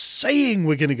by just saying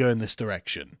we're going to go in this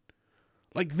direction.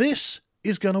 Like, this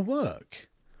is going to work.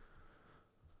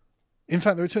 In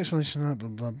fact, there are two explanations, blah,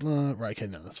 blah, blah. Right, okay,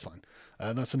 no, that's fine.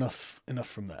 That's enough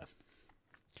from there.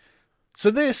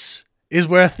 So this is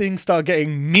where things start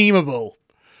getting memeable.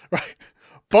 Right?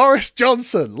 Boris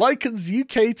Johnson likens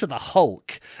UK to the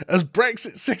Hulk as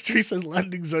Brexit Secretary says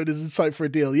landing zone is in sight for a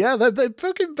deal. Yeah, they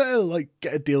fucking better,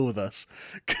 get a deal with us.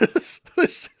 Because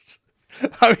this is...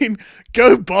 I mean,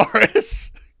 go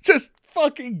Boris. Just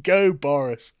fucking go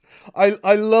Boris.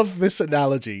 I love this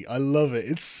analogy. I love it.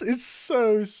 It's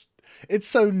so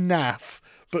naff,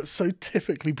 but so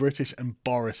typically British and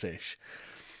Boris-ish.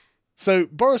 So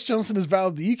Boris Johnson has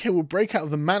vowed the UK will break out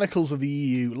of the manacles of the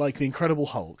EU like the Incredible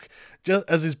Hulk, just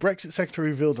as his Brexit secretary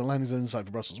revealed a landing zone inside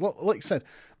for Brussels. Well, like I said,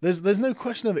 there's no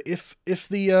question of it. If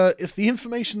the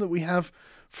information that we have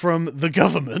from the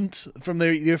government, from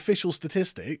the official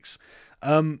statistics,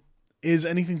 is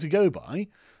anything to go by,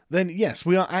 then yes,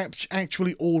 we are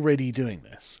actually already doing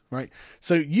this, right?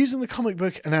 So using the comic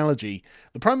book analogy,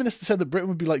 the Prime Minister said that Britain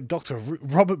would be like Dr.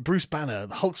 Robert Bruce Banner,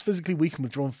 the Hulk's physically weak and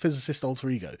withdrawn physicist alter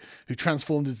ego, who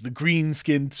transformed into the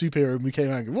green-skinned superhero and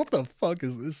became angry. What the fuck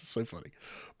is this? This is so funny.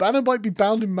 Banner might be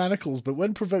bound in manacles, but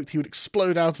when provoked, he would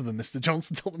explode out of them, Mr.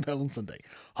 Johnson told the Mail on Sunday.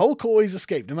 Hulk always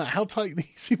escaped, no matter how tightly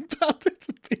he seemed bound it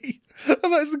to be.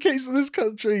 And that's the case in this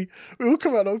country. We will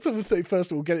come out on October 31st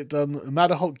and we'll get it done. The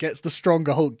madder Hulk gets, the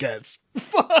stronger Hulk gets.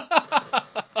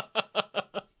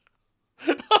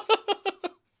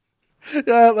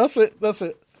 Yeah, that's it.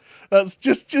 That's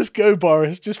just go,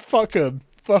 Boris. Just fuck him.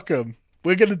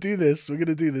 We're gonna do this.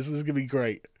 This is gonna be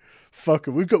great. Fuck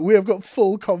him. We have got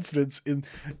full confidence in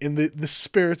the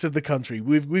spirit of the country.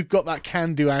 We've got that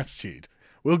can-do attitude.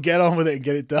 We'll get on with it and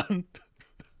get it done.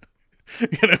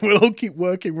 We'll all keep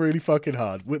working really fucking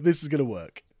hard. This is gonna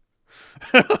work.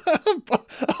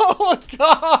 Oh my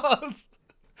God!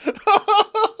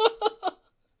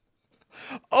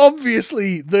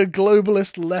 Obviously, the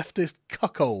globalist leftist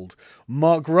cuckold,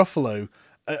 Mark Ruffalo.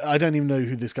 I don't even know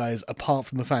who this guy is, apart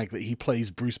from the fact that he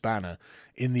plays Bruce Banner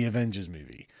in the Avengers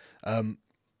movie.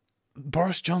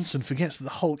 Boris Johnson forgets that the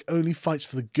Hulk only fights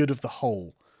for the good of the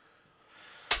whole.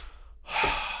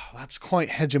 That's quite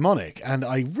hegemonic, and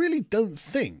I really don't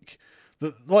think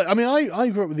that... I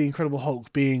grew up with the Incredible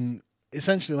Hulk being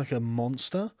essentially like a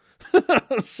monster.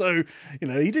 So,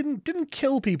 he didn't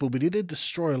kill people, but he did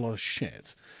destroy a lot of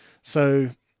shit. So,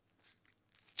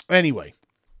 anyway,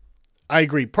 I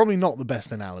agree. Probably not the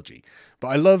best analogy, but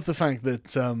I love the fact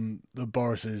that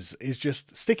Boris is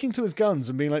just sticking to his guns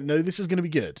and being like, no, this is going to be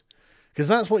good. because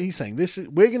that's what he's saying.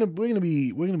 We're gonna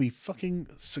be fucking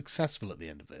successful at the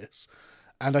end of this,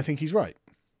 and I think he's right.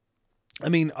 I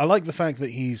mean, I like the fact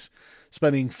that he's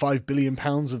spending £5 billion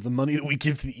of the money that we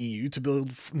give to the EU to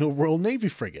build Royal Navy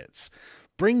frigates.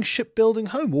 Bring shipbuilding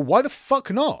home. Well, why the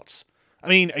fuck not? I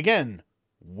mean, again,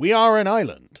 we are an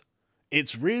island.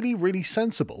 It's really, really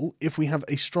sensible if we have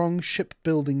a strong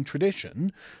shipbuilding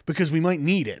tradition, because we might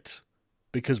need it,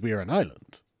 because we are an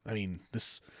island. I mean,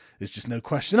 this is just no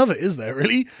question of it, is there,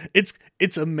 really?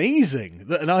 It's amazing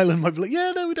that an island might be like,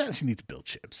 yeah, no, we don't actually need to build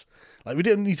ships. Like, we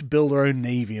don't need to build our own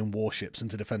navy and warships and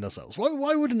to defend ourselves.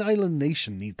 Why would an island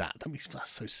nation need that?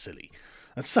 That's so silly.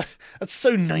 That's so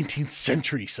 19th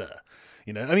century, sir.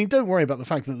 You know, I mean, don't worry about the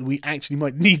fact that we actually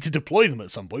might need to deploy them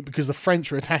at some point, because the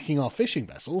French are attacking our fishing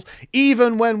vessels,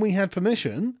 even when we had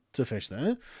permission to fish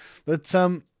there. But,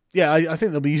 yeah, I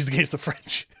think they'll be used against the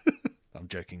French. I'm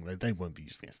joking. They won't be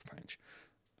used against the French.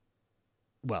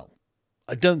 Well,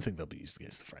 I don't think they'll be used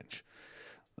against the French.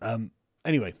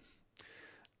 Anyway,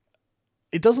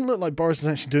 it doesn't look like Boris is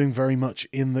actually doing very much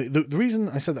in the reason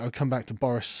I said that I would come back to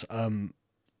Boris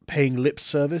paying lip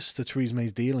service to Theresa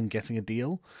May's deal and getting a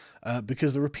deal,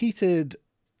 because the repeated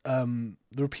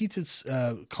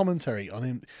commentary on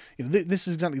him, you know, this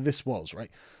is exactly this was right.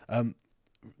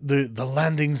 The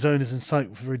landing zone is in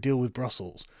sight for a deal with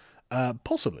Brussels,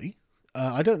 possibly.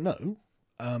 I don't know,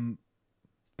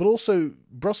 but also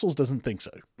Brussels doesn't think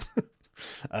so.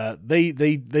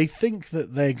 They think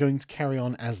that they're going to carry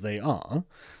on as they are,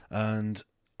 and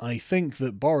I think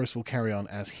that Boris will carry on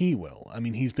as he will. I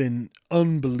mean, he's been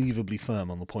unbelievably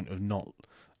firm on the point of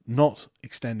not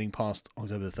extending past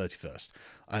October the 31st.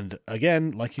 And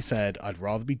again, like he said, I'd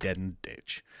rather be dead in a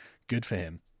ditch. Good for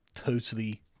him.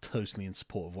 Totally in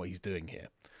support of what he's doing here.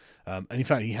 And in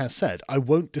fact, he has said, I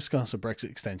won't discuss a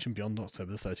Brexit extension beyond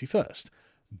October the 31st.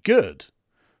 Good.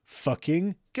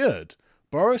 Fucking good.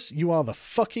 Boris, you are the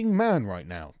fucking man right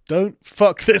now. Don't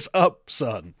fuck this up,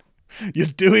 son. You're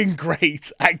doing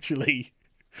great, actually.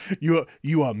 You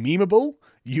are memeable.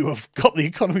 You have got the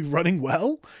economy running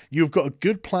well. You've got a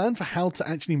good plan for how to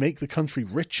actually make the country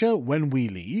richer when we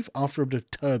leave after a bit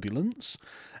of turbulence.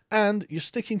 And you're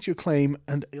sticking to your claim.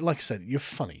 And like I said, you're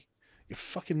funny. You're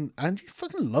fucking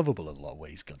lovable in a lot of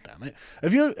ways. God damn it.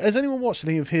 Has anyone watched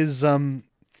any of his videos?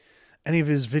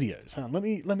 Hang on,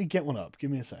 let me get one up.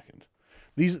 Give me a second.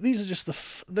 These are just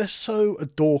they're so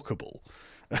adorkable.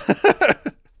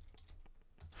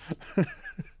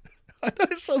 I know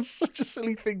it sounds such a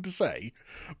silly thing to say,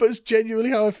 but it's genuinely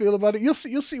how I feel about it. You'll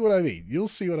see what I mean. You'll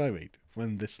see what I mean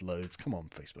when this loads. Come on,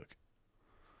 Facebook.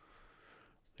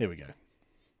 Here we go.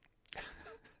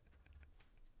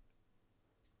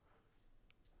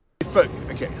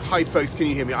 Okay, hi folks, can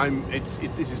you hear me? This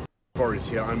is Boris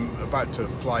here. I'm about to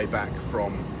fly back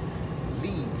from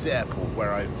Leeds Airport,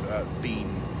 where I've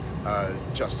been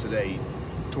just today,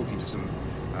 talking to some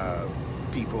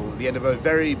people at the end of a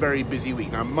very, very busy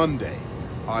week. Now, Monday,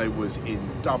 I was in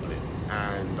Dublin,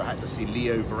 and I had to see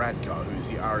Leo Varadkar, who's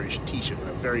the Irish Taoiseach,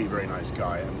 a very, very nice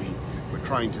guy, and we were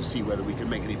trying to see whether we could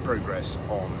make any progress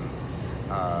on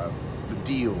the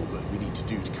deal that we need to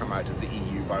do to come out of the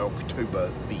EU by October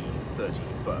the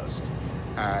 31st,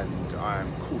 and I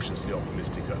am cautiously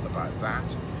optimistic about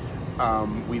that.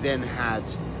 We then had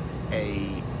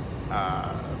a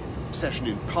session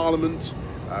in Parliament,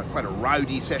 quite a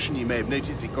rowdy session. You may have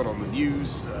noticed it got on the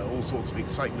news, all sorts of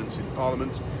excitements in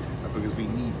Parliament, because we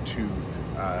need to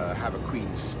have a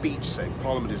Queen's speech. So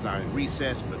Parliament is now in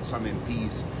recess, but some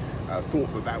MPs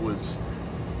thought that was,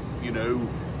 you know,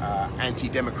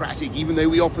 anti-democratic, even though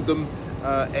we offered them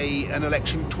an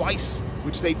election twice,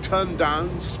 which they turned down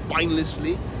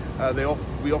spinelessly.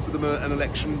 We offered them an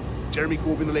election. Jeremy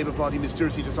Corbyn, the Labour Party,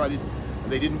 mysteriously decided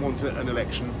they didn't want an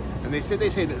election, and they say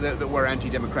that we're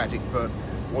anti-democratic for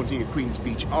wanting a Queen's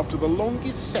speech after the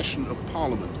longest session of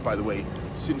Parliament, by the way,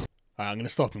 since. I'm going to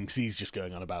stop him because he's just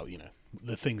going on about, you know,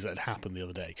 the things that had happened the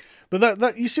other day. But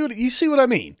that you see what I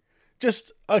mean?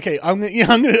 Just okay. I'm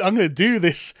gonna do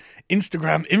this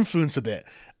Instagram influencer bit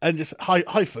and just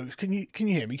hi folks. Can you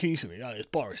hear me? Can you see me? Oh, it's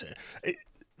Boris here.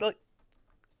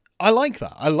 I like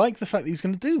that. I like the fact that he's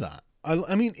going to do that.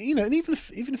 I mean, you know, and even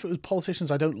if it was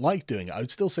politicians I don't like doing it, I would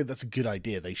still say that's a good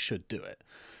idea. They should do it.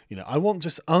 You know, I want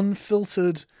just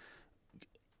unfiltered,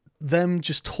 them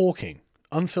just talking,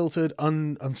 unfiltered,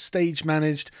 unstage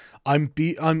managed. I'm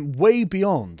way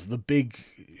beyond the big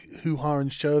hoo-ha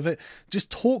and show of it.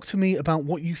 Just talk to me about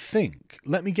what you think.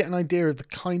 Let me get an idea of the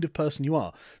kind of person you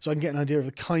are, so I can get an idea of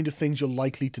the kind of things you're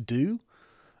likely to do,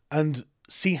 and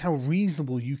see how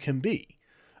reasonable you can be.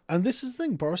 And this is the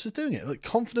thing, Boris is doing it, like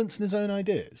confidence in his own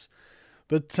ideas.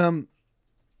 But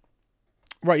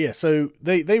Right, yeah, so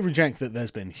they reject that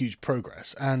there's been huge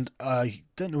progress, and I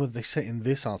don't know whether they say it in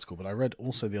this article, but I read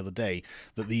also the other day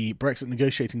that the Brexit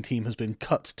negotiating team has been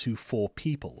cut to 4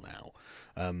 people now.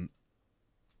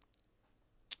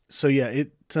 So yeah,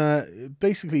 it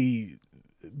basically,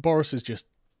 Boris is just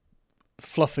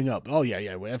fluffing up. Oh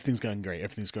yeah, well, everything's going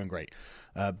great.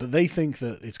 But they think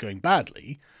that it's going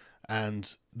badly,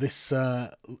 and this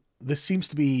seems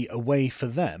to be a way for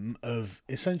them of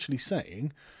essentially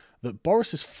saying that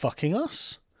Boris is fucking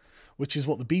us, which is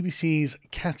what the BBC's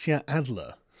Katya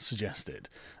Adler suggested.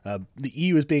 The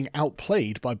EU is being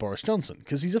outplayed by Boris Johnson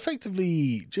because he's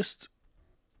effectively just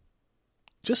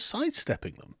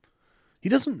sidestepping them. He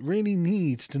doesn't really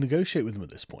need to negotiate with them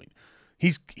at this point.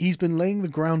 He's been laying the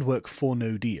groundwork for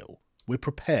no deal. We're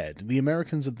prepared. The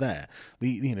Americans are there.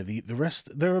 The rest.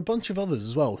 There are a bunch of others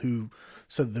as well who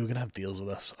said they were going to have deals with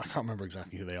us. I can't remember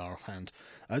exactly who they are offhand.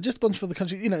 Just a bunch of other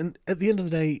countries. And at the end of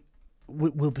the day,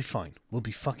 we'll be fine. We'll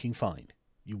be fucking fine.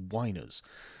 You whiners.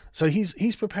 So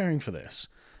he's preparing for this,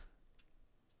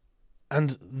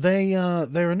 and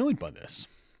they're annoyed by this.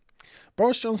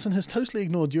 Boris Johnson has totally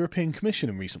ignored European Commission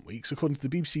in recent weeks, according to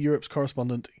the BBC Europe's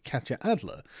correspondent Katya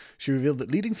Adler. She revealed that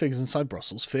leading figures inside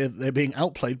Brussels fear that they're being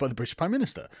outplayed by the British Prime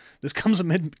Minister. This comes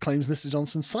amid claims Mr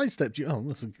Johnson sidestepped... Oh,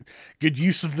 that's a good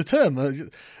use of the term. The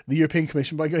European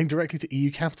Commission by going directly to EU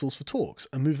capitals for talks,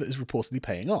 a move that is reportedly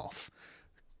paying off.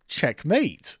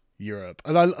 Checkmate, Europe.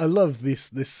 And I love this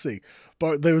scene.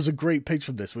 But there was a great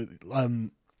picture of this with...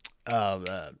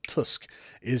 Tusk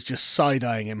is just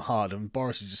side-eyeing him hard, and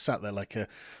Boris is just sat there like a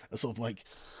sort of like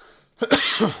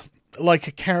like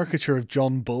a caricature of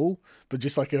John Bull, but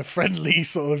just like a friendly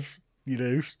sort of,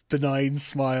 benign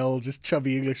smile, just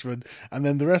chubby Englishman, and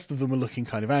then the rest of them are looking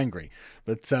kind of angry.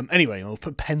 But anyway, or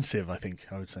pensive, I think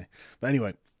I would say. But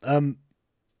anyway,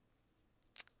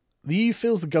 the EU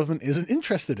feels the government isn't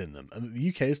interested in them, and that the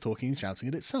UK is talking and shouting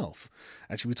at itself.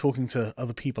 Actually, we're talking to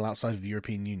other people outside of the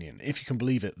European Union. If you can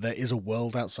believe it, there is a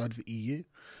world outside of the EU.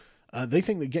 They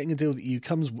think that getting a deal with the EU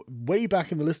comes way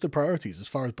back in the list of priorities as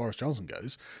far as Boris Johnson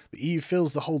goes. The EU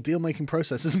feels the whole deal-making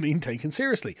process isn't being taken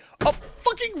seriously. Oh,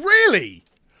 fucking really?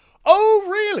 Oh,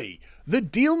 really? The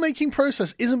deal-making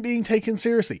process isn't being taken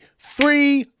seriously.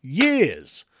 3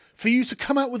 years for you to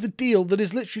come out with a deal that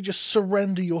is literally just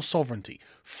surrender your sovereignty.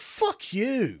 Fuck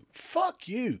you. Fuck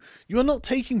you. You are not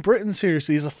taking Britain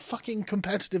seriously as a fucking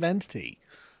competitive entity.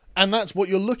 And that's what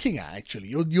you're looking at,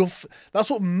 actually. That's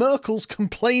what Merkel's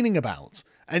complaining about.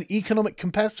 An economic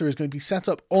competitor is going to be set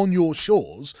up on your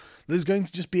shores that is going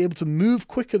to just be able to move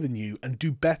quicker than you and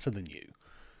do better than you.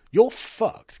 You're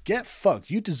fucked. Get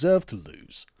fucked. You deserve to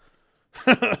lose.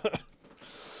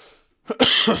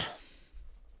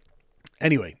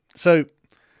 Anyway, so...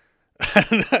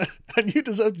 and you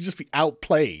deserve to just be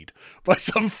outplayed by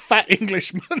some fat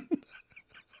Englishman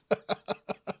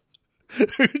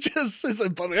who just says,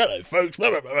 "Hello, folks."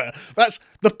 Blah, blah, blah, blah. That's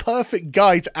the perfect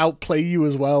guy to outplay you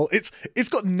as well. It's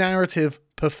got narrative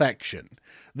perfection.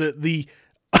 The the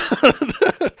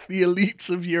elites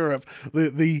of Europe,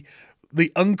 the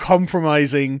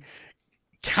uncompromising,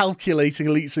 calculating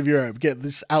elites of Europe get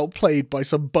this outplayed by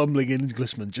some bumbling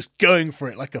Englishman just going for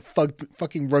it like a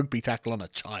fucking rugby tackle on a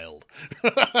child.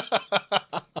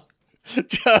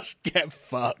 Just get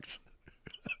fucked.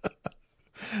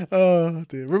 Oh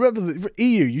dear. Remember, the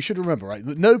EU, you should remember, right,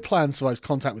 that no plan survives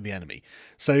contact with the enemy.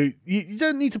 So you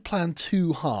don't need to plan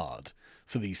too hard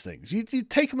for these things. You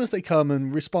take them as they come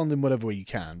and respond in whatever way you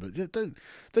can, but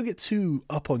don't get too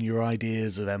up on your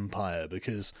ideas of empire,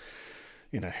 because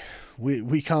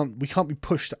we can't be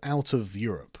pushed out of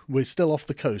Europe. We're still off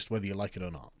the coast, whether you like it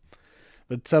or not.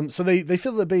 But so they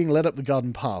feel they're being led up the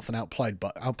garden path and outplayed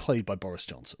by Boris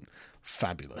Johnson.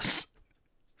 Fabulous.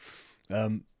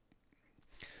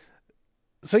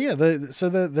 So yeah,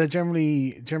 they're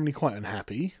generally quite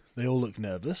unhappy. They all look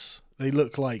nervous. They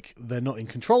look like they're not in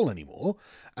control anymore,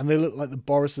 and they look like the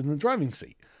Boris is in the driving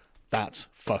seat. That's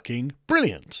fucking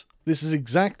brilliant. This is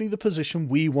exactly the position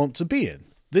we want to be in.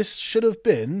 This should have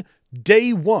been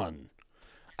day one.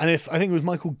 And I think it was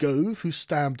Michael Gove who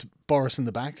stabbed Boris in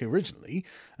the back originally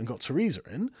and got Theresa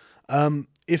in.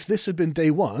 If this had been day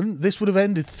one, this would have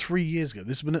ended 3 years ago.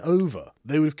 This would have been over.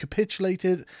 They would have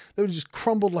capitulated. They would have just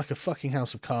crumbled like a fucking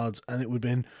house of cards, and it would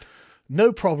have been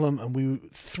no problem, and we were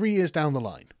 3 years down the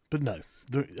line. But no.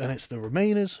 And it's the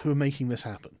Remainers who are making this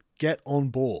happen. Get on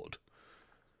board.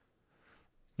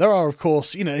 There are, of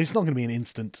course, it's not going to be an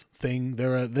instant thing.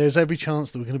 There's every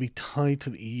chance that we're going to be tied to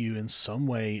the EU in some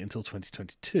way until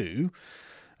 2022.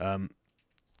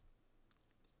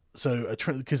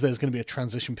 because there's going to be a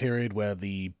transition period where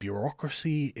the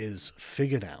bureaucracy is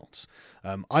figured out.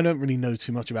 I don't really know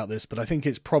too much about this, but I think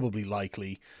it's probably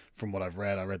likely, from what I've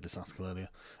read. I read this article earlier.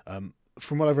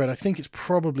 From what I've read, I think it's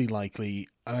probably likely,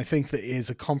 and I think that it is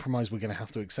a compromise we're going to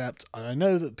have to accept. And I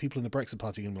know that people in the Brexit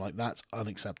Party are going to be like, that's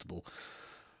unacceptable.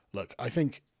 Look, I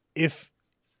think if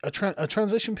a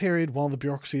transition period while the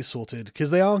bureaucracy is sorted,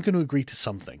 because they are going to agree to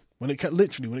something. When it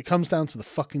comes down to the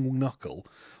fucking knuckle,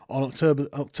 on October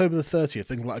the 30th,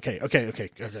 they're like, okay,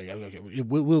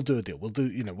 we'll do a deal.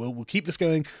 We'll keep this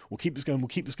going. We'll keep this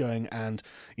going, and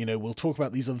we'll talk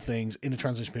about these other things in a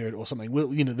transition period or something.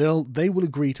 They will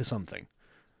agree to something.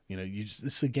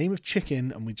 It's a game of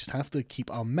chicken, and we just have to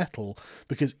keep our mettle,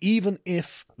 because even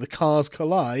if the cars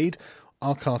collide,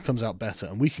 our car comes out better,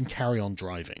 and we can carry on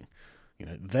driving.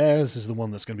 Theirs is the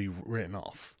one that's going to be written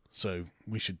off. So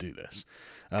we should do this.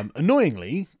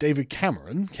 Annoyingly, David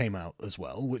Cameron came out as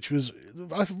well, which was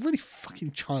really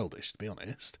fucking childish, to be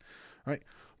honest. Right?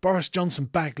 Boris Johnson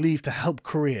bagged leave to help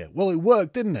Korea. Well, it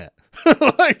worked, didn't it?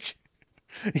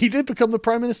 He did become the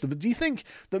Prime Minister, but do you think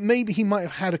that maybe he might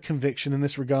have had a conviction in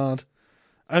this regard?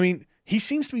 I mean, he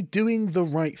seems to be doing the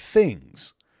right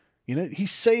things.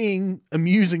 He's saying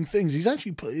amusing things. It's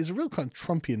a real kind of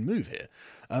Trumpian move here,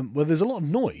 where there's a lot of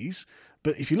noise,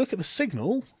 but if you look at the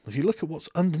signal, if you look at what's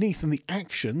underneath and the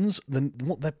actions, then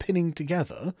what they're pinning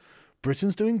together,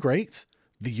 Britain's doing great.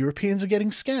 The Europeans are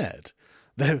getting scared.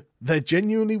 They're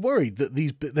genuinely worried that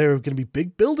there are going to be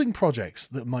big building projects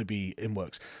that might be in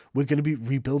works. We're going to be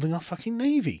rebuilding our fucking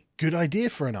navy. Good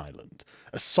idea for an island,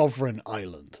 a sovereign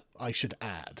island, I should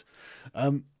add.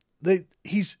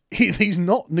 He's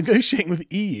not negotiating with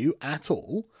the EU at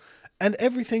all, and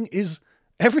everything's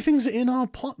in our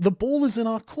pot. The ball is in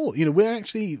our court. We're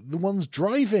actually the ones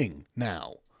driving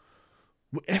now.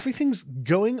 Everything's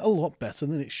going a lot better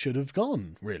than it should have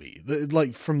gone, really,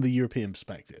 from the European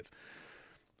perspective.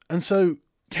 And so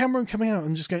Cameron coming out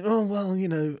and just going, oh, well,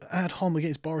 ad hom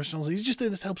against Boris Johnson. He's just doing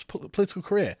this to help his political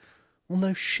career. Well,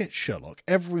 no shit, Sherlock.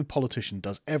 Every politician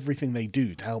does everything they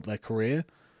do to help their career.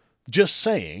 Just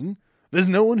saying, there's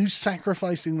no one who's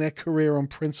sacrificing their career on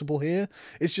principle here.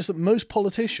 It's just that most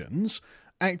politicians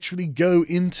actually go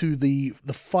into the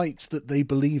fights that they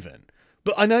believe in.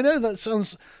 But I know that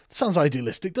sounds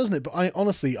idealistic, doesn't it? But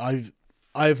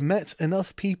I've met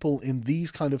enough people in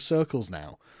these kind of circles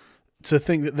now to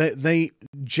think that they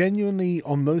genuinely,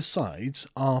 on most sides,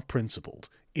 are principled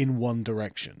in one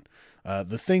direction.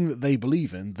 The thing that they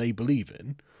believe in,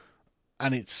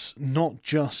 and it's not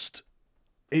just...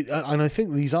 and I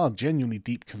think these are genuinely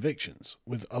deep convictions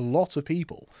with a lot of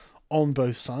people on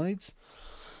both sides.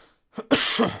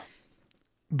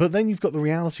 But then you've got the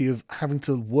reality of having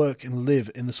to work and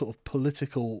live in the sort of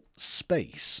political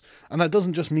space. And that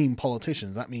doesn't just mean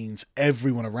politicians. That means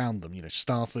everyone around them,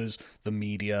 staffers, the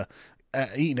media,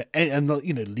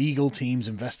 legal teams,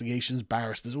 investigations,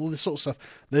 barristers, all this sort of stuff.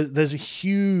 There's a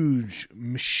huge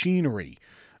machinery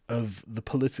of the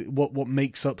what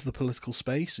makes up the political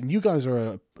space, and you guys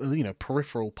are a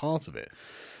peripheral part of it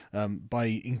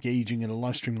by engaging in a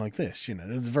live stream like this.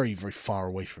 It's very, very far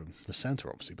away from the center,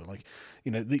 obviously, but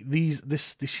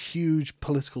this huge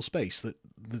political space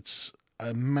that's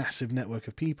a massive network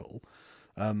of people.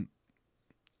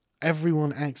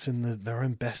 Everyone acts in their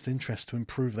own best interest to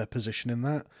improve their position in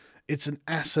that. It's an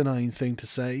asinine thing to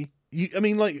say.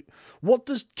 What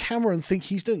does Cameron think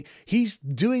he's doing? He's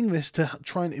doing this to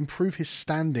try and improve his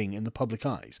standing in the public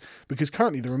eyes, because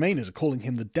currently the Remainers are calling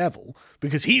him the devil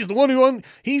because he's the one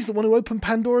who opened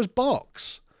Pandora's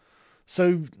box.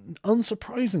 So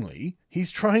unsurprisingly,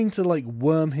 he's trying to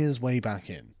worm his way back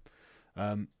in.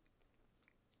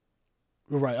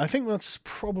 Right, I think that's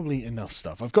probably enough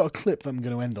stuff. I've got a clip that I'm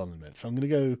going to end on in a minute, so I'm going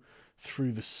to go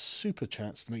through the super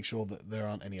chats to make sure that there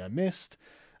aren't any I missed.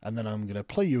 And then I'm going to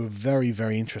play you a very,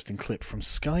 very interesting clip from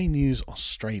Sky News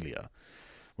Australia,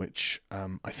 which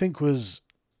I think was,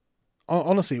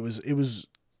 honestly, it was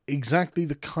exactly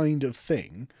the kind of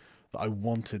thing that I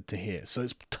wanted to hear. So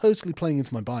it's totally playing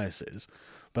into my biases,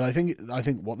 but I think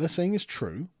what they're saying is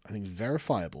true. I think it's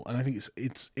verifiable, and I think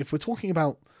it's if we're talking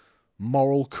about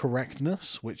moral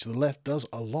correctness, which the left does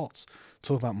a lot,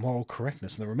 talk about moral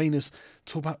correctness, and the Remainers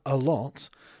talk about a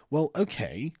lot. Well,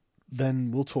 okay.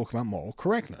 Then we'll talk about moral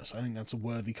correctness. I think that's a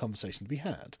worthy conversation to be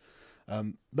had.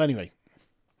 But anyway,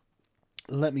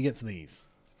 let me get to these.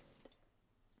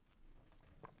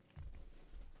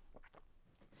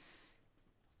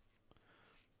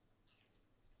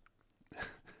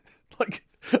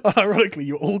 Ironically,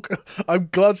 I'm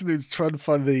glancing through trying to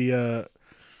find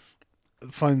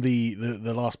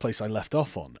the last place I left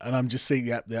off on, and I'm just seeing,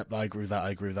 yep, I agree with that,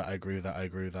 I agree with that, I agree with that, I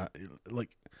agree with that.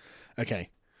 Okay.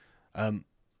 Have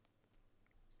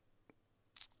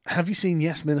you seen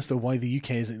Yes Minister Why the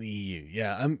UK Isn't the EU?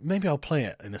 Yeah, maybe I'll play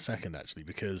it in a second actually,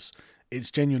 because it's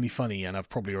genuinely funny, and I've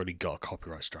probably already got a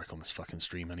copyright strike on this fucking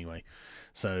stream anyway,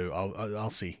 so I'll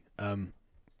see. From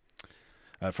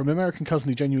American cousin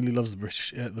who genuinely loves the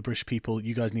British people,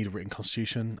 you guys need a written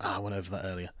constitution. I went over that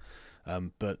earlier,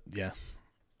 but yeah.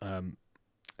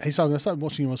 Hey, Sargon, I started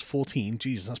watching when I was 14.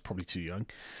 Jesus, that's probably too young.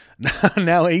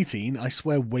 Now 18. I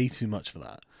swear way too much for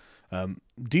that.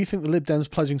 Do you think the Lib Dems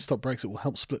pledging to stop Brexit will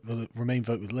help split the Remain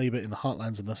vote with Labour in the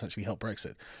heartlands and thus actually help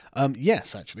Brexit?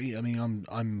 Yes, actually. I mean,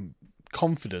 I'm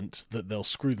confident that they'll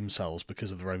screw themselves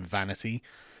because of their own vanity,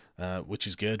 which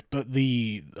is good. But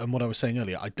and what I was saying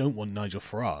earlier, I don't want Nigel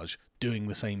Farage doing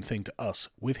the same thing to us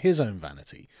with his own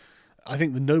vanity. I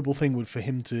think the noble thing would for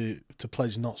him to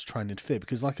pledge not to try and interfere,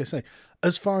 because like I say,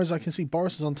 as far as I can see,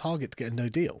 Boris is on target to get a no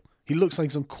deal. He looks like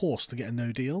he's on course to get a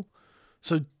no deal.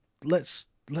 So let's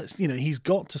he's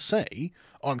got to say,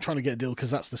 oh, I'm trying to get a deal because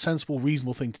that's the sensible,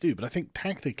 reasonable thing to do. But I think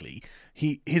tactically,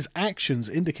 his actions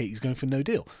indicate he's going for no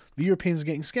deal. The Europeans are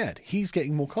getting scared. He's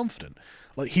getting more confident.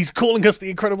 Like, he's calling us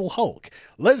the Incredible Hulk.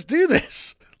 Let's do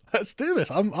this. Let's do this.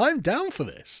 I'm down for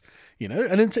this.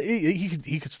 And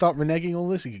he could start reneging all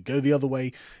this. He could go the other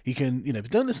way. He can, but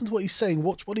don't listen to what he's saying.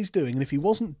 Watch what he's doing. And if he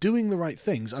wasn't doing the right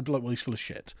things, I'd be like, well, he's full of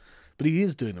shit. But he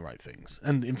is doing the right things.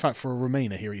 And in fact, for a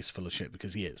Remainer here, he's full of shit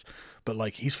because he is. But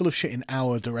like, he's full of shit in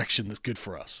our direction that's good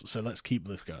for us. So let's keep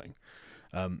this going.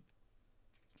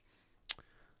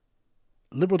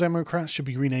 Liberal Democrats should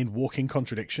be renamed Walking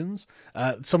Contradictions.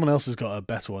 Someone else has got a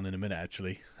better one in a minute,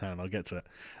 actually. And I'll get to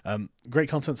it. Great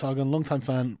content, Sargon. Long-time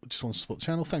fan. Just wants to support the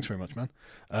channel. Thanks very much,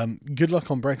 man. Good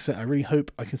luck on Brexit. I really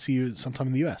hope I can see you sometime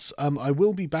in the US. I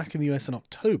will be back in the US in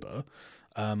October.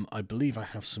 I believe I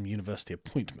have some university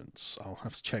appointments. I'll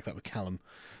have to check that with Callum.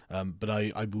 But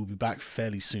I will be back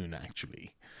fairly soon,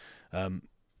 actually.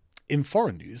 In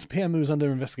foreign news, PM who is under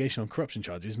investigation on corruption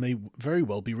charges may very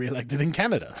well be re-elected in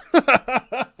Canada.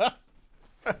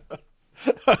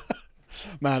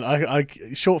 Man,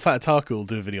 Short Fat Attacker will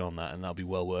do a video on that, and that'll be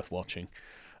well worth watching.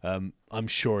 I'm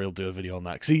sure he'll do a video on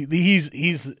that, because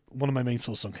he's one of my main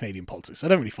sources on Canadian politics. I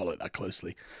don't really follow it that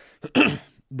closely,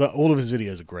 but all of his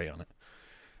videos are great on it.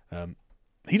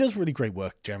 He does really great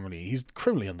work generally. He's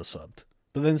criminally undersubbed.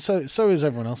 But then so is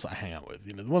everyone else that I hang out with.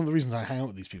 One of the reasons I hang out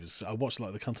with these people is I watch a lot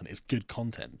of the content. It's good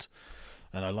content,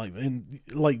 and I like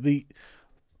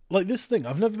this thing.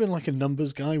 I've never been like a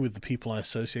numbers guy with the people I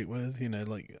associate with.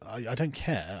 I don't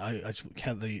care. I just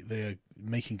care they're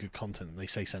making good content and they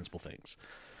say sensible things.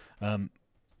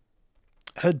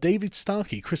 Heard David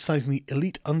Starkey criticising the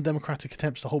elite undemocratic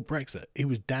attempts to hold Brexit. It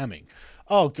was damning.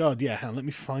 Oh God, yeah. Let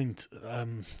me find.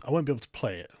 I won't be able to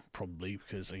play it probably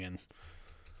because again.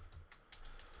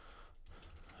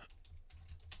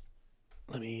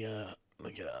 Let me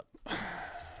get up.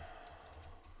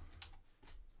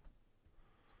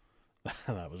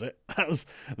 That was it.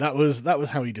 That was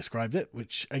how he described it.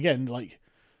 Which again,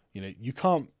 you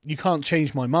can't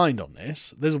change my mind on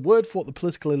this. There's a word for what the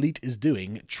political elite is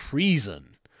doing: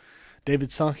 treason.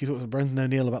 David Starkey talked to Brendan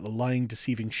O'Neill about the lying,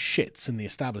 deceiving shits in the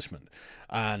establishment,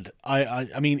 and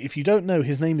I mean, if you don't know,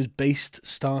 his name is Based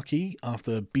Starkey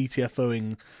after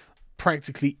BTFOing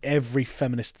practically every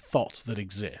feminist thought that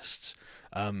exists.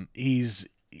 He's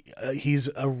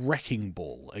a wrecking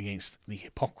ball against the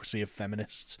hypocrisy of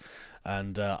feminists,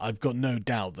 and I've got no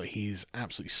doubt that he's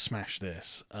absolutely smashed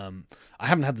this. I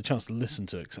haven't had the chance to listen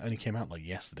to it because it only came out like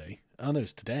yesterday. Oh no,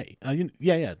 it's today.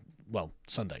 Yeah. Well,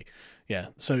 Sunday. Yeah.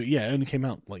 So yeah, it only came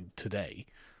out like today,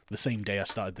 the same day I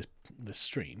started this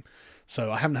stream.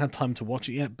 So I haven't had time to watch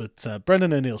it yet. But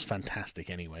Brendan O'Neill's fantastic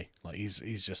anyway. Like he's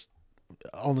just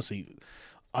honestly,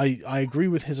 I agree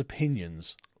with his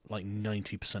opinions like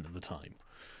 90% of the time,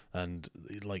 and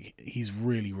like he's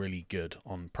really, really good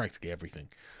on practically everything.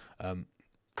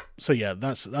 So yeah,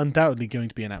 that's undoubtedly going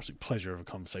to be an absolute pleasure of a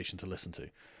conversation to listen to.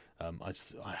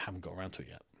 I haven't got around to it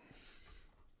yet.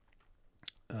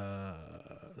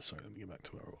 Sorry, let me get back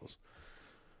to where I was.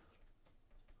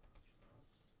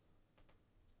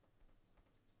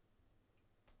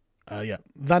 Yeah,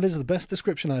 that is the best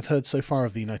description I've heard so far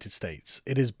of the United States.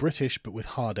 It is British, but with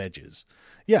hard edges.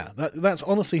 Yeah, that's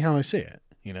honestly how I see it.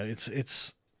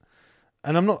 It's,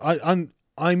 and I'm not.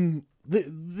 This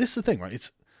is the thing,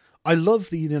 right? I love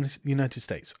the United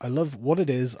States. I love what it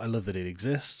is. I love that it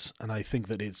exists, and I think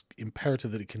that it's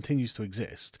imperative that it continues to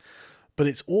exist. But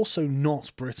it's also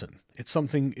not Britain. It's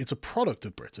a product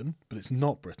of Britain, but it's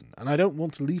not Britain. And I don't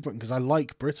want to leave Britain because I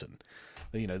like Britain.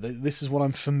 This is what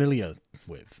I'm familiar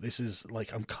with. This is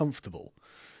like I'm comfortable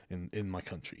in my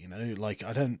country. Like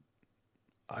I don't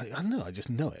know. I just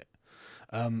know it.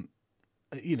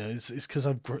 it's because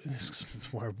it's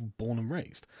where I was born and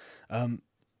raised.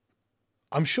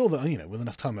 I'm sure that, with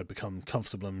enough time I'd become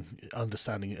comfortable and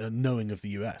understanding, knowing of the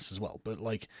US as well. But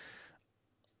like,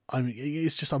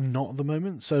 it's just I'm not at the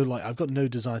moment. So like, I've got no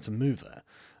desire to move there.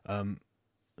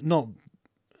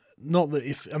 Not that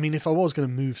if I was going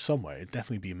to move somewhere, it'd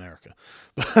definitely be America,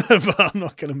 but I'm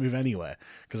not going to move anywhere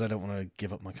because I don't want to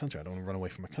give up my country. I don't want to run away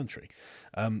from my country.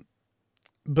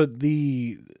 But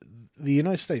the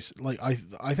United States, like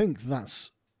I think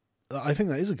that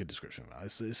is a good description of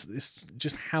that. It's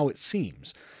just how it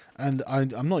seems, and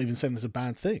I'm not even saying there's a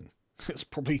bad thing. It's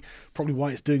probably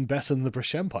why it's doing better than the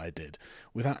British Empire did,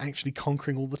 without actually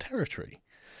conquering all the territory.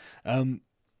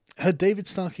 Heard David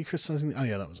Starkey criticising. Oh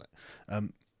yeah, that was it.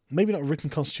 Maybe not a written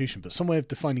constitution, but some way of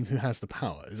defining who has the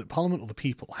power. Is it Parliament or the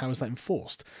people? How is that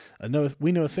enforced?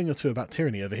 We know a thing or two about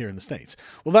tyranny over here in the States.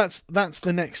 Well, that's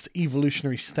the next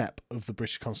evolutionary step of the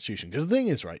British Constitution. Because the thing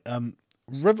is, right,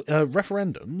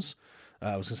 referendums,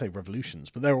 I was going to say revolutions,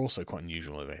 but they're also quite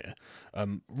unusual over here.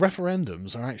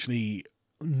 Referendums are actually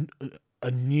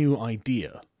a new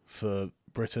idea for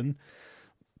Britain.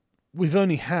 We've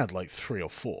only had like 3 or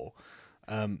 4.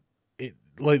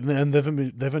 And they've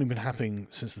only been happening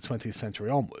since the 20th century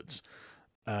onwards,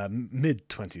 mid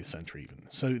 20th century even.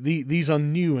 So these are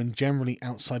new and generally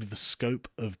outside of the scope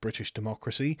of British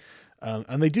democracy,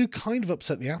 and they do kind of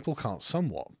upset the apple cart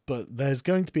somewhat. But there's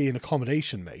going to be an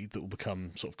accommodation made that will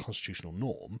become sort of constitutional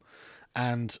norm,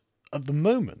 and at the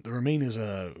moment the Remainers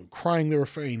are crying the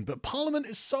refrain, "But Parliament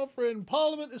is sovereign.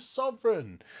 Parliament is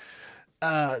sovereign."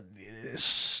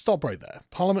 Stop right there.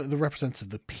 Parliament are the representatives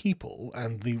of the people,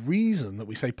 and the reason that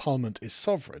we say Parliament is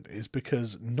sovereign is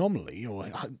because nominally, or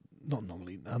not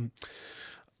nominally,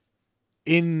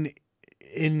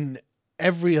 in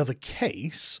every other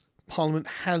case, Parliament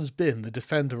has been the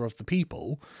defender of the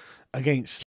people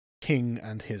against the king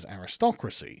and his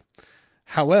aristocracy.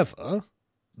 However,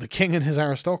 the king and his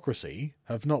aristocracy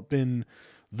have not been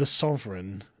the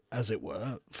sovereign, as it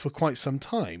were, for quite some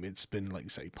time. It's been, like you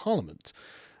say, Parliament.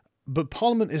 But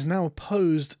Parliament is now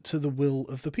opposed to the will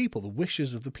of the people, the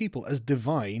wishes of the people, as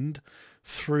divined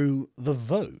through the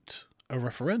vote, a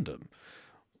referendum.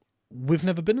 We've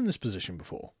never been in this position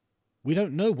before. We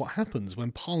don't know what happens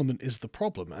when Parliament is the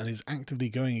problem and is actively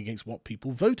going against what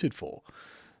people voted for.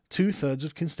 2/3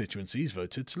 of constituencies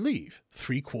voted to leave.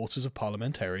 3/4 of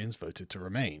parliamentarians voted to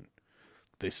remain.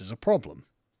 This is a problem.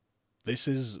 This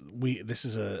is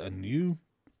a new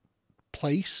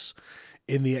place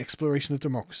in the exploration of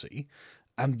democracy,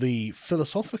 and the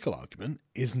philosophical argument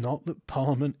is not that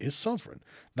Parliament is sovereign.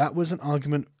 That was an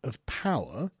argument of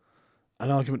power,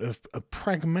 a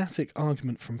pragmatic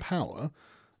argument from power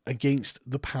against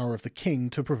the power of the king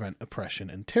to prevent oppression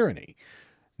and tyranny.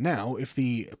 Now, if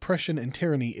the oppression and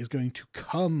tyranny is going to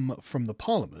come from the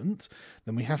Parliament,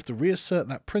 then we have to reassert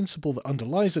that principle that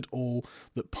underlies it all,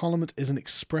 that Parliament is an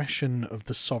expression of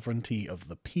the sovereignty of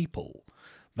the people.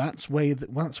 That's where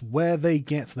they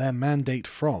get their mandate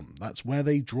from. That's where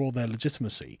they draw their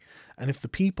legitimacy. And if the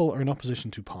people are in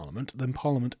opposition to Parliament, then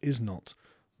Parliament is not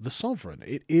the sovereign.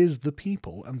 It is the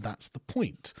people, and that's the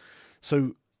point.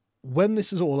 So when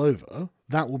this is all over,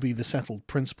 that will be the settled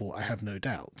principle, I have no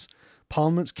doubt.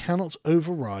 Parliaments cannot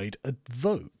override a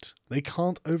vote. They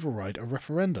can't override a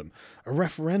referendum. A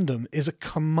referendum is a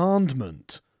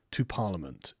commandment to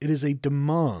Parliament. It is a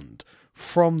demand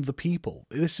from the people.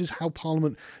 This is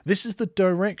the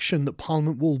direction that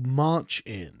Parliament will march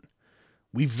in.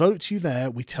 We vote you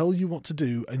there, we tell you what to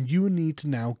do, and you need to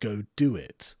now go do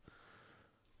it.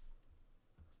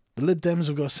 The Lib Dems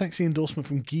have got a sexy endorsement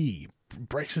from Guy.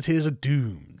 Brexiteers are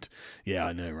doomed. Yeah,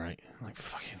 I know, right? Like,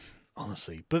 fucking...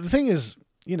 honestly. But the thing is,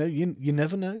 you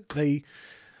never know. They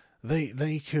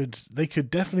could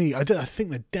definitely. I think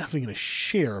they're definitely going to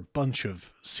shear a bunch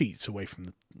of seats away from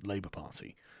the Labour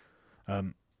Party.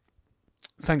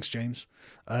 Thanks, James.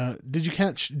 Did you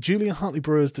catch Julia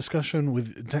Hartley-Brewer's discussion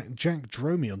with Jack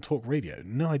Dromey on Talk Radio?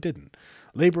 No, I didn't.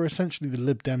 Labour are essentially the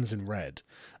Lib Dems in red.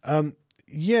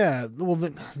 Yeah, well,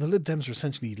 the Lib Dems are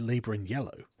essentially Labour in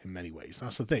yellow in many ways.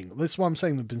 That's the thing. This is why I'm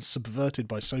saying they've been subverted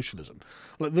by socialism.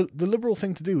 Like the liberal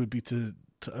thing to do would be to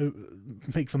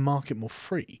make the market more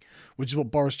free, which is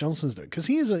what Boris Johnson's doing, because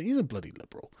he's a bloody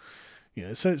liberal.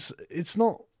 So it's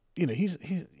not,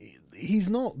 he's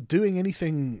not doing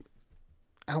anything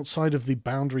outside of the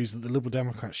boundaries that the Liberal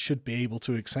Democrats should be able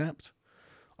to accept,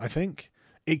 I think,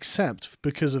 except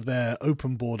because of their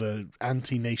open border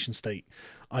anti-nation state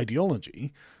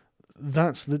ideology.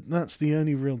 That's the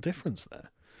only real difference there.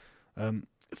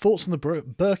 Thoughts on the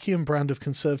Burkean brand of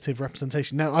conservative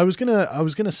representation. Now, I was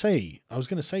gonna say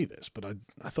this, but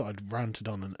I thought I'd ranted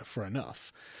on for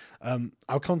enough.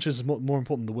 Our conscience is more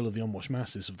important than the will of the unwashed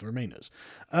masses of the Remainers.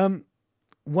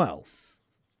 Well,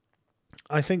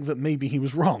 I think that maybe he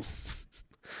was wrong.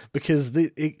 Because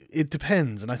it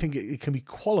depends, and I think it can be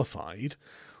qualified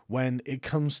when it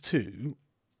comes to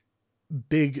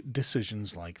big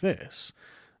decisions like this.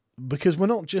 Because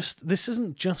this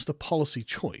isn't just a policy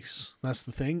choice. That's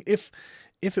the thing. If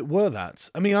it were that,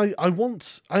 I mean, I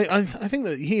think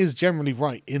that he is generally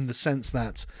right in the sense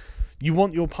that you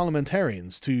want your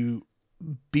parliamentarians to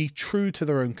be true to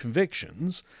their own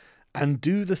convictions and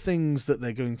do the things that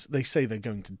they say they're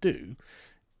going to do,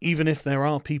 even if there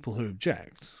are people who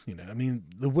object. You know, I mean,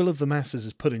 the will of the masses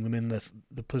is putting them in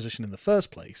the position in the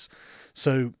first place.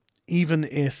 So even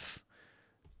if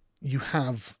you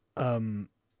have a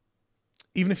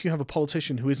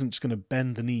politician who isn't just going to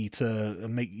bend the knee to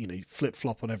make,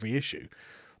 flip-flop on every issue,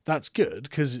 that's good,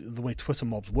 because the way Twitter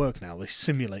mobs work now, they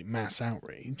simulate mass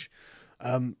outrage.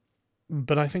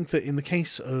 But I think that in the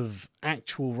case of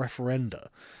actual referenda,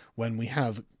 when we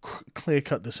have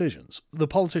clear-cut decisions, the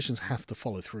politicians have to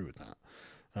follow through with that.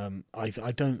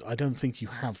 I don't think you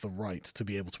have the right to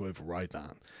be able to override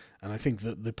that, and I think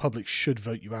that the public should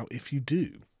vote you out if you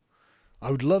do. I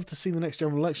would love to see the next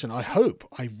general election.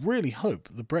 I really hope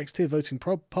the Brexiteer voting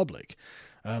public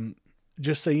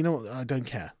just say, you know what, I don't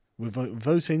care. We're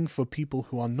voting for people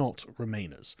who are not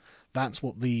Remainers. That's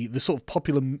what the sort of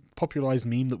popularized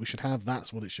meme that we should have,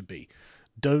 that's what it should be.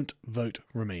 Don't vote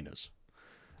Remainers.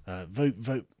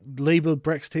 Vote Labour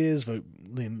Brexiteers,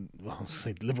 I'll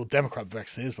say Liberal Democrat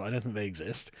Brexiteers, but I don't think they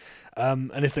exist.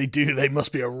 And if they do, they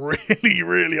must be a really,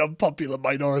 really unpopular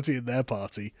minority in their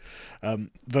party.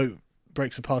 Vote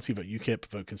Brexit Party, vote UKIP,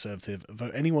 vote Conservative,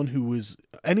 vote anyone who is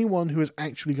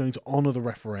actually going to honour the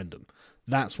referendum.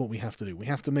 That's what we have to do. We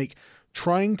have to make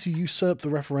trying to usurp the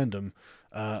referendum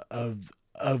of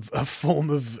a form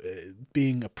of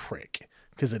being a prick,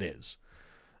 because it is.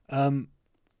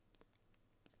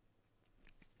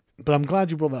 But I'm glad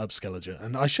you brought that up, Skelliger,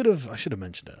 and I should have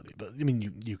mentioned it earlier. But I mean,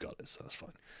 you got it, so that's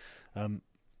fine.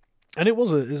 And it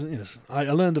was I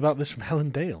learned about this from Helen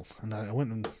Dale, and I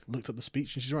went and looked up the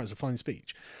speech, and she's right, it's a fine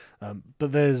speech.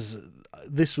 But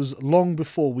this was long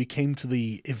before we came to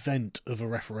the event of a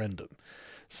referendum.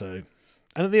 So,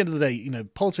 and at the end of the day,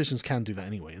 politicians can do that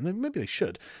anyway, and maybe they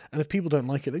should. And if people don't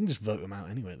like it, they can just vote them out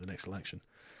anyway at the next election.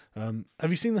 Have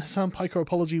you seen the Sam Piker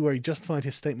apology where he justified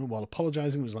his statement while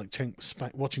apologising? It was like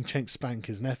watching Cenk spank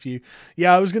his nephew.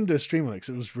 Yeah, I was going to do a stream on it because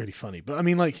it was really funny. But I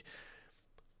mean, like,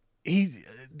 in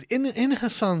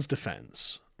Hassan's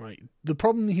defence, right, the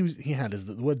problem he had is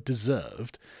that the word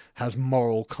deserved has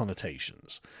moral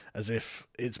connotations, as if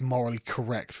it's morally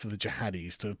correct for the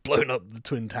jihadis to have blown up the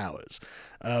Twin Towers.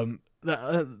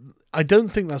 I don't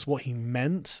think that's what he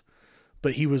meant,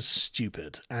 but he was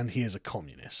stupid, and he is a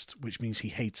communist, which means he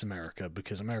hates America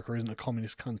because America isn't a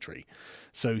communist country.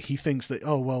 So he thinks that,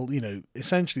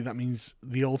 essentially that means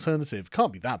the alternative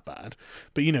can't be that bad.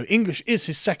 But, English is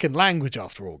his second language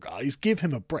after all, guys. Give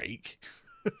him a break.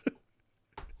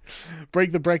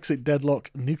 Break the Brexit deadlock,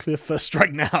 nuclear first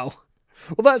strike now.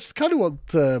 Well, that's kind of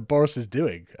what Boris is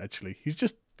doing, actually. He's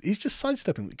just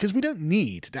sidestepping, because we don't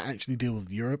need to actually deal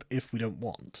with Europe if we don't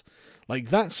want. Like,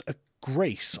 that's a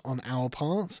grace on our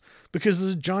part, because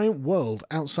there's a giant world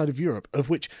outside of Europe,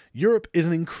 of which Europe is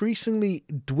an increasingly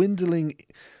dwindling,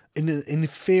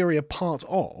 inferior part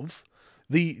of.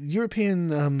 The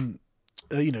European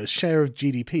share of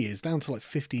GDP is down to like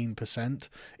 15%.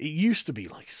 It used to be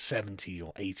like 70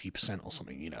 or 80% or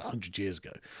something, 100 years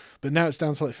ago, but now it's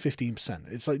down to like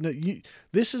 15%. It's like, no,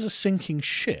 this is a sinking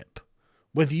ship,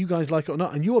 whether you guys like it or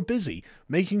not, and you are busy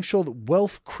making sure that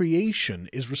wealth creation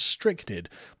is restricted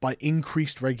by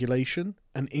increased regulation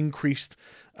and increased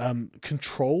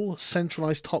control,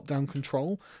 centralized top-down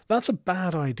control. That's a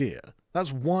bad idea.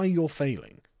 That's why you're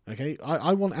failing, okay?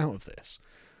 I want out of this.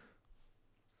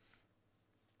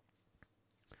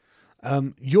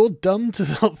 You're dumb to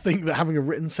not think that having a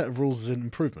written set of rules is an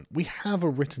improvement. We have a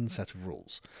written set of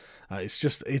rules.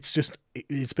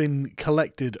 It's been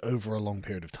collected over a long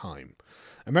period of time.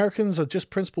 Americans are just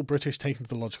principled British taken to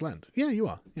the logical end. Yeah, you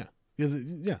are. Yeah.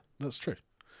 Yeah, that's true.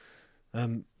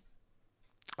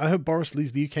 I hope Boris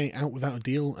leaves the UK out without a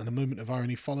deal, and a moment of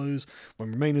irony follows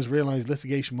when Remainers realise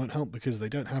litigation won't help because they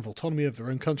don't have autonomy of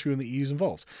their own country when the EU's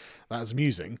involved. That's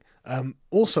amusing.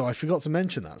 Also, I forgot to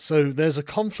mention that. So there's a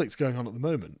conflict going on at the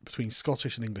moment between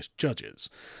Scottish and English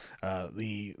judges. There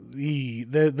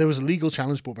was a legal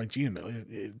challenge brought by Gina Miller.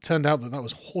 It turned out that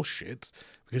was horseshit,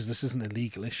 because this isn't a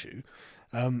legal issue.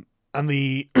 And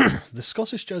the the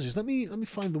Scottish judges, let me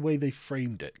find the way they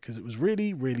framed it, because it was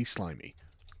really, really slimy.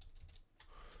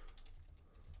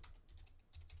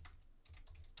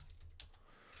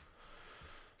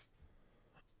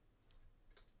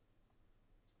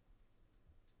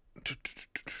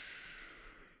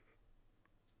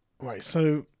 Right,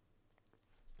 so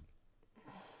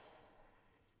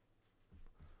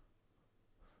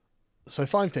So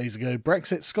 5 days ago,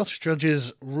 Brexit, Scottish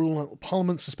judges rule that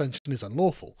Parliament suspension is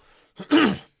unlawful.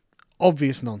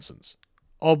 Obvious nonsense.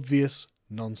 Obvious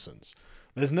nonsense.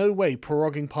 There's no way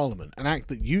proroguing Parliament, an act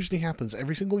that usually happens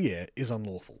every single year, is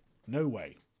unlawful. No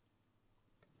way.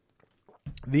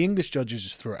 The English judges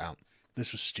just threw it out.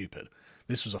 This was stupid.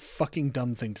 This was a fucking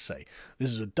dumb thing to say. This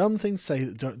is a dumb thing to say,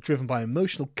 driven by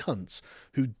emotional cunts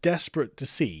who desperate to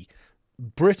see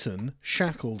Britain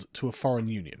shackled to a foreign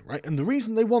union, right? And the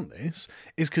reason they want this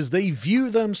is because they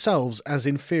view themselves as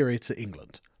inferior to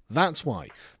England. That's why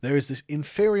there is this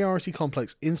inferiority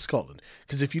complex in Scotland.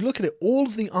 Because if you look at it, all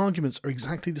of the arguments are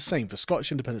exactly the same for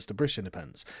Scottish independence to British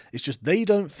independence. It's just they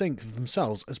don't think of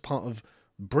themselves as part of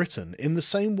Britain in the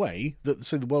same way that,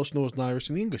 say, the Welsh, Northern Irish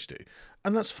and the English do.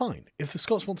 And that's fine. If the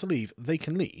Scots want to leave, they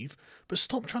can leave. But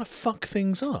stop trying to fuck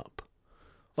things up.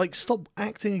 Like, stop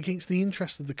acting against the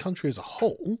interests of the country as a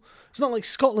whole. It's not like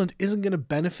Scotland isn't going to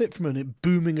benefit from a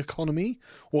booming economy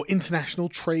or international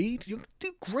trade. You'll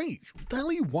do great. What the hell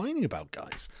are you whining about,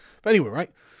 guys? But anyway,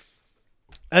 right?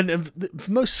 And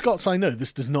for most Scots I know,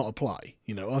 this does not apply.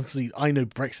 You know, obviously, I know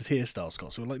Brexiteer style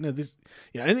Scots who are like, no, this,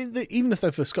 you know, and even if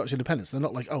they're for Scottish independence, they're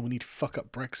not like, oh, we need to fuck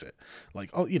up Brexit. Like,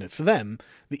 oh, you know, for them,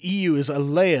 the EU is a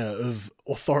layer of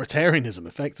authoritarianism,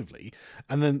 effectively.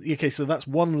 And then, okay, so that's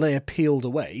one layer peeled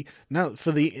away. Now,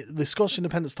 for the Scottish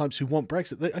independence types who want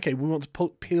Brexit, okay, we want to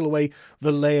peel away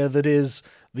the layer that is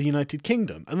the United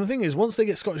Kingdom. And the thing is, once they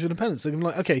get Scottish independence, they're going to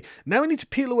be like, okay, now we need to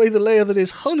peel away the layer that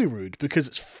is Holyrood because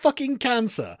it's fucking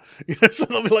cancer. You know, so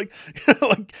they'll be like,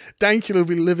 like Dankula will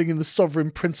be living in the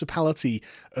sovereign principality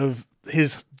of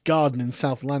his garden in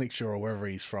South Lanarkshire or wherever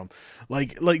he's from,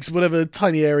 like whatever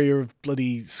tiny area of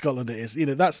bloody Scotland it is. You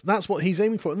know, that's what he's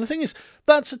aiming for. And the thing is,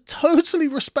 that's a totally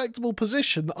respectable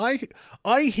position that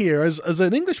I hear as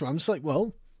an Englishman. I'm just like,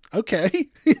 well, okay,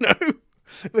 you know.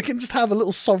 They can just have a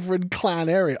little sovereign clan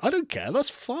area. I don't care. That's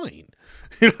fine.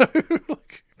 You know,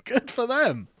 like, good for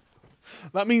them.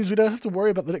 That means we don't have to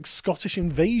worry about the next Scottish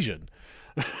invasion.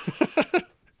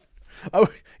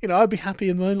 I'd be happy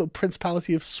in my own little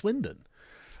principality of Swindon.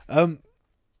 You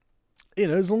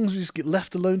know, as long as we just get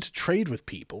left alone to trade with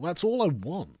people, that's all I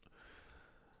want.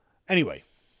 Anyway,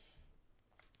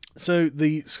 so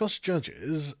the Scottish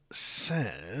judges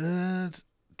said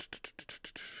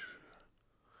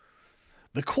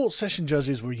the court session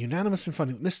judges were unanimous in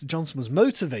finding that Mr. Johnson was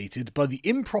motivated by the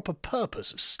improper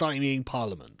purpose of stymieing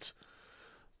Parliament.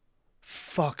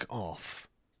 Fuck off.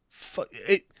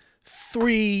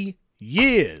 3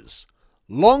 years.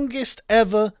 Longest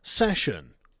ever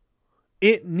session.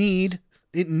 It needed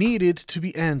to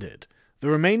be ended. The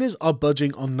Remainers are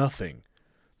budging on nothing.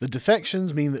 The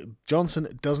defections mean that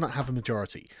Johnson does not have a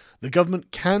majority. The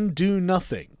government can do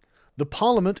nothing. The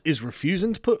Parliament is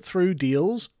refusing to put through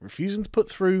deals, refusing to put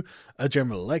through a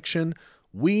general election.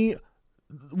 What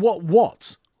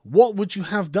would you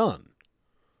have done?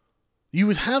 You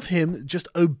would have him just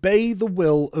obey the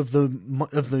will of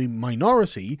the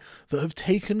minority that have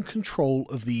taken control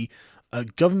of the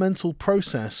governmental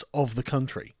process of the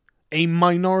country. A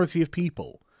minority of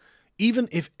people. Even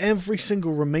if every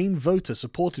single Remain voter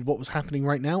supported what was happening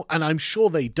right now, and I'm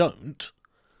sure they don't,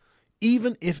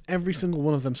 even if every single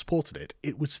one of them supported it,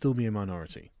 it would still be a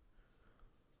minority.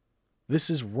 This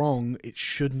is wrong. It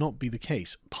should not be the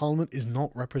case. Parliament is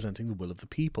not representing the will of the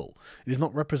people. They are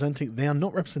not representing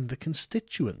the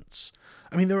constituents.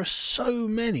 I mean, there are so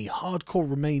many hardcore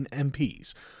Remain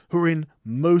MPs who are in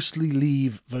mostly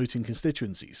Leave voting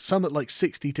constituencies. Some at like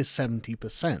 60 to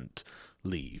 70%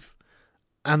 Leave.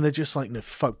 And they're just like, no,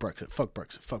 fuck Brexit, fuck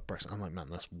Brexit, fuck Brexit. I'm like,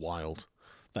 man, that's wild.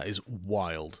 That is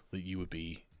wild that you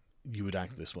would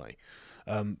act this way.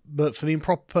 But for the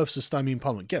improper purpose of stymieing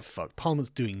Parliament, get fucked. Parliament's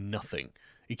doing nothing.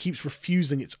 It keeps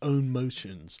refusing its own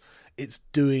motions. It's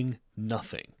doing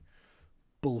nothing.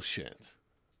 Bullshit.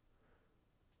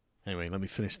 Anyway, let me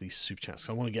finish these super chats.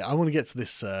 I want to get to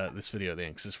this video at the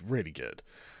end because it's really good.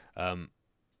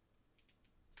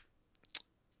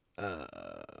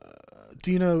 Do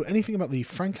you know anything about the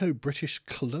Franco-British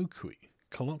colloquy?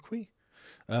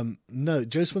 No,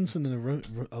 Joe Swinson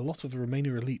and a lot of the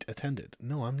Remainer elite attended.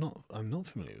 No, I'm not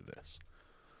familiar with this.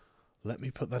 Let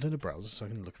me put that in a browser so I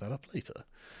can look that up later.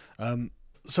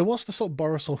 So what's to stop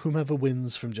Boris or whomever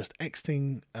wins from just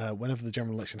exiting whenever the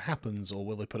general election happens, or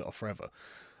will they put it off forever?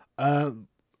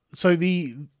 So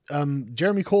the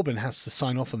Jeremy Corbyn has to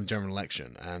sign off on the general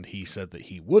election, and he said that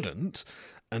he wouldn't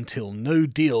until no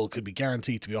deal could be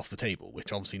guaranteed to be off the table,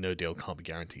 which obviously no deal can't be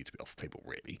guaranteed to be off the table,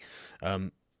 really.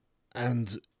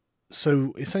 And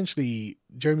So essentially,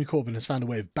 Jeremy Corbyn has found a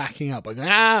way of backing up. Like,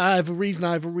 I have a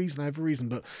reason.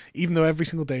 But even though every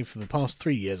single day for the past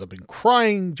 3 years I've been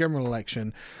crying general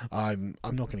election, I'm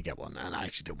not going to get one, and I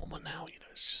actually don't want one now.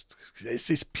 It's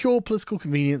just pure political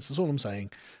convenience. That's all I'm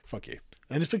saying. Fuck you.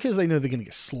 And it's because they know they're going to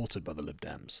get slaughtered by the Lib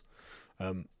Dems.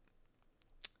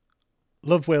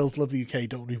 Love Wales, love the UK.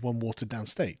 Don't want to be one watered down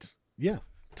state. Yeah,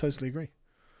 totally agree.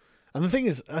 And the thing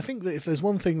is, I think that if there's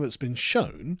one thing that's been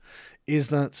shown, is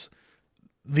that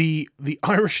the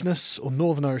Irishness or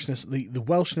Northern Irishness, the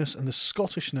Welshness and the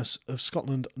Scottishness of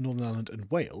Scotland, Northern Ireland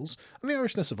and Wales, and the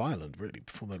Irishness of Ireland, really,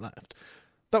 before they left,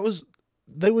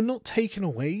 they were not taken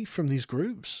away from these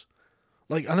groups.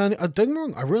 Like, and I don't get me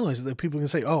wrong, I realise that people can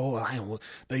say, oh, well, hang on,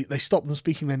 they stopped them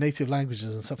speaking their native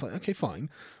languages and stuff like that. Okay, fine.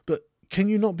 But can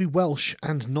you not be Welsh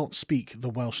and not speak the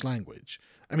Welsh language?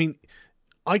 I mean,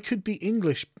 I could be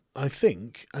English, I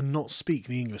think, and not speak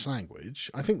the English language.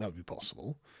 I think that would be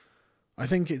possible. I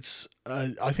think it's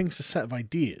a set of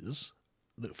ideas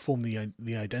that form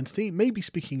the identity. Maybe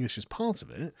speaking English is part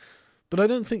of it, but I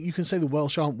don't think you can say the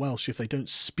Welsh aren't Welsh if they don't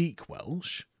speak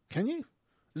Welsh. Can you?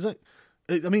 Is that?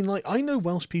 I mean, like, I know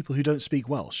Welsh people who don't speak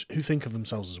Welsh who think of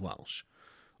themselves as Welsh.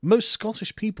 Most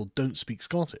Scottish people don't speak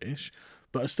Scottish,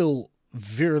 but are still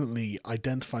virulently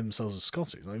identify themselves as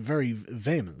Scottish. Like, very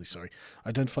vehemently,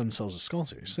 identify themselves as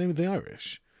Scottish. Same with the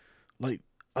Irish. Like,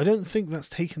 I don't think that's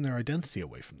taken their identity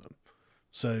away from them.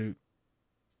 So,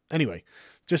 anyway,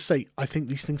 just say, I think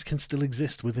these things can still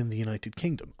exist within the United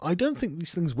Kingdom. I don't think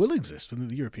these things will exist within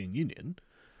the European Union.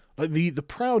 Like, the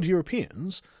proud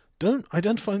Europeans don't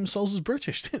identify themselves as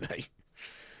British, do they?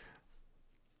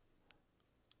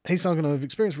 Hey, Sargon, I've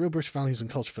experienced real British values and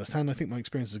culture firsthand. I think my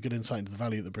experience is a good insight into the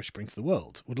value that the British bring to the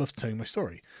world. Would love to tell you my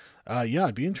story. Yeah,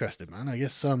 I'd be interested, man. I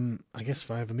guess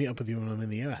if I ever meet up with you when I'm in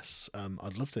the US,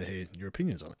 I'd love to hear your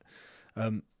opinions on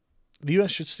it. The US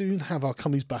should soon have our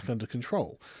cummies back under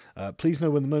control. Please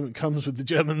know when the moment comes with the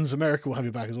Germans, America will have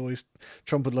your back as always.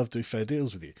 Trump would love to do fair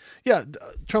deals with you. Yeah,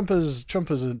 Trump is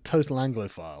a total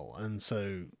Anglophile, and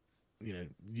so,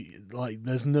 like,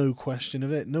 there's no question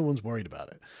of it. No one's worried about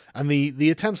it. And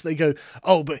the attempts, they go,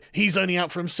 oh, but he's only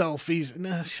out for himself.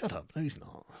 No, shut up. No, he's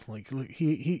not. Like, look,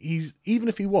 he's even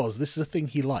if he was, this is a thing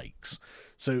he likes.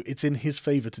 So it's in his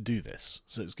favour to do this.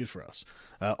 So it's good for us.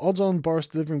 Odds on Boris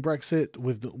delivering Brexit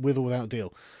with or without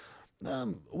deal.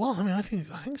 Well, I mean, I think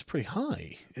it's pretty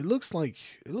high. It looks like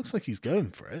he's going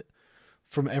for it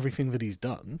from everything that he's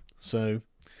done. So.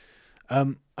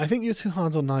 I think you're too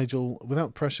hard on Nigel.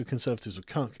 Without pressure, Conservatives would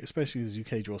cuck, especially as the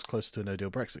UK draws closer to a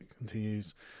no-deal Brexit.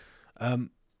 Continues.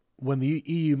 When the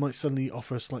EU might suddenly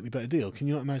offer a slightly better deal. Can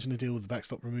you not imagine a deal with the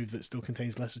backstop removed that still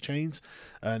contains lesser chains?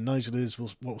 Nigel is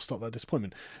what will stop that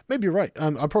disappointment. Maybe you're right.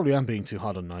 I probably am being too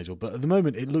hard on Nigel, but at the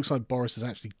moment it looks like Boris is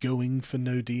actually going for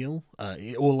no deal,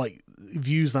 or like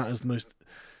views that as the most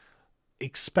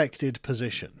expected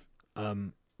position.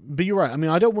 But you're right. I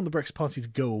mean, I don't want the Brexit Party to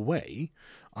go away.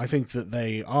 I think that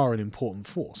they are an important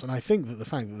force, and I think that the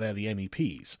fact that they're the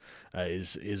MEPs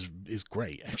is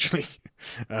great. Actually,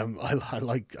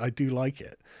 I do like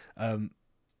it.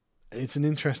 It's an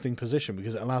interesting position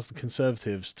because it allows the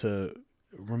Conservatives to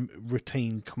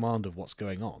retain command of what's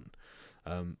going on.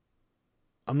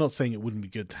 I'm not saying it wouldn't be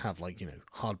good to have, like,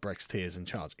 hard Brexiteers in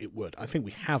charge. It would. I think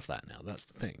we have that now. That's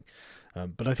the thing.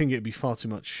 But I think it'd be far too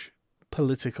much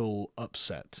political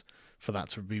upset for that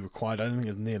to be required. I don't think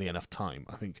there's nearly enough time.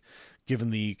 I think, given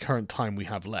the current time we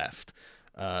have left,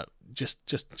 just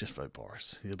vote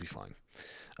Boris. He'll be fine.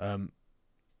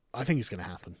 I think it's going to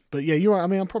happen. But yeah, you're right. I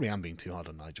mean, I probably am being too hard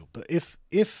on Nigel. But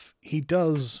if he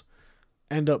does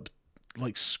end up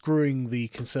like screwing the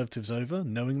Conservatives over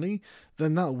knowingly,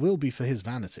 then that will be for his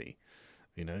vanity.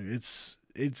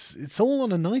 It's all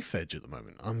on a knife edge at the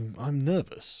moment. I'm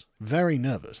nervous, very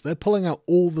nervous. They're pulling out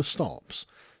all the stops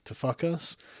to fuck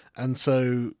us, and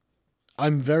so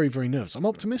I'm very, very nervous. I'm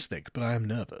optimistic, but I am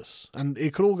nervous, and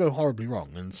it could all go horribly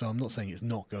wrong. And so I'm not saying it's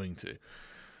not going to.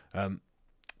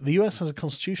 The US has a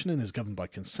constitution and is governed by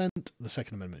consent. The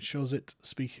Second Amendment shows it.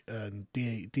 Speak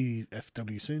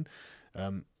DFW soon.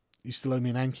 You still owe me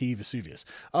an Anki Vesuvius.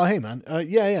 Oh, hey man.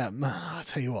 Yeah. Man, I'll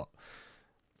tell you what.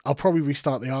 I'll probably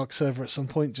restart the Arc server at some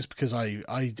point just because I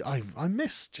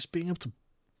miss just being able to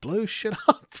blow shit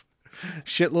up.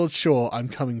 Shitlord Shaw, I'm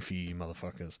coming for you, you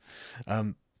motherfuckers.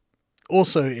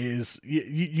 Also,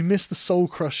 you miss the soul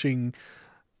crushing,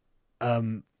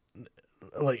 the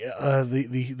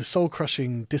soul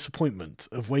crushing disappointment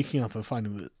of waking up and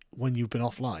finding that when you've been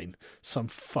offline, some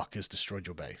fuck has destroyed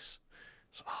your base.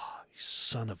 So, you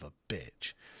son of a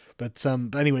bitch. But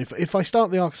anyway, if I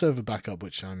start the Arc server back up,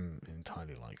 which I'm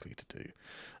entirely likely to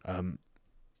do,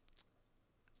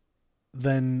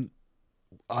 then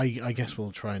I guess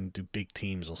we'll try and do big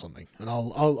teams or something, and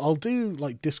I'll do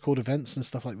like Discord events and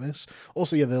stuff like this.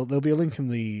 Also, yeah, there'll be a link in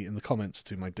the comments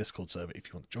to my Discord server if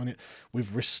you want to join it.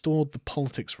 We've restored the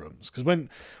politics rooms because when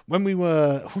we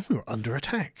were under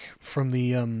attack from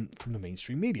the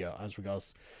mainstream media as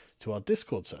regards to our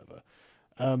Discord server.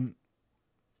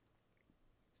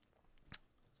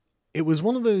 It was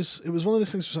one of those things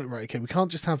where it's like, right, okay, we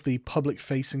can't just have the public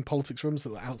facing politics rooms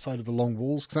that are outside of the long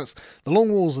walls, because that's the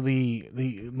long walls are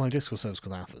my Discord server is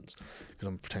called Athens, because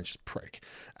I'm a pretentious prick.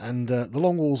 And the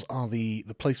long walls are the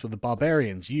place where the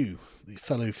barbarians, the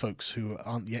fellow folks who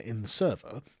aren't yet in the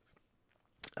server,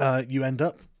 you end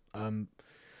up.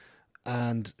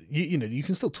 And you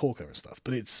can still talk there and stuff,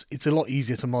 but it's a lot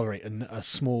easier to moderate a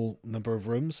small number of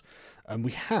rooms. And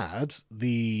we had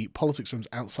the politics rooms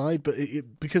outside, but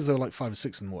because there were like 5 or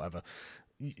 6 and whatever,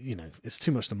 it's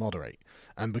too much to moderate.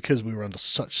 And because we were under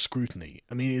such scrutiny,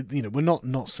 I mean, we're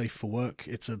not safe for work.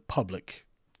 It's a public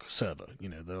server.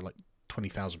 There are like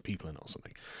 20,000 people in it or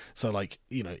something. So like,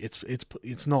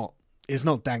 it's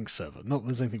not Dank server. Not that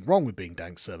there's anything wrong with being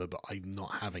Dank server, but I'm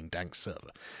not having Dank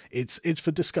server. It's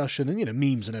for discussion and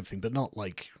memes and everything, but not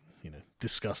like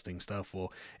disgusting stuff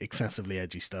or excessively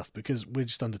edgy stuff, because we're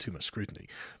just under too much scrutiny.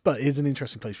 But it's an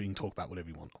interesting place where you can talk about whatever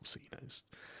you want. Obviously,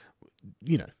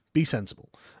 be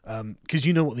sensible, because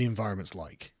you know what the environment's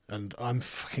like, and I'm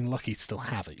fucking lucky to still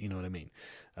have it. You know what I mean?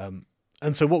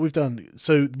 And so what we've done,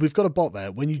 so we've got a bot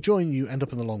there. When you join, you end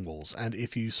up in the long walls. And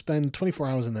if you spend 24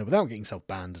 hours in there without getting yourself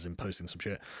banned, as in posting some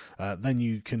shit, then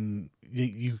you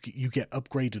get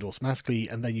upgraded automatically,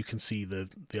 and then you can see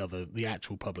the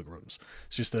actual public rooms.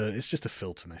 It's just a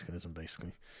filter mechanism,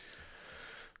 basically.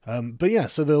 But yeah,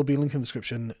 so there'll be a link in the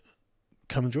description.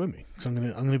 Come and join me, because I'm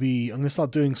gonna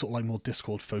start doing sort of like more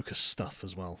Discord focused stuff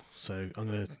as well. So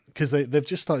because they've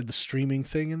just started the streaming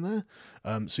thing in there,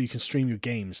 so you can stream your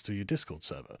games through your Discord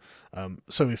server.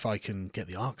 So if I can get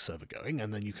the Arc server going,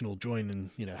 and then you can all join and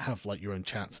have like your own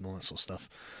chats and all that sort of stuff,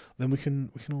 then we can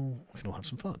all have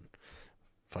some fun.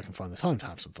 If I can find the time to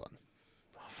have some fun.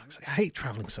 Oh, fuck's sake. I hate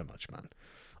traveling so much, man.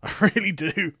 I really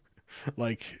do.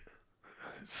 Like,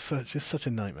 it's just such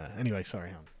a nightmare. Anyway, sorry,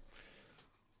 Ham.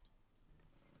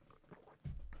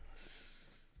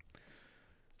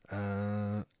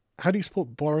 How do you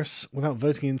support Boris without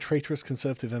voting in traitorous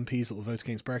Conservative MPs that will vote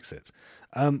against Brexit?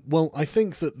 Well, I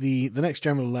think that the next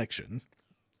general election,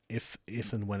 if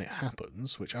and when it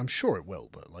happens, which I'm sure it will,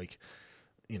 but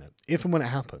if and when it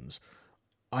happens,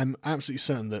 I'm absolutely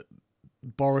certain that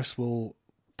Boris will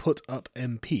put up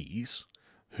MPs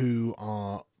who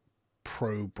are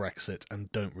pro-Brexit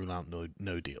and don't rule out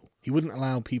no deal. He wouldn't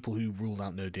allow people who ruled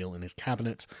out no deal in his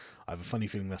cabinet. I have a funny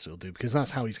feeling that's what he'll do, because that's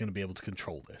how he's going to be able to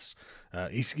control this.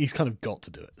 He's kind of got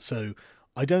to do it. So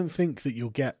I don't think that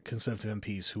you'll get Conservative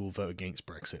MPs who will vote against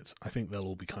Brexit. I think they'll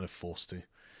all be kind of forced to.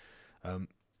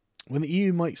 When the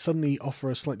EU might suddenly offer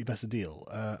a slightly better deal.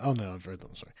 Oh no, I've read that.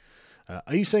 I'm sorry.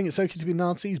 Are you saying it's okay to be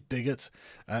Nazis? Bigot?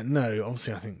 No,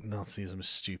 obviously I think Nazism is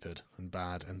stupid and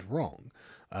bad and wrong.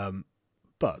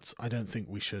 But I don't think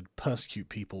we should persecute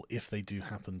people if they do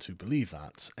happen to believe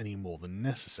that any more than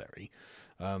necessary,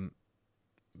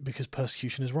 because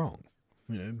persecution is wrong.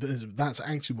 That's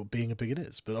actually what being a bigot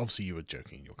is. But obviously you were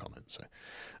joking in your comments.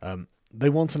 So they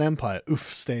want an empire.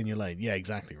 Oof, stay in your lane. Yeah,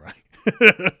 exactly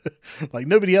right. Like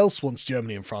nobody else wants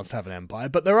Germany and France to have an empire,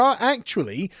 but there are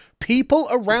actually people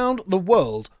around the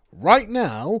world right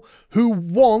now who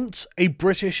want a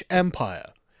British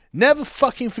empire. Never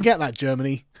fucking forget that,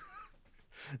 Germany.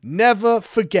 Never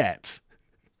forget.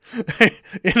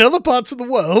 In other parts of the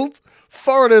world,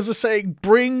 foreigners are saying,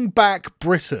 bring back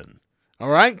Britain. All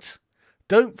right?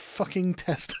 Don't fucking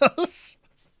test us.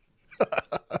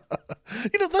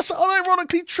 That's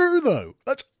unironically true, though.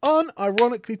 That's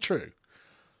unironically true.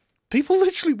 People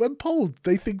literally, when polled,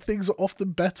 they think things are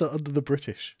often better under the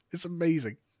British. It's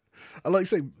amazing. I like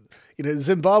saying,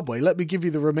 Zimbabwe, let me give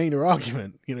you the Remainer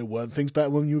argument. Weren't things better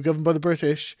when you were governed by the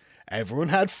British? Everyone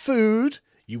had food.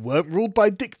 You weren't ruled by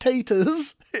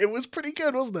dictators. It was pretty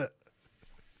good, wasn't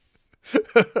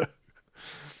it?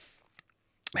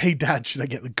 Hey, Dad, should I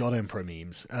get the God Emperor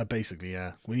memes? Basically,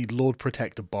 yeah. We need Lord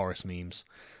Protector Boris memes.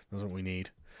 That's what we need.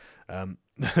 God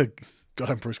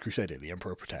Emperor's Crusader, the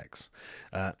Emperor protects.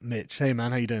 Mitch, hey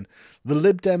man, how you doing? The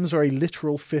Lib Dems are a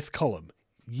literal fifth column.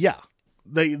 Yeah,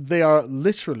 they are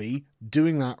literally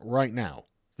doing that right now.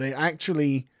 They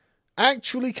actually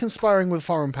conspiring with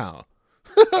foreign power.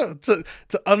 to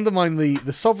undermine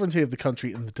the sovereignty of the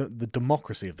country and the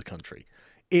democracy of the country.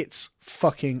 It's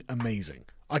fucking amazing.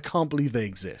 I can't believe they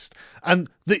exist. And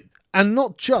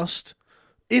not just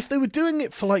if they were doing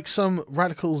it for like some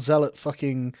radical zealot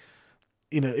fucking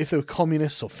if they were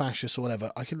communists or fascists or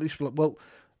whatever, I could at least be like, well,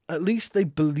 at least they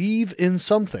believe in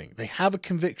something. They have a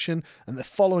conviction and they're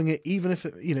following it, even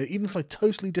if I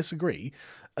totally disagree.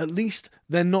 At least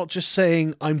they're not just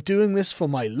saying, I'm doing this for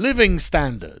my living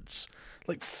standards.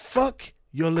 Like, fuck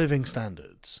your living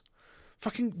standards.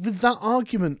 Fucking, with that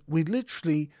argument, we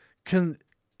literally can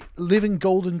live in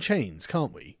golden chains,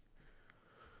 can't we?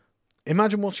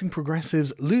 Imagine watching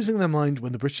progressives losing their mind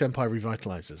when the British Empire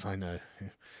revitalizes. I know.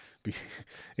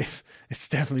 It's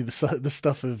definitely the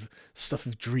stuff of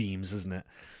dreams, isn't it?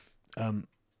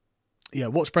 Yeah,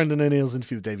 watch Brendan O'Neill's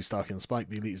interview with Davy Starkey on Spike.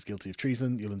 The elite is guilty of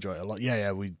treason. You'll enjoy it a lot. Yeah,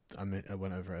 I went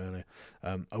over it earlier.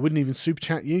 I wouldn't even super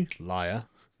chat you, liar.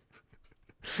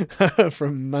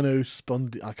 From Mano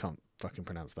Spondi. I can't fucking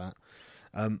pronounce that.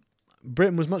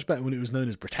 Britain was much better when it was known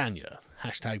as Britannia.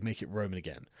 # make it Roman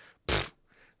again. Pfft,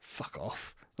 fuck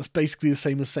off. That's basically the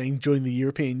same as saying join the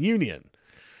European Union.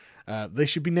 They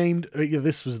should be named.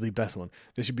 This was the best one.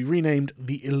 They should be renamed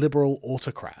the illiberal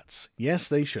autocrats. Yes,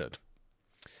 they should.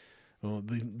 Or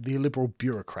the illiberal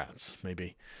bureaucrats,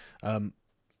 maybe. The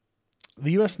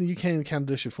US and the UK and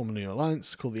Canada should form a new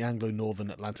alliance called the Anglo-Northern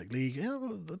Atlantic League. Yeah,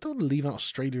 well, I don't want to leave out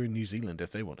Australia and New Zealand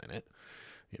if they want in it,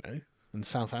 and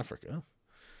South Africa.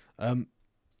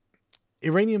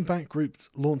 Iranian-backed groups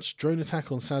launched drone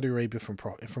attack on Saudi Arabia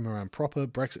from Iran proper.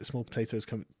 Brexit small potatoes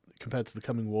compared to the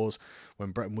coming wars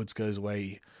when Bretton Woods goes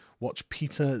away. Watch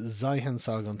Peter Zeihan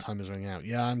saga on Time is Running Out.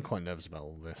 Yeah, I'm quite nervous about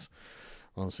all this,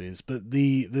 honestly. But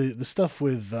the stuff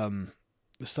with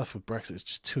Brexit is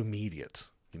just too immediate.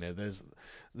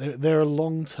 There are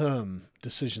long-term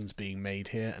decisions being made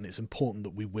here, and it's important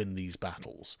that we win these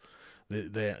battles.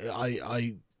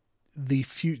 The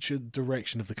future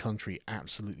direction of the country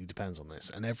absolutely depends on this,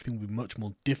 and everything will be much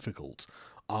more difficult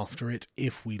after it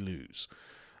if we lose.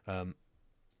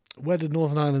 Where did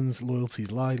Northern Ireland's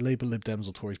loyalties lie? Labour, Lib Dems,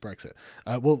 or Tories, Brexit?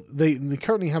 Well, they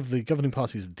currently have the governing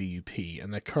party as the DUP,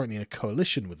 and they're currently in a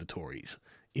coalition with the Tories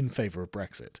in favour of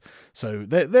Brexit. So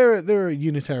they're a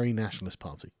unitary nationalist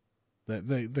party.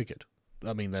 They're good.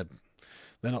 I mean, they're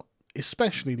not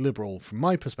especially liberal from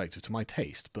my perspective, to my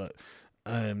taste, but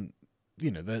they're on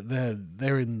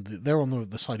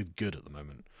the side of good at the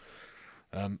moment.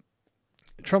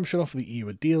 Trump should offer the EU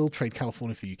a deal, trade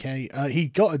California for the UK. He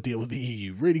got a deal with the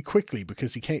EU really quickly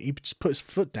because he just put his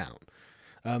foot down.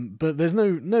 But there's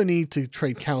no need to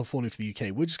trade California for the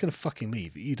UK. We're just going to fucking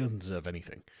leave. The EU doesn't deserve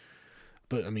anything.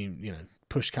 But, I mean,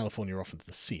 push California off into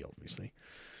the sea, obviously.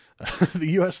 The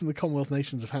US and the Commonwealth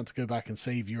nations have had to go back and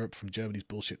save Europe from Germany's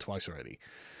bullshit twice already.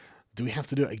 Do we have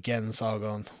to do it again,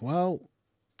 Sargon? Well,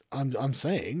 I'm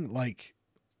saying,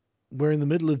 we're in the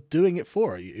middle of doing it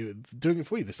for you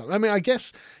this time. I mean, I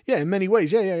guess, yeah, in many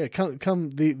ways, yeah.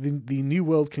 Come the new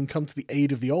world can come to the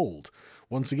aid of the old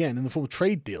once again in the form of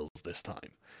trade deals this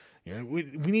time. We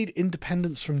need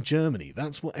independence from Germany.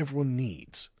 That's what everyone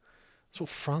needs. That's what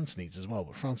France needs as well,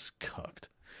 but France is cucked.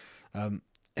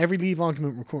 Every Leave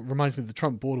argument reminds me of the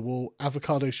Trump border wall,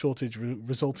 avocado shortage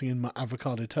resulting in my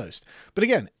avocado toast. But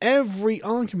again, every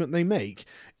argument they make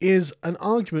is an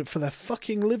argument for their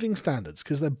fucking living standards,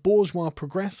 because they're bourgeois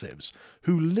progressives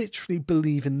who literally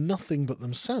believe in nothing but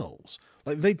themselves.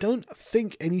 They don't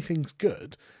think anything's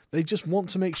good. They just want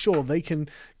to make sure they can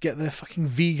get their fucking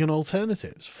vegan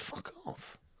alternatives. Fuck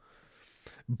off.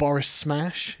 Boris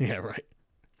Smash? Yeah, right.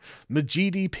 My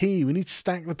GDP, we need to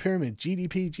stack the pyramid.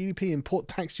 GDP, import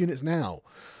tax units now.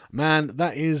 Man,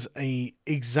 that is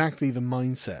exactly the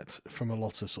mindset from a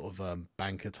lot of sort of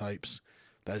banker types.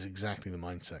 That is exactly the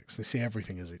mindset, 'cause they see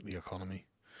everything as the economy.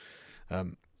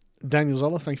 Daniel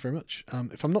Zoller, thank you very much.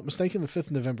 If I'm not mistaken, the 5th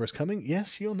of November is coming.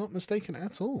 Yes, you're not mistaken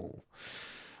at all.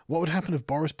 What would happen if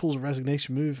Boris pulls a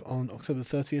resignation move on October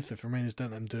 30th if Remainers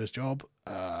don't let him do his job?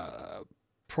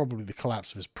 Probably the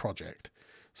collapse of his project.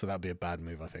 So that'd be a bad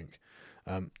move, I think.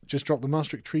 Just drop the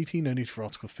Maastricht Treaty. No need for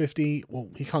Article 50. Well,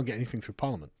 he can't get anything through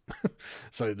Parliament,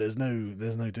 so there's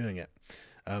no doing it.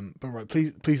 But right,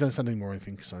 please don't send any more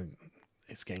anything because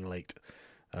it's getting late.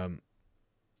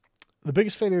 The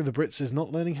biggest failure of the Brits is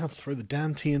not learning how to throw the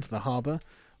damn tea into the harbour.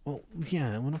 Well,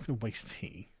 yeah, we're not going to waste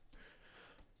tea.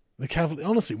 The Cavalier,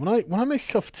 honestly, when I make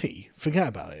a cup of tea, forget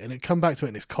about it, and it come back to it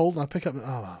and it's cold, and I pick up.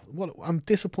 I'm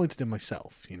disappointed in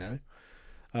myself,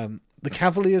 The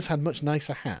Cavaliers had much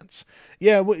nicer hats.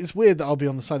 Yeah, well, it's weird that I'll be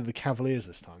on the side of the Cavaliers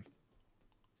this time.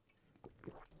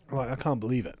 Right, I can't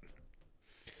believe it.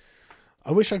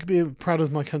 I wish I could be as proud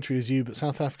of my country as you, but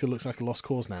South Africa looks like a lost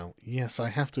cause now. Yes, I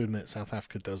have to admit South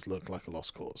Africa does look like a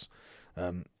lost cause.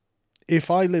 If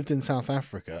I lived in South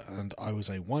Africa and I was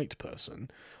a white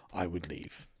person, I would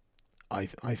leave.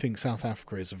 I think South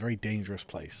Africa is a very dangerous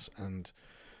place, and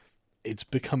it's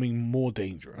becoming more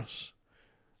dangerous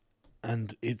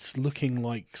and it's looking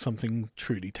like something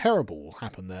truly terrible will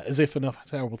happen there, as if enough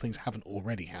terrible things haven't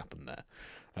already happened there.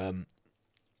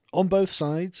 On both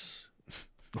sides,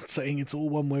 not saying it's all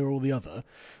one way or all the other,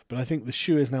 but I think the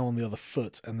shoe is now on the other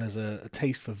foot, and there's a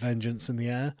taste for vengeance in the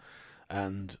air,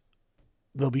 and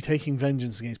they'll be taking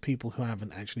vengeance against people who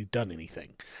haven't actually done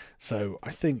anything. So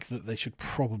I think that they should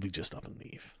probably just up and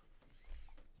leave.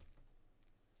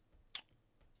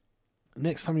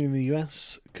 Next time you're in the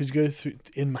US, could you go through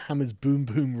in Mohammed's boom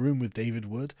boom room with David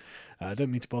Wood? I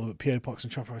don't mean to bother, but P.O. Box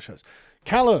and Chopper shirts.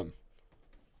 Callum!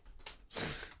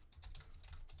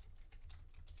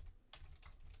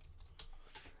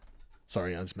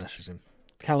 Sorry, I just messaged him.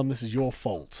 Callum, this is your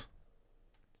fault.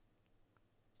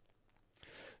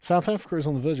 South Africa is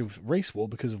on the verge of race war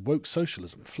because of woke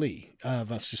socialism. Flee.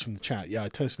 That's just from the chat. Yeah, I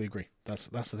totally agree. That's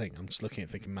the thing. I'm just looking at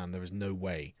thinking, man, there is no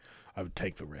way I would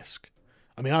take the risk.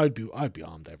 I mean, I'd be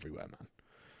armed everywhere,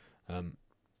 man.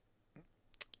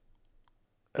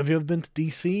 Have you ever been to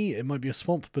DC? It might be a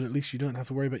swamp, but at least you don't have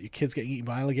to worry about your kids getting eaten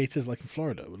by alligators like in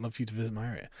Florida. I would love for you to visit my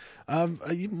area. No,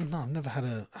 I've never had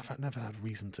a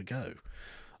reason to go.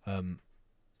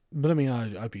 But I mean,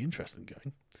 I'd be interested in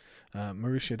going.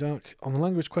 Mauricio Dark, on the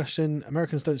language question,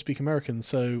 Americans don't speak American,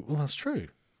 so, well, that's true.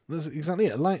 That's exactly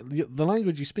it. The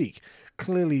language you speak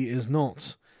clearly is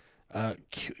not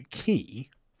key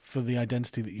for the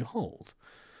identity that you hold.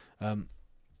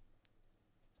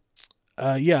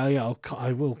 I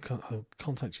will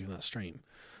contact you in that stream.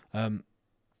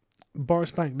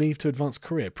 Boris back leave to advance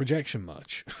career projection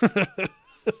much.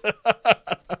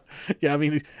 Yeah, I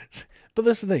mean, but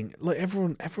that's the thing. Like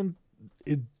everyone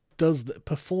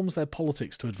performs their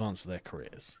politics to advance their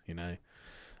careers. You know.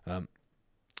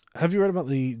 Have you read about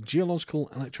the geological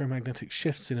electromagnetic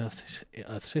shifts in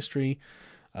Earth's history?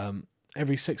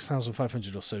 Every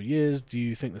 6,500 or so years, do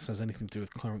you think this has anything to do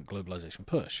with current globalization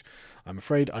push? I'm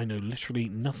afraid I know literally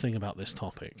nothing about this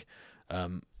topic.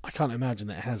 I can't imagine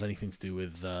that it has anything to do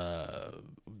with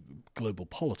global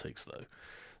politics, though.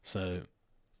 So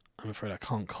I'm afraid I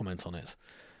can't comment on it.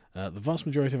 The vast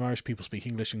majority of Irish people speak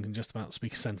English and can just about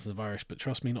speak a sentence of Irish, but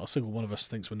trust me, not a single one of us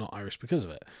thinks we're not Irish because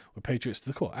of it. We're patriots to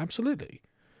the core. Absolutely.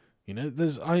 You know,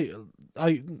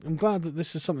 I'm glad that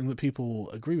this is something that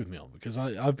people agree with me on, because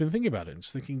I've been thinking about it and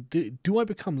just thinking, do I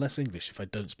become less English if I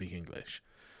don't speak English?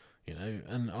 You know,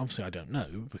 and obviously I don't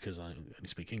know because I only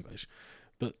speak English,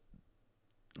 but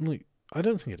like, I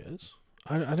don't think it is.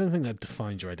 I don't think that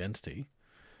defines your identity.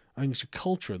 I think it's your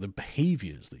culture, the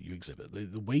behaviours that you exhibit,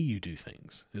 the way you do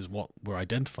things is what we're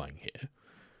identifying here.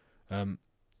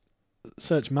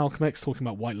 Search Malcolm X talking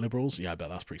about white liberals. Yeah, I bet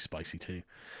that's pretty spicy too.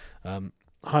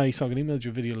 Hi, Sargon, emailed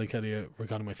your video link earlier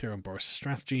regarding my theory on Boris'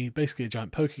 strategy. Basically a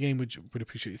giant poker game, would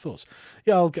appreciate your thoughts.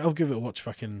 Yeah, I'll give it a watch if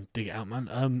I can dig it out,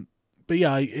 man. But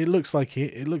yeah, it looks like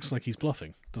he's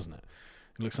bluffing, doesn't it?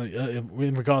 It looks like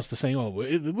in regards to saying,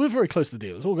 we're very close to the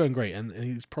deal. It's all going great, and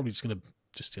he's probably just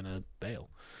gonna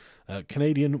bail.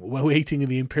 Canadian, we're waiting in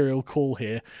the Imperial call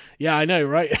here. Yeah, I know,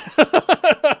 right?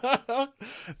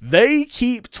 They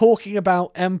keep talking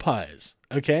about empires,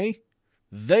 okay?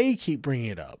 They keep bringing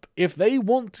it up. If they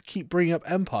want to keep bringing up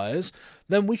empires,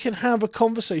 then we can have a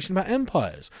conversation about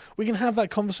empires. We can have that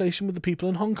conversation with the people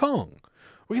in Hong Kong.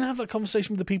 We can have that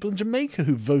conversation with the people in Jamaica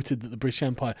who voted that the British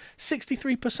Empire,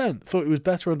 63% thought it was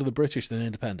better under the British than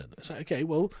independent. It's like, okay,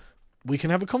 well, we can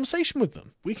have a conversation with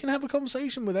them. We can have a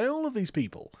conversation with all of these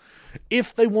people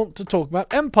if they want to talk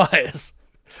about empires.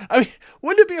 I mean,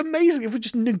 wouldn't it be amazing if we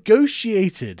just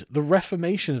negotiated the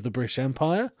reformation of the British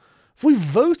Empire? If we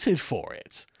voted for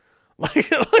it?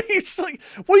 It's like,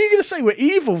 what are you going to say? We're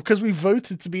evil because we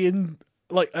voted to be in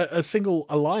like a single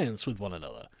alliance with one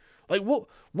another. Like, what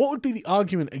would be the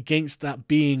argument against that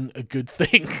being a good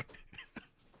thing?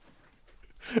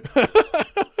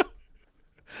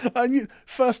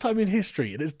 First time in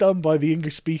history, and it's done by the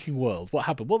English-speaking world. What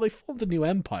happened? Well, they formed a new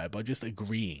empire by just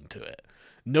agreeing to it.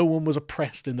 No one was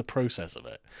oppressed in the process of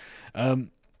it.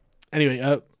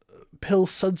 Anyway,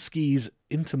 Pilsudski's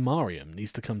Intermarium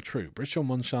needs to come true. British on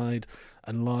one side,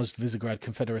 enlarged Visegrad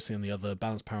Confederacy on the other,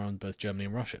 balanced power on both Germany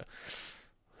and Russia.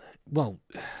 Well,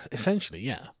 essentially,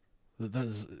 yeah.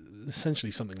 That's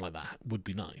essentially something like that would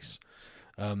be nice.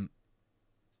 And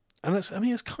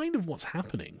it's kind of what's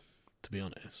happening, to be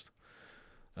honest.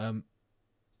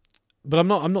 But I'm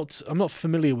not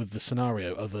familiar with the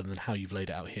scenario other than how you've laid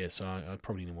it out here, so I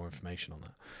probably need more information on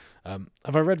that.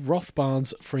 Have I read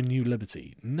Rothbard's For a New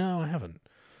Liberty? No, I haven't.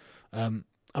 I'm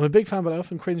a big fan, but I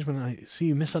often cringe when I see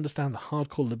you misunderstand the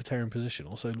hardcore libertarian position.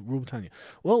 Also, Rule Britannia.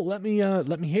 Well, let me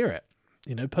hear it.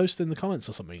 You know, post in the comments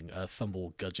or something,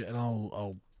 Thumble Gudget, and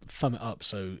I'll thumb it up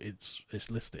so it's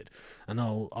listed, and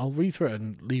I'll read through it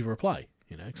and leave a reply.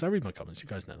 because I read my comments. You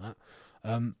guys know that.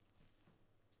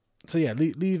 So yeah,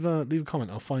 leave a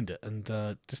comment. I'll find it and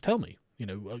just tell me,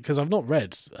 because I've not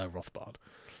read Rothbard.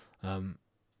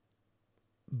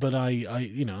 But I,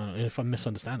 if I'm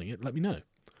misunderstanding it, let me know.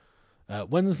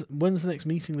 When's the next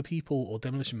Meeting the People or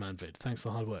Demolition Man vid? Thanks for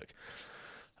the hard work.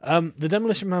 The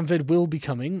Demolition Man vid will be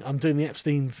coming. I'm doing the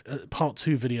Epstein part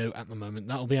 2 video at the moment.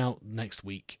 That'll be out next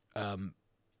week. I'm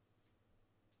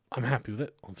happy with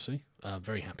it, obviously.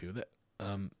 Very happy with it.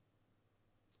 I'm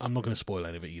not going to spoil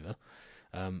any of it either.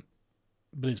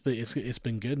 But it's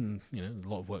been good, and a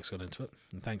lot of work's gone into it.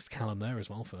 And thanks to Callum there as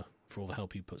well for all the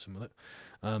help he puts in with it.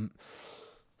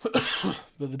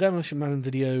 But the Demolition Man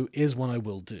video is one I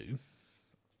will do.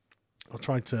 I'll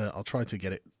try to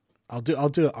get it. I'll do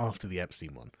it after the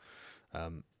Epstein one.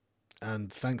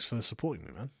 And thanks for supporting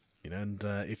me, man. And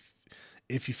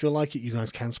if you feel like it, you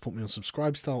guys can support me on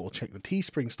Subscribestar or check the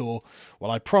Teespring store.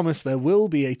 Well, I promise there will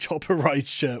be a Chopper Ride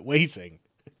shirt waiting.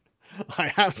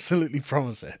 I absolutely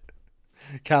promise it.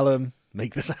 Callum,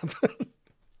 make this happen.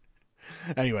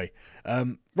 Anyway,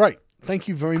 right. Thank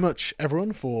you very much,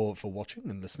 everyone, for watching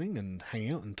and listening and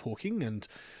hanging out and talking. And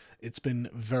it's been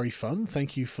very fun.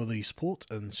 Thank you for the support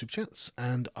and super chats.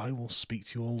 And I will speak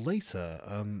to you all later.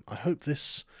 I hope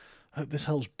this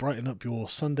helps brighten up your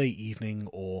Sunday evening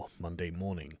or Monday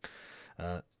morning.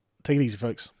 Take it easy,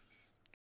 folks.